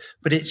joke,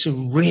 but it's a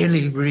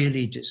really,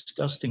 really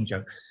disgusting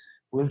joke.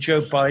 Will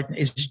Joe Biden,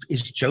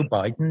 is Joe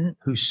Biden,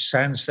 who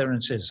stands there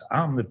and says,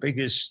 I'm the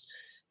biggest,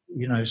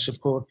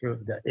 supporter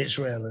that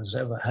Israel has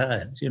ever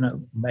had,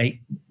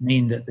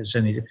 mean that there's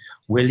any,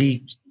 will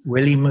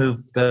he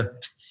move the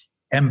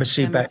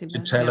embassy back to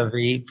Tel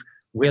Aviv?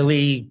 Will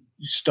he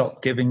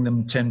stop giving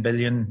them 10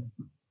 billion,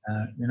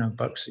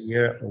 bucks a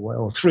year,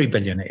 or 3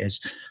 billion it is,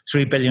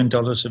 $3 billion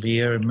a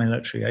year in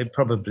military aid?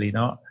 Probably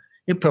not.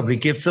 He'll probably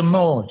give them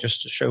more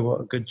just to show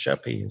what a good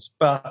chap he is.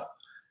 But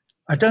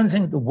I don't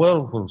think the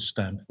world will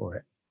stand for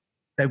it.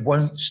 They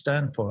won't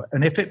stand for it.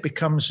 And if it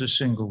becomes a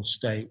single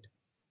state,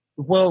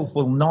 the world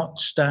will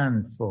not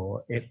stand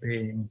for it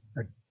being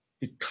a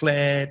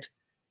declared,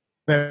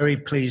 very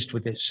pleased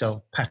with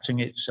itself,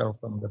 patting itself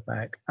on the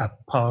back,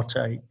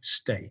 apartheid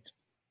state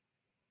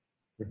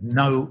with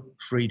no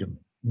freedom,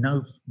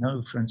 no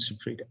sense of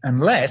freedom,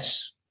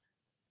 unless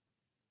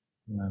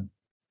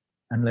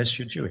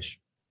you're Jewish.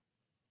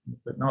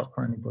 But not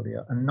for anybody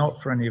else, and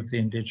not for any of the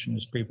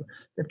indigenous people.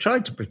 They've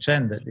tried to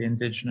pretend that the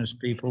indigenous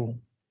people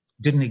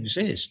didn't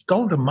exist.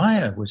 Golda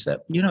Meir was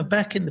that,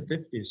 back in the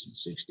 50s and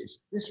 60s,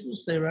 this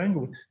was their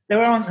angle.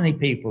 There aren't any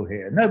people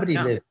here. Nobody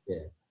lived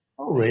here.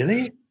 Oh,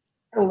 really?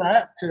 Tell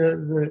that to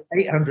the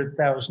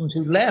 800,000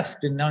 who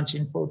left in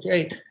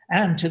 1948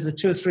 and to the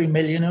 2 or 3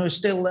 million who are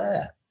still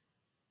there.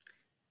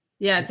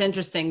 Yeah, it's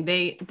interesting.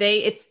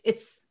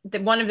 It's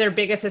one of their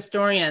biggest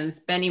historians,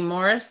 Benny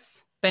Morris.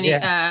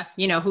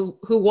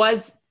 Who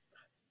was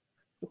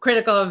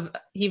critical of,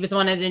 he was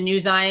one of the new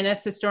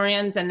Zionist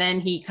historians, and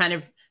then he kind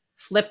of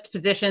flipped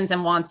positions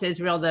and wants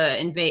Israel to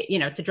invade,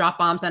 to drop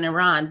bombs on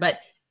Iran. But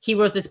he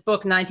wrote this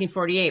book,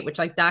 1948, which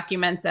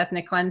documents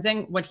ethnic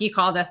cleansing, what he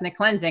called ethnic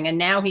cleansing. And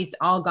now he's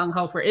all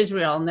gung-ho for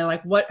Israel. And they're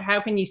like,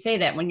 how can you say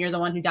that when you're the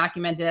one who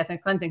documented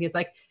ethnic cleansing? He's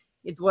like,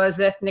 it was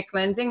ethnic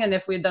cleansing, and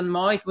if we'd done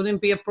more, it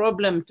wouldn't be a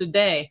problem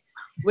today.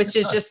 Which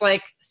is just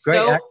great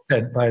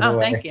accent, by the way.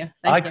 Thank you.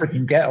 I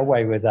couldn't get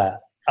away with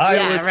that.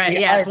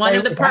 It's one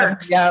of the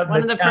perks.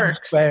 One of the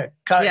perks.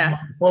 Cutting my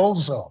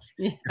balls off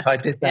if I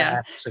did that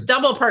accent.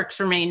 Double perks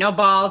for me. No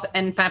balls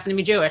and happen to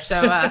be Jewish,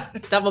 so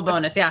double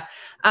bonus. Yeah.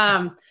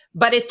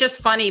 But it's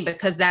just funny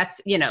because that's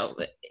here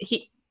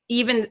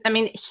in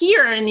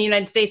the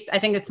United States, I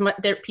think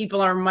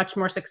people are much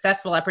more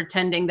successful at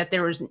pretending that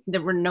there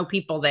were no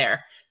people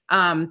there.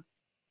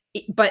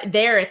 But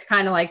there, it's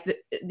kind of like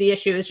the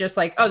issue is just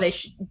like,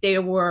 they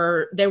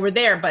were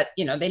there, but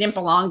they didn't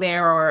belong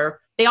there, or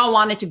they all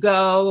wanted to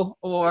go,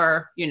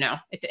 or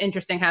it's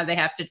interesting how they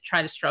have to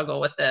try to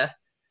struggle with the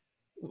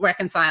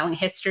reconciling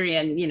history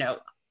and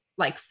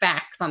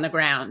facts on the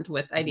ground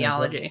with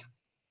ideology.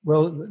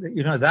 Well,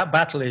 that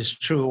battle is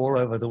true all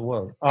over the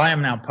world. I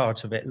am now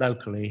part of it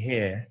locally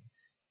here,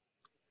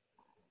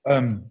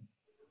 in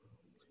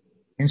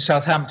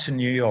Southampton,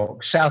 New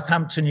York.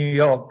 Southampton, New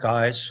York,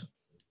 guys.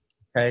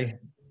 Okay,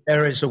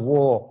 there is a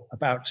war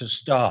about to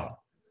start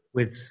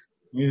with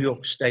New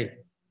York State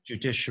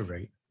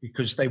judiciary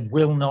because they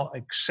will not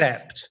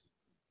accept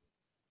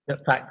the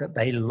fact that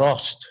they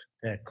lost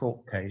their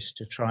court case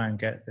to try and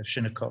get the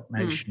Shinnecock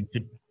Nation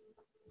to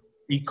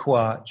be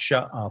quiet,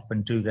 shut up,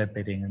 and do their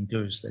bidding and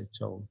do as they're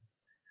told.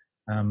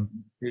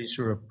 These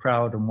are a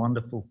proud and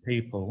wonderful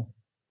people,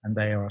 and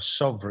they are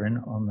sovereign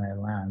on their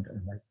land,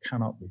 and they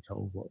cannot be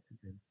told what to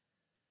do.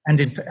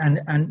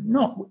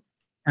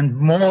 And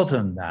more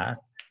than that,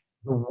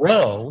 the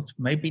world,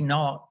 maybe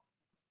not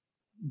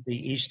the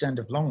East End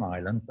of Long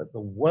Island, but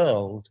the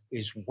world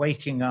is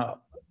waking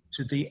up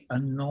to the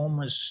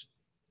enormous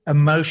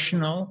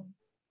emotional,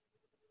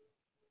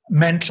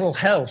 mental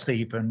health,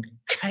 even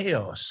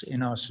chaos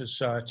in our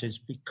societies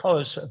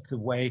because of the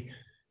way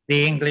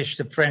the English,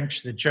 the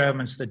French, the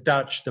Germans, the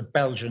Dutch, the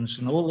Belgians,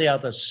 and all the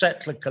other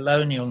settler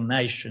colonial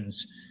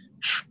nations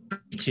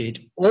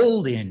treated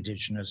all the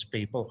indigenous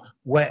people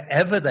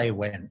wherever they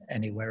went,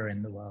 anywhere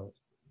in the world,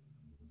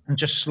 and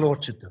just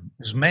slaughtered them,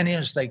 as many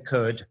as they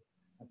could,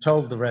 and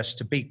told the rest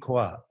to be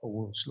quiet or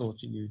we'll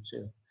slaughter you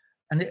too.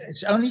 And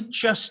it's only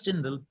just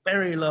in the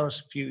very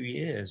last few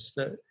years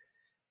that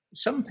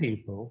some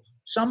people,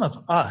 some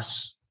of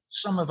us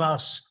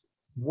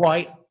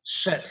white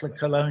settler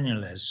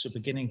colonialists are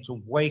beginning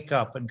to wake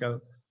up and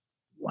go,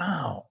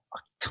 wow, I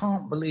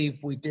can't believe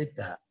we did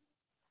that.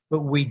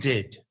 But we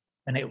did.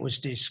 And it was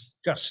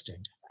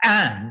disgusting.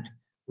 And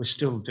we're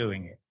still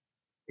doing it.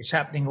 It's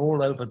happening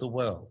all over the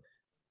world.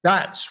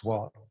 That's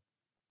what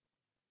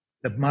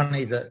the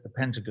money that the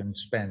Pentagon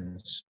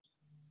spends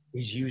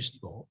is used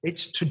for.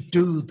 It's to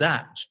do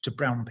that to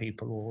brown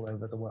people all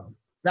over the world.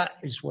 That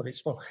is what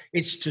it's for.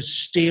 It's to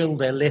steal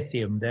their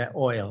lithium, their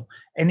oil,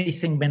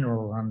 anything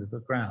mineral under the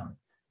ground,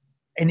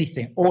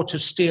 anything, or to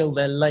steal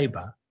their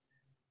labor.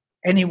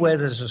 Anywhere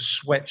there's a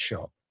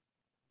sweatshop.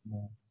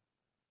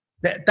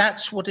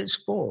 That's what it's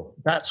for.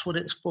 That's what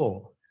it's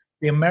for.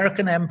 The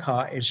American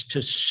empire is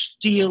to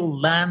steal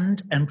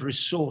land and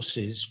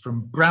resources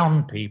from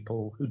brown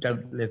people who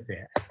don't live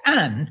here,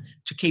 and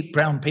to keep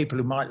brown people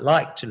who might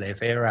like to live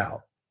here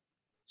out.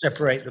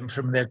 Separate them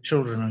from their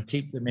children and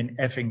keep them in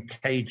effing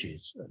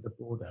cages at the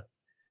border.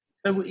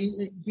 So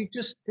you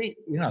just think,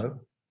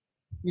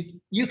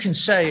 you can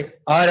say,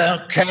 I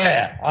don't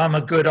care, I'm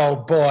a good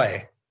old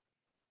boy.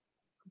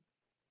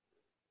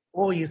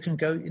 Or you can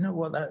go, you know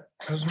what, that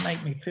doesn't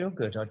make me feel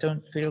good. I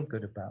don't feel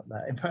good about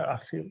that. In fact, I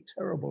feel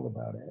terrible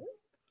about it.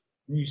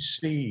 And you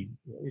see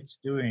what it's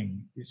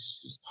doing.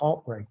 It's just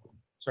heartbreaking.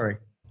 Sorry.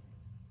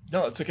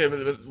 No, it's okay.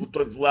 But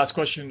the last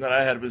question that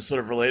I had was sort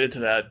of related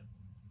to that.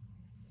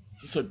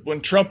 So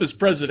when Trump is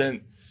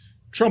president,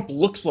 Trump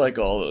looks like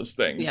all those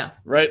things,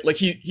 right? Like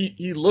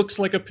he looks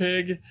like a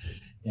pig.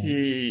 Yeah.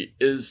 He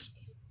is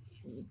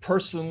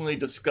personally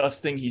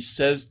disgusting. He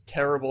says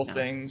terrible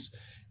things,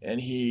 and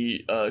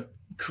he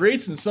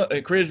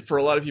created for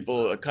a lot of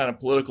people a kind of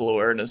political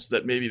awareness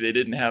that maybe they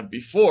didn't have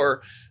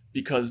before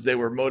because they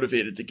were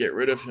motivated to get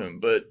rid of him.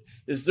 But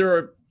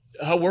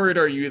how worried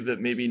are you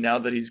that maybe now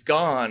that he's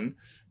gone,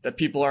 that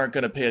people aren't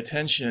going to pay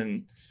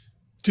attention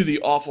to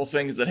the awful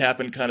things that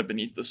happen kind of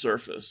beneath the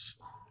surface?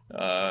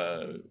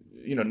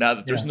 Now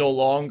that there's no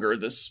longer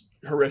this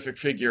horrific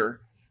figure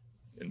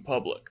in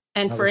public.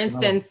 And for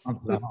instance,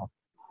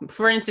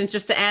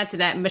 just to add to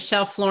that,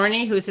 Michelle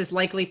Flourney, who's his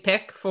likely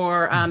pick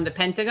for the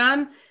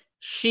Pentagon,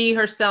 she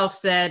herself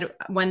said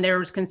when there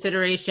was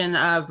consideration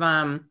of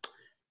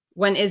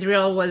when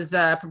Israel was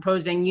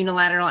proposing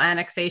unilateral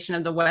annexation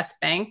of the West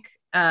Bank,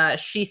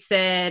 she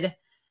said,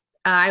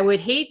 I would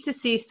hate to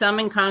see some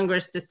in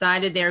Congress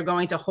decided they're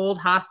going to hold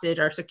hostage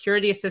our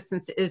security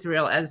assistance to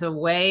Israel as a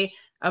way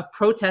of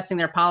protesting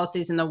their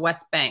policies in the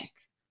West Bank.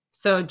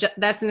 So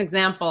that's an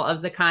example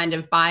of the kind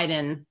of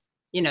Biden,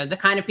 the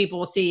kind of people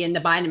we'll see in the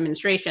Biden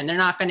administration. They're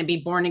not going to be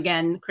born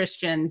again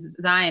Christians,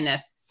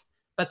 Zionists,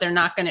 but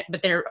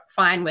they're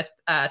fine with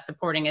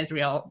supporting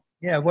Israel.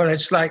 Yeah, well,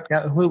 it's like,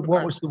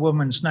 what was the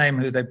woman's name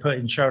who they put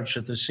in charge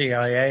of the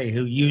CIA,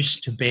 who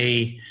used to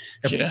be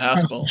a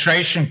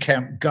concentration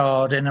camp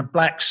guard in a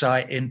black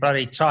site in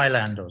bloody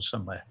Thailand or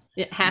somewhere?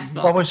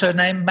 Haspel. What was her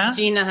name, Matt?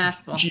 Gina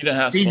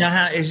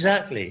Haspel.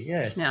 Exactly,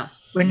 yeah. Yeah.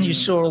 When you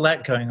saw all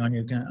that going on,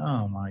 you're going,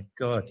 oh my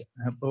God,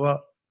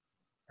 what?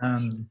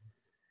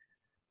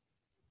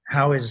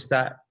 How is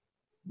that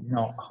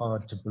not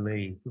hard to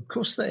believe? Of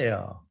course they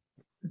are.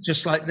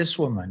 Just like this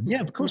woman.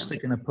 Yeah, of course they're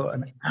going to put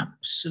an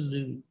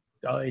absolute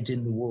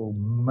dyed-in-the-wool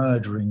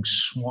murdering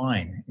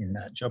swine in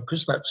that job,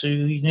 because that's who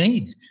you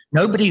need.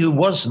 Nobody who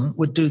wasn't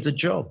would do the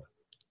job.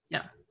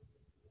 Yeah.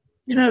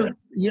 Noam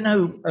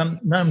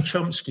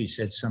Chomsky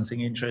said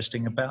something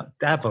interesting about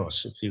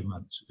Davos a few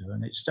months ago,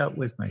 and it stuck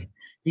with me.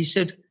 He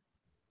said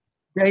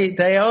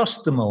they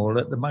asked them all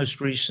at the most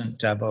recent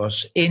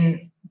Davos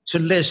to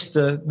list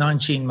the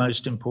 19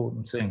 most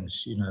important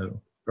things,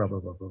 blah, blah,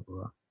 blah, blah,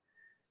 blah.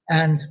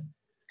 And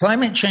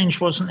climate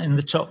change wasn't in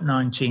the top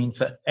 19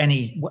 for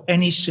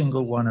any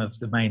single one of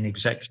the main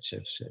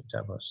executives at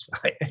Davos.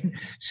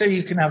 So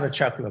you can have a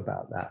chuckle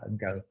about that and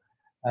go.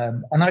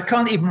 And I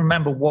can't even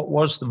remember what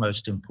was the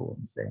most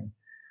important thing.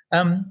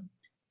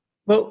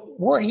 But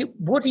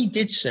what he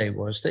did say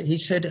was that he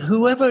said,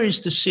 whoever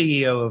is the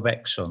CEO of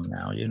Exxon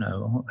now,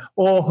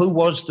 or who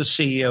was the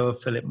CEO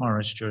of Philip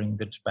Morris during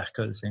the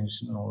tobacco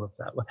things and all of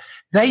that,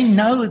 they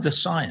know the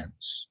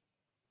science.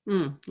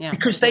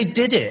 Because they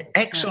did it.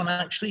 Exxon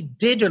actually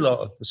did a lot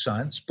of the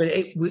science, but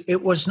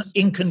it was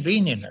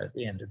inconvenient at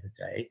the end of the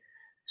day.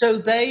 So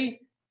they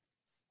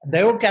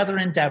all gather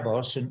in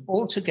Davos, and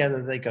all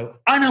together they go,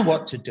 I know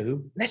what to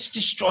do. Let's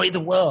destroy the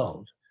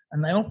world.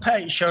 And they all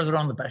pat each other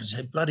on the back and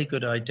say, bloody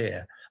good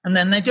idea. And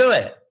then they do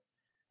it.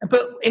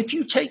 But if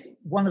you take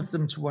one of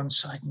them to one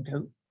side and go,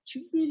 do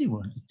you really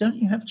want it? Don't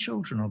you have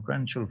children or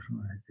grandchildren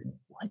or anything?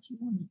 Why do you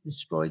want to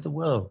destroy the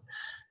world?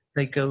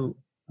 They go,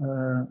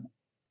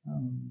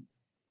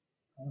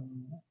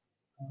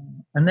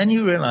 and then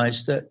you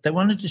realize that they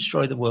want to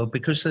destroy the world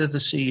because they're the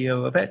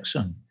CEO of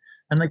Exxon,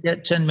 and they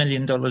get $10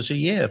 million a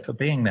year for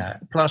being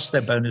that, plus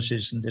their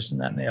bonuses and this and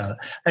that and the other.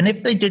 And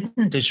if they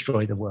didn't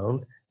destroy the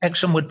world,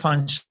 Exxon would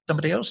find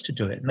somebody else to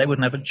do it, and they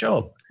wouldn't have a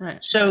job.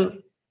 Right. So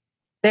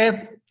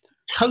they're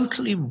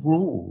totally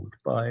ruled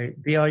by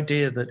the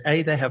idea that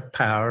they have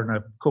power and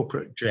a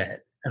corporate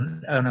jet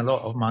and earn a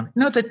lot of money.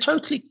 No, they're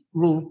totally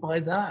ruled by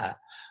that.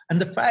 And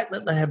the fact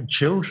that they have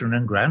children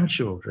and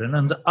grandchildren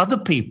and that other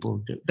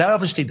people do,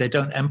 they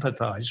don't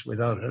empathize with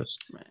others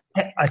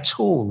at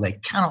all. They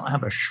cannot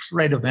have a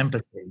shred of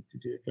empathy to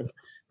do it.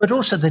 But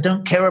also they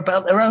don't care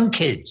about their own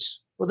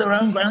kids or their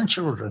own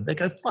grandchildren. They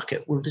go, fuck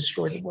it, we'll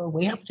destroy the world.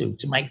 We have to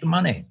make the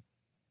money.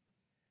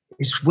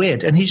 It's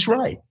weird. And he's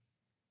right.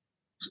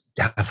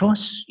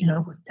 Davos,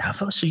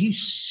 Davos, are you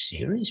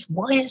serious?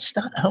 Why is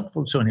that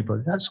helpful to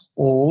anybody? That's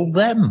all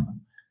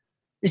them.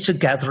 It's a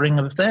gathering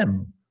of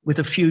them with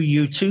a few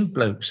U2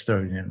 blokes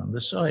thrown in on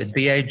the side.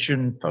 The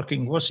Adrian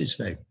fucking what's his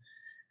name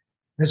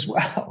as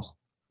well.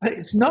 But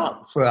it's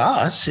not for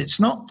us. It's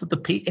not for the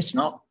people. It's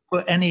not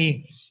for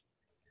any.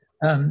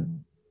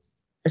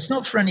 It's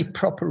not for any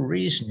proper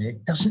reason.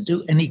 It doesn't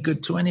do any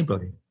good to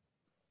anybody.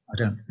 I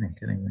don't think,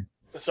 anyway.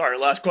 Sorry,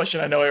 last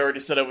question. I know I already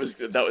said that was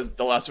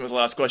the last one was the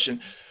last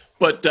question,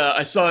 but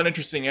I saw an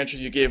interesting answer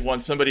you gave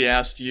once. Somebody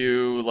asked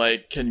you,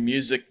 like, can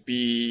music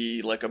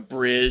be like a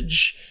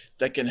bridge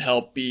that can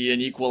help be an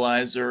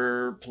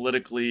equalizer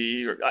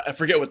politically? Or I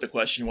forget what the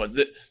question was.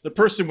 The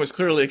person was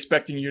clearly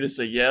expecting you to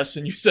say yes,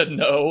 and you said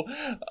no.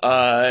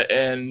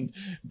 And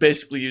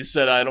basically, you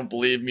said, I don't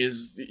believe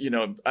music.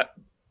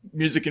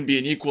 Music can be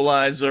an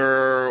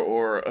equalizer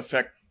or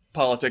affect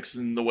politics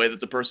in the way that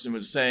the person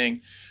was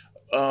saying.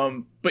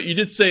 But you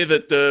did say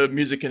that the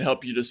music can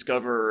help you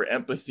discover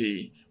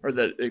empathy, or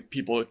that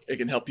it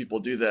can help people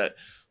do that.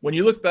 When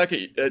you look back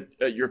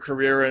at your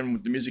career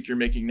and the music you're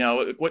making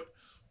now,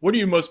 what are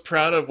you most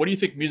proud of? What do you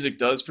think music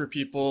does for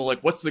people?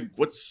 Like, what's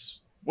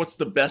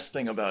the best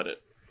thing about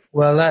it?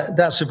 Well,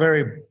 that's a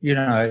very,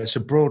 it's a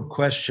broad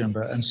question,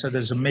 and so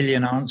there's a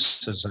million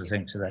answers, I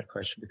think, to that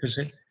question, because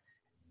it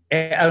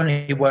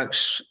only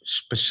works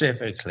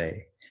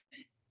specifically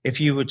if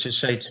you were to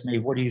say to me,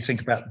 what do you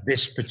think about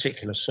this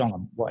particular song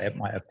and what it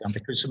might have done?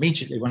 Because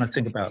immediately when I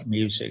think about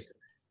music,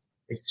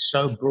 it's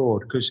so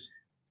broad, because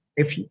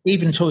if you,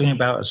 even talking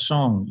about a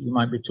song, you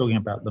might be talking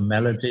about the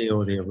melody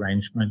or the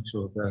arrangement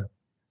or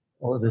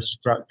the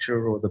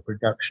structure or the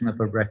production of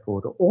a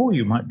record, or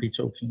you might be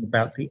talking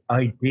about the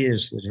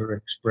ideas that are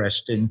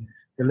expressed in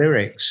the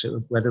lyrics,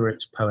 whether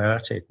it's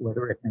poetic,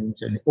 whether it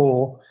means anything,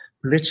 or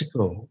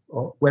political,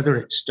 or whether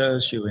it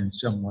stirs you in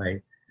some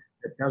way.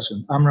 It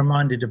doesn't. I'm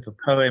reminded of a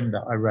poem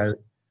that I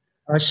wrote.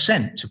 I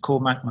sent to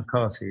Cormac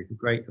McCarthy, the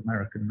great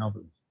American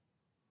novelist.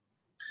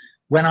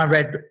 When I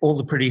read All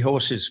the Pretty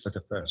Horses for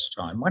the first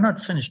time, when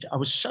I'd finished it, I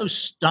was so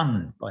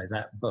stunned by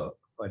that book,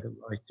 by the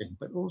writing,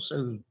 but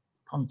also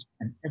content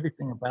and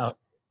everything about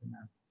it.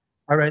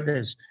 I wrote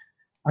this.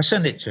 I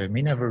sent it to him.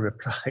 He never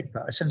replied,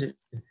 but I sent it.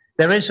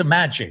 There is a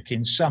magic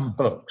in some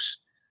books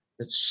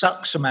that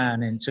sucks a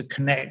man into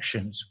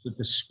connections with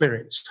the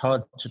spirits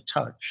hard to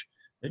touch,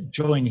 that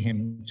join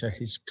him to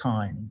his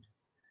kind.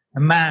 A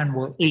man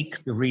will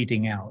eke the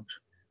reading out,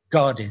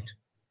 guarded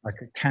like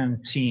a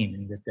canteen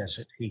in the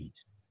desert heat.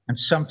 And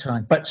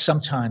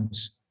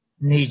sometimes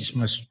needs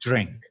must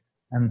drink,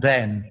 and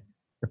then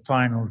the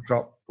final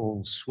drop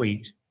falls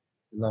sweet,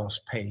 the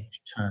last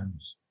page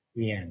turns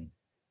the end.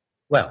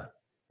 Well,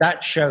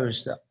 that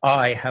shows that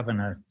I have an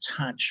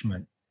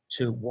attachment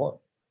to what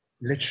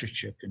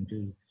literature can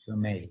do for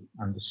me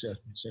under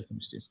certain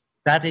circumstances.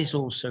 That is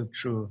also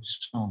true of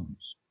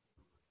songs.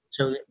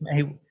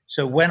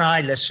 So when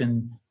I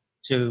listen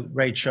to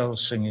Ray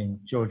Charles singing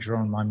Georgia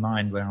on My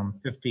Mind when I'm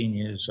 15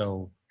 years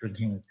old,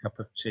 drinking a cup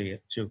of tea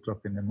at 2 o'clock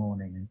in the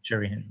morning in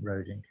Cherry Hill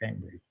Road in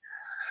Cambridge,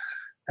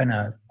 and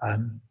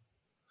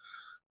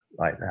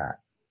like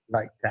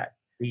that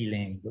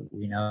feeling that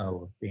we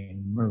know of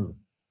being moved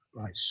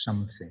by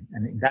something,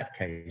 and in that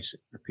case,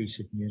 a piece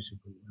of music.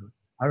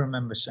 I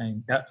remember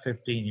saying, that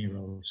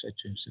 15-year-old said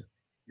to himself,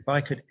 if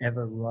I could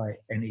ever write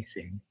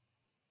anything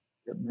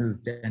that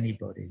moved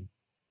anybody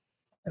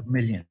a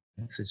millionth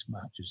as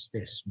much as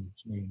this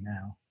moves me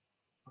now,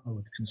 I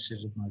would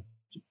consider my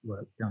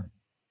work done.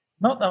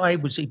 Not that I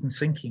was even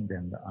thinking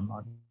then that I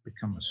might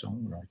become a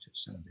songwriter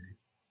someday.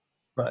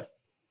 But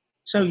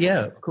so,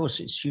 yeah, of course,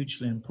 it's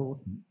hugely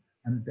important.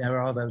 And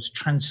there are those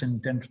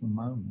transcendental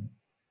moments.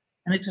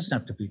 And it doesn't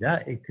have to be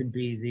that. It can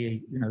be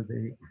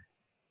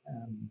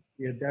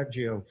the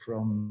adagio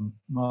from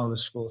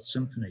Mahler's Fourth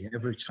Symphony.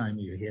 Every time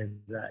you hear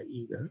that,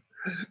 you go,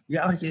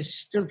 yeah, it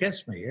still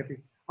gets me.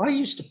 I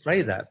used to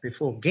play that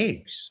before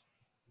gigs,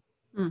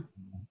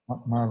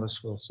 Mahler's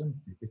Fourth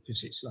Symphony,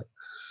 because it's like,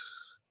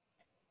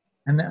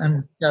 and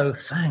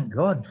thank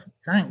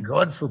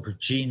God for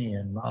Puccini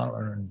and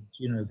Mahler and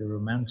the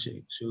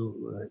Romantics,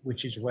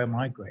 which is where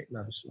my great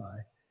loves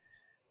lie,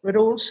 but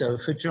also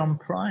for John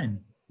Prine,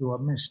 who I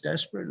miss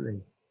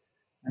desperately,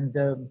 and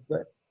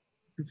but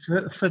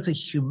for the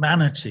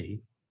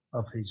humanity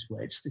of his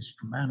work. It's the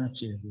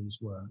humanity of his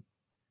work.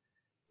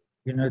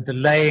 The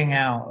laying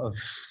out of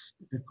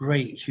the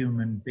great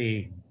human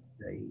being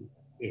that he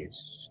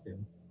is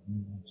still.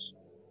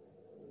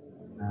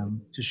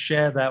 To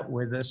share that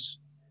with us,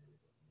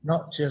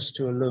 not just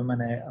to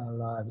illuminate our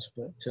lives,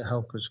 but to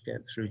help us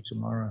get through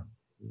tomorrow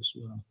as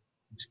well.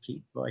 To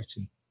keep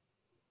writing.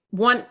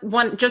 One,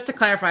 just to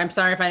clarify, I'm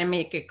sorry if I didn't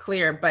make it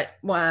clear, but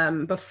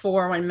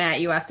before, when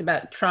Matt, you asked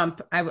about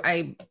Trump,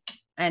 I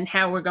and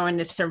how we're going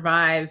to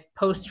survive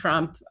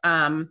post-Trump,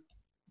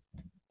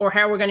 or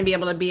how we're going to be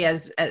able to be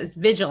as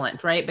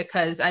vigilant, right?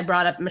 Because I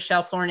brought up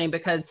Michelle Thorney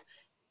because,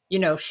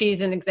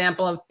 she's an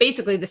example of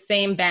basically the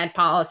same bad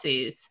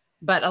policies,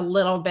 but a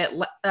little bit,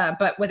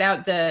 but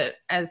without the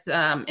as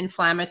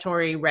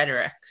inflammatory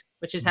rhetoric,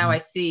 which is how I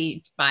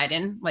see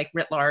Biden, like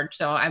writ large.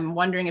 So I'm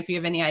wondering if you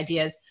have any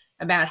ideas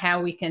about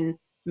how we can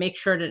make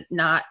sure to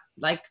not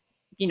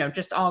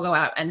just all go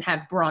out and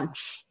have brunch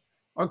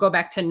or go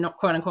back to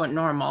quote unquote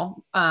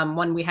normal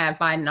when we have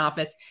Biden in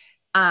office.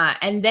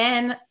 And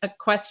then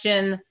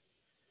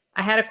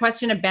I had a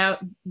question about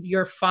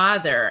your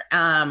father.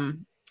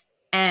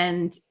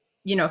 And,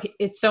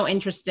 it's so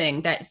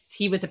interesting that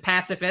he was a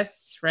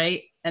pacifist,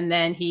 right? And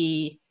then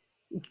he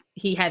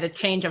had a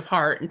change of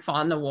heart and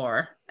fought in the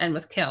war and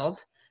was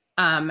killed.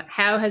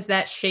 How has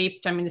that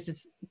shaped, this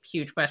is a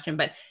huge question,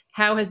 but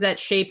how has that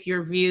shaped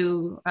your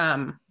view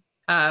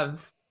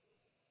of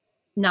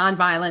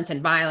nonviolence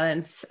and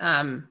violence?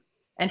 And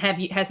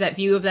has that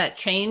view of that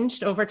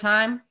changed over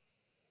time?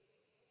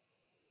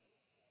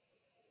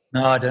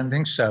 No, I don't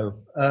think so.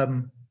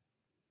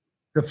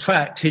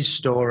 His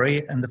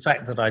story, and the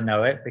fact that I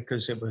know it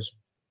because it was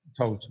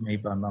told to me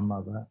by my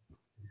mother,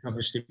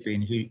 obviously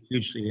been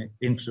hugely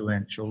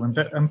influential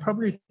and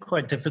probably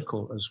quite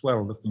difficult as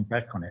well, looking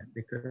back on it,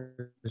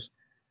 because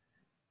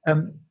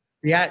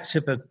the act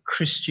of a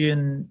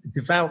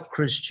devout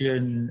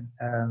Christian,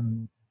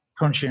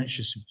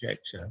 conscientious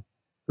objector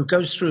who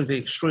goes through the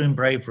extreme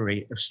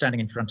bravery of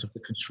standing in front of the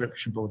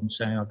conscription board and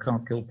saying, I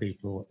can't kill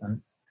people,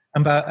 and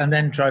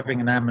then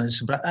driving an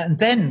ambulance, and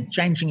then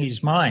changing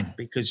his mind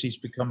because he's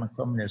become a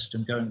communist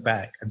and going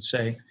back and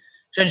saying,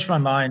 changed my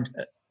mind,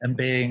 and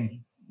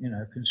being,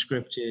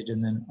 conscripted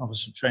and then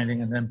officer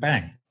training and then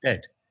bang,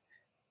 dead.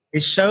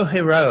 It's so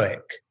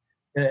heroic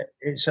that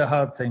it's a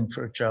hard thing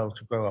for a child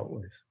to grow up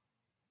with.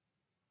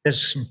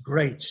 There's some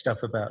great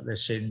stuff about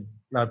this in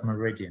Blood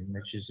Meridian,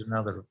 which is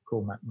another of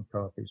Cormac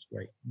McCarthy's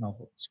great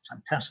novels. It's a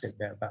fantastic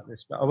bit about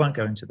this, but I won't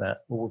go into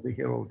that, or we'll be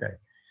here all day.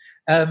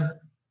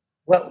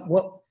 What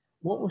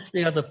was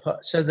the other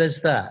part? So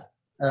there's that.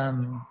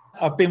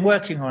 I've been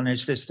working on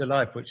Is This the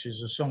Life, which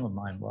is a song of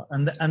mine,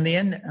 and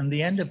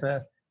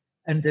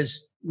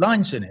there's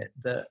lines in it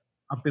that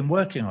I've been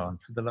working on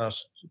for the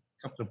last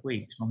couple of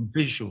weeks on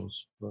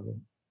visuals for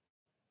them.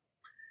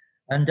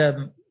 And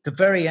the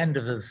very end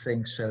of the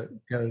thing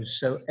goes,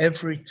 so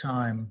every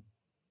time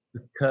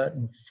the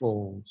curtain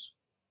falls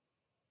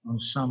on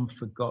some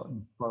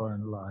forgotten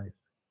foreign life,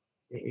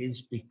 it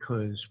is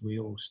because we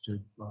all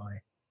stood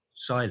by,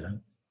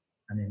 silent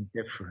and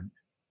indifferent.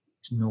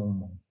 It's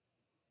normal.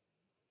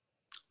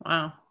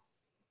 Wow.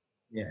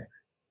 Yeah.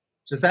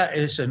 So that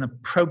is an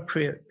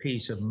appropriate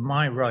piece of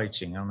my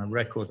writing on a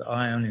record that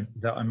I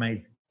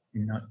made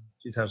in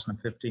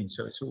 2015.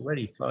 So it's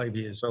already 5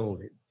 years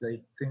old.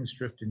 Things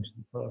drift into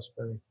the past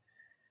very,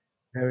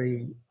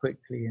 very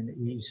quickly and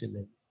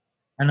easily.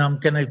 And I'm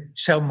going to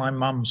tell my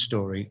mum's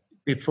story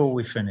before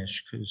we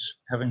finish, because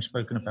having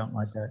spoken about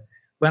my dad,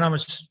 when I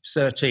was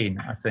 13,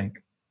 I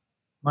think,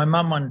 my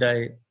mum one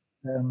day,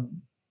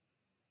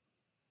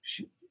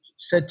 she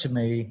said to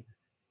me,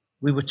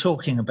 we were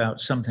talking about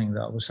something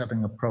that I was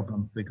having a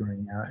problem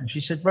figuring out. And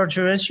she said,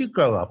 Roger, as you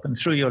grow up and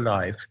through your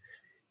life,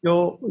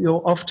 you're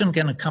often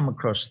going to come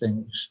across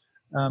things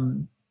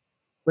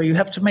where you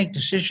have to make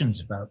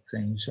decisions about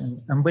things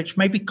and which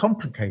may be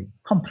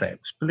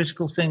complex,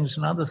 political things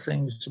and other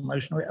things,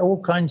 emotional, all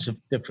kinds of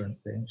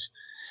different things.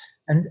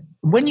 And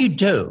when you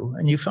do,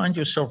 and you find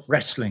yourself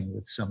wrestling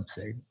with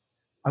something,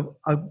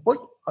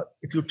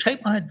 if you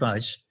take my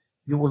advice,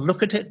 you will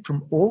look at it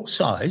from all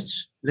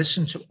sides,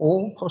 listen to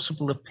all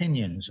possible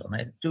opinions on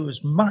it, do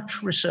as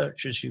much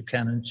research as you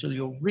can until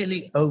you're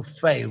really au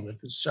fait with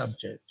the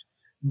subject,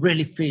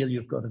 really feel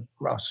you've got a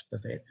grasp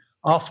of it.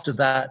 After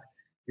that,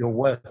 your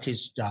work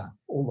is done.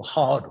 All the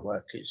hard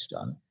work is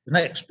done. The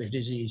next bit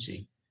is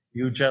easy.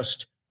 You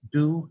just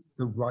do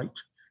the right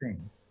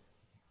thing.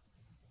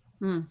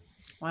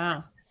 Wow.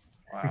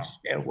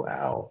 Yeah,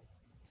 wow.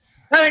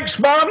 Thanks,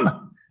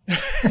 Mum!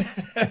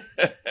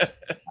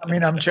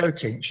 I'm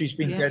joking. She's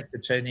been dead for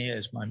 10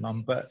 years, my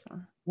mum, but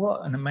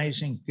what an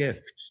amazing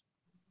gift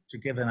to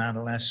give an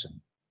adolescent,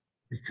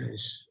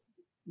 because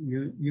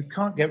you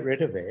can't get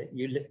rid of it.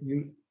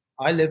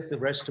 I lived the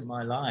rest of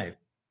my life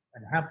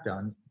and have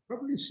done,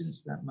 probably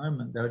since that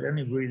moment, though it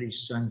only really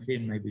sunk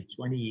in maybe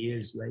 20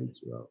 years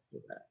later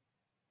after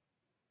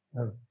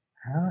that.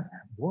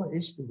 What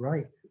is the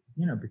right,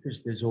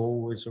 because there's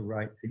always a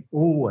right thing,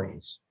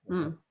 always. A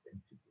right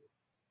thing to do.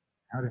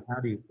 How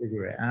do you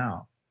figure it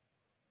out?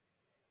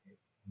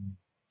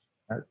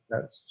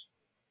 That's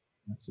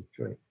a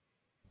trick.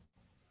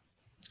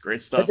 It's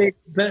great stuff.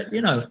 But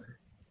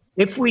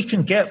if we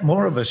can get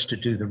more of us to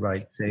do the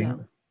right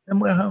thing, then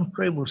we're home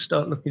free. We'll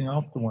start looking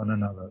after one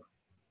another.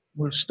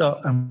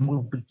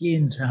 We'll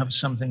begin to have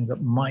something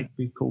that might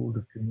be called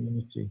a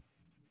community,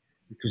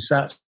 because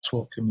that's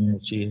what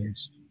community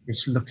is.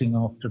 It's looking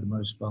after the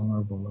most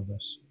vulnerable of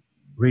us,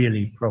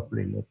 really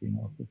properly looking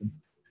after them.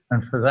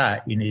 And for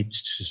that, you need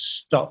to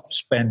stop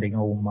spending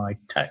all my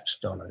tax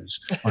dollars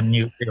on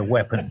nuclear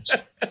weapons.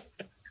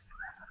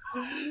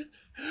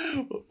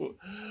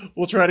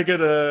 We'll try to get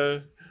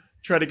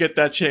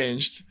that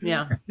changed.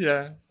 Yeah.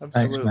 Yeah,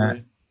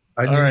 absolutely. Thanks,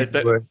 All right.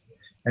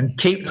 And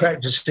keep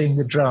practicing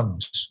the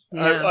drums.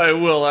 Yeah. I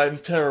will. I'm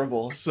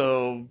terrible.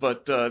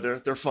 But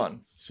they're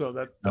fun. So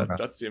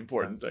that's the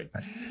important thing.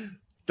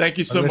 Thank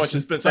you so much.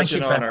 It's been such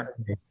an honor.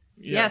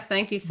 Yes,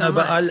 thank you so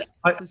much.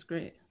 This is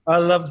great. I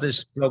love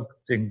this blog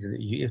thing that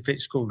if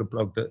it's called a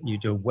blog, that you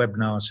do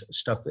webinars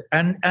stuff,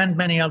 and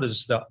many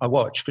others that I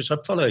watch because I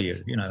follow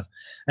you,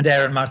 and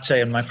Aaron Mate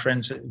and my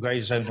friends at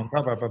Grey Zone and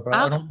blah blah blah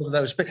blah, and all of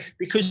those. But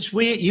because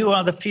you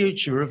are the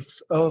future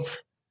of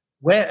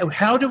where.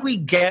 How do we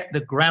get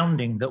the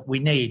grounding that we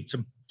need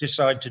to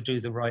decide to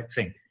do the right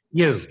thing?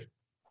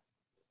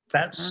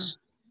 That's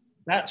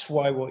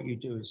why what you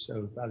do is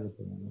so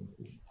valuable.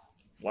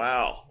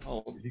 Wow.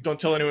 Well, don't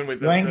tell anyone with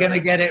that. You ain't going to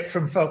get it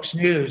from Fox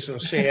News or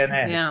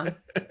CNN. Yeah.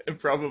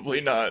 Probably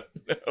not.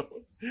 No.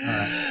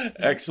 Right.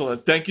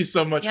 Excellent. Thank you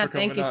so much for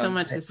coming on. Thank you so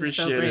much. This is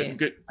so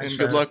great. And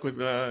good luck with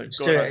going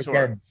on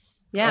tour. Again.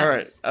 Yes. All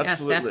right.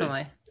 Absolutely. Yes,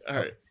 definitely. All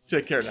right.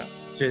 Take care now.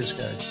 Cheers,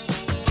 guys.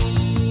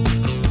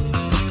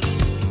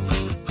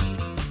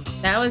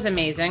 That was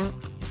amazing.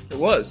 It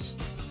was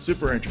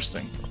super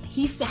interesting.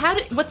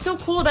 What's so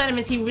cool about him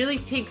is he really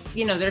takes,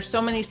 there's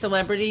so many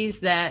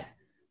celebrities that,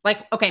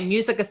 like, okay,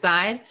 music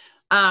aside,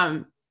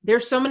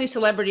 there's so many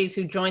celebrities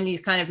who join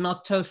these kind of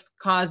milquetoast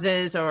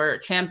causes or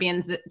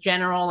champions that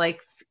general, like,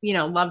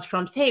 loves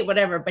Trump's hate,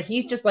 whatever. But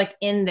he's just like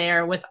in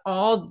there with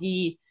all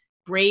the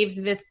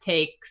bravest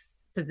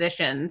takes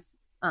positions,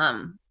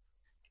 and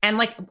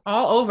like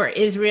all over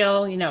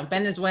Israel,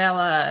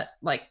 Venezuela,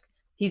 like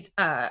he's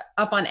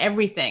up on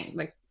everything.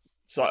 Like,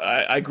 so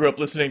I grew up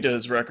listening to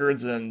his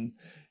records, and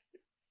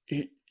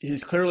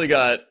he's clearly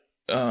got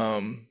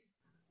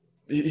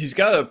he's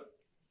got a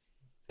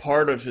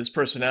part of his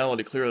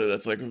personality clearly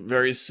that's like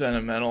very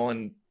sentimental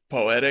and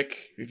poetic.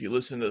 If you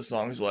listen to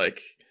songs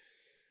like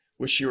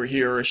 "Wish You Were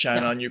Here" or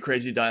 "Shine on You,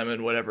 Crazy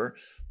Diamond," whatever.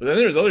 But then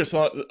there's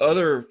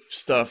other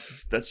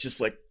stuff that's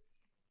just like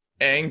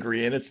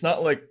angry, and it's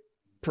not like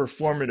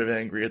performative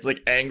angry. It's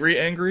like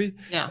angry.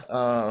 Yeah.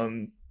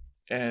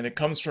 And it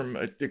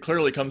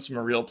clearly comes from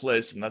a real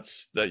place, and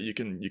that's that you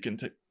can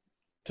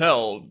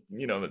tell,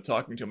 that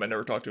talking to him, I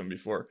never talked to him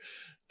before,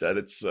 that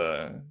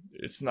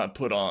it's not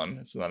put on,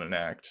 it's not an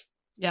act.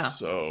 Yeah.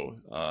 So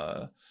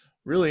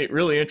really,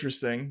 really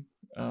interesting.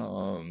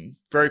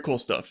 Very cool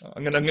stuff.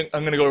 I'm gonna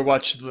go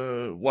watch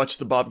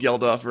the Bob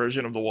Geldof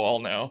version of The Wall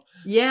now.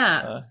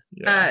 Yeah.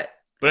 Yeah.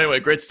 But anyway,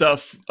 great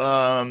stuff.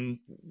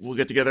 We'll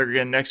get together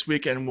again next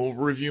week, and we'll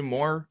review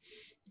more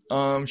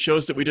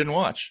shows that we didn't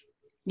watch.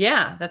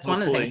 Yeah, that's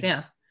one of the things.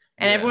 Yeah.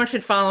 And everyone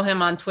should follow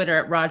him on Twitter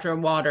at Roger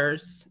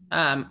Waters.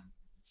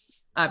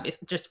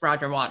 Just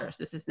Roger Waters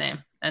is his name,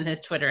 and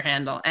his Twitter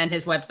handle, and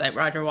his website,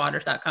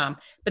 rogerwaters.com.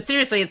 But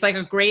seriously, it's like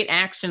a great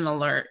action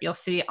alert. You'll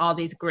see all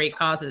these great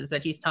causes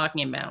that he's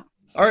talking about.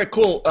 All right,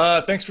 cool.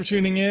 Thanks for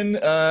tuning in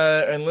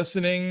and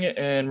listening,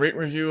 and rate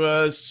and review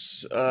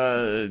us.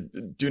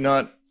 Do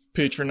not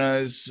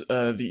patronize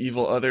the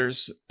evil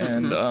others.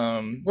 And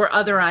we're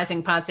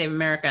otherizing Pod Save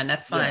America, and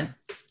that's fine.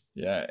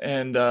 Yeah.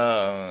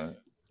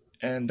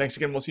 And thanks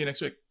again. We'll see you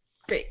next week.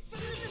 Great.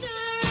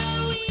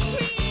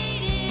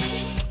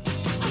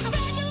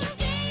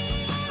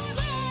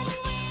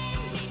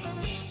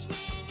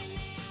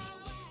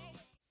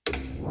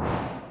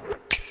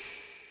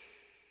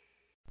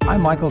 I'm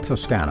Michael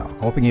Toscano,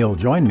 hoping you'll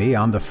join me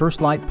on the First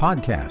Light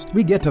podcast.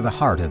 We get to the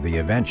heart of the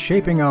event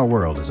shaping our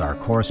world as our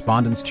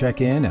correspondents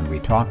check in and we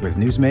talk with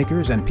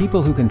newsmakers and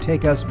people who can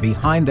take us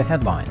behind the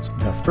headlines.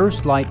 The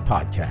First Light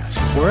podcast,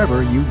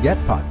 wherever you get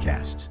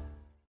podcasts.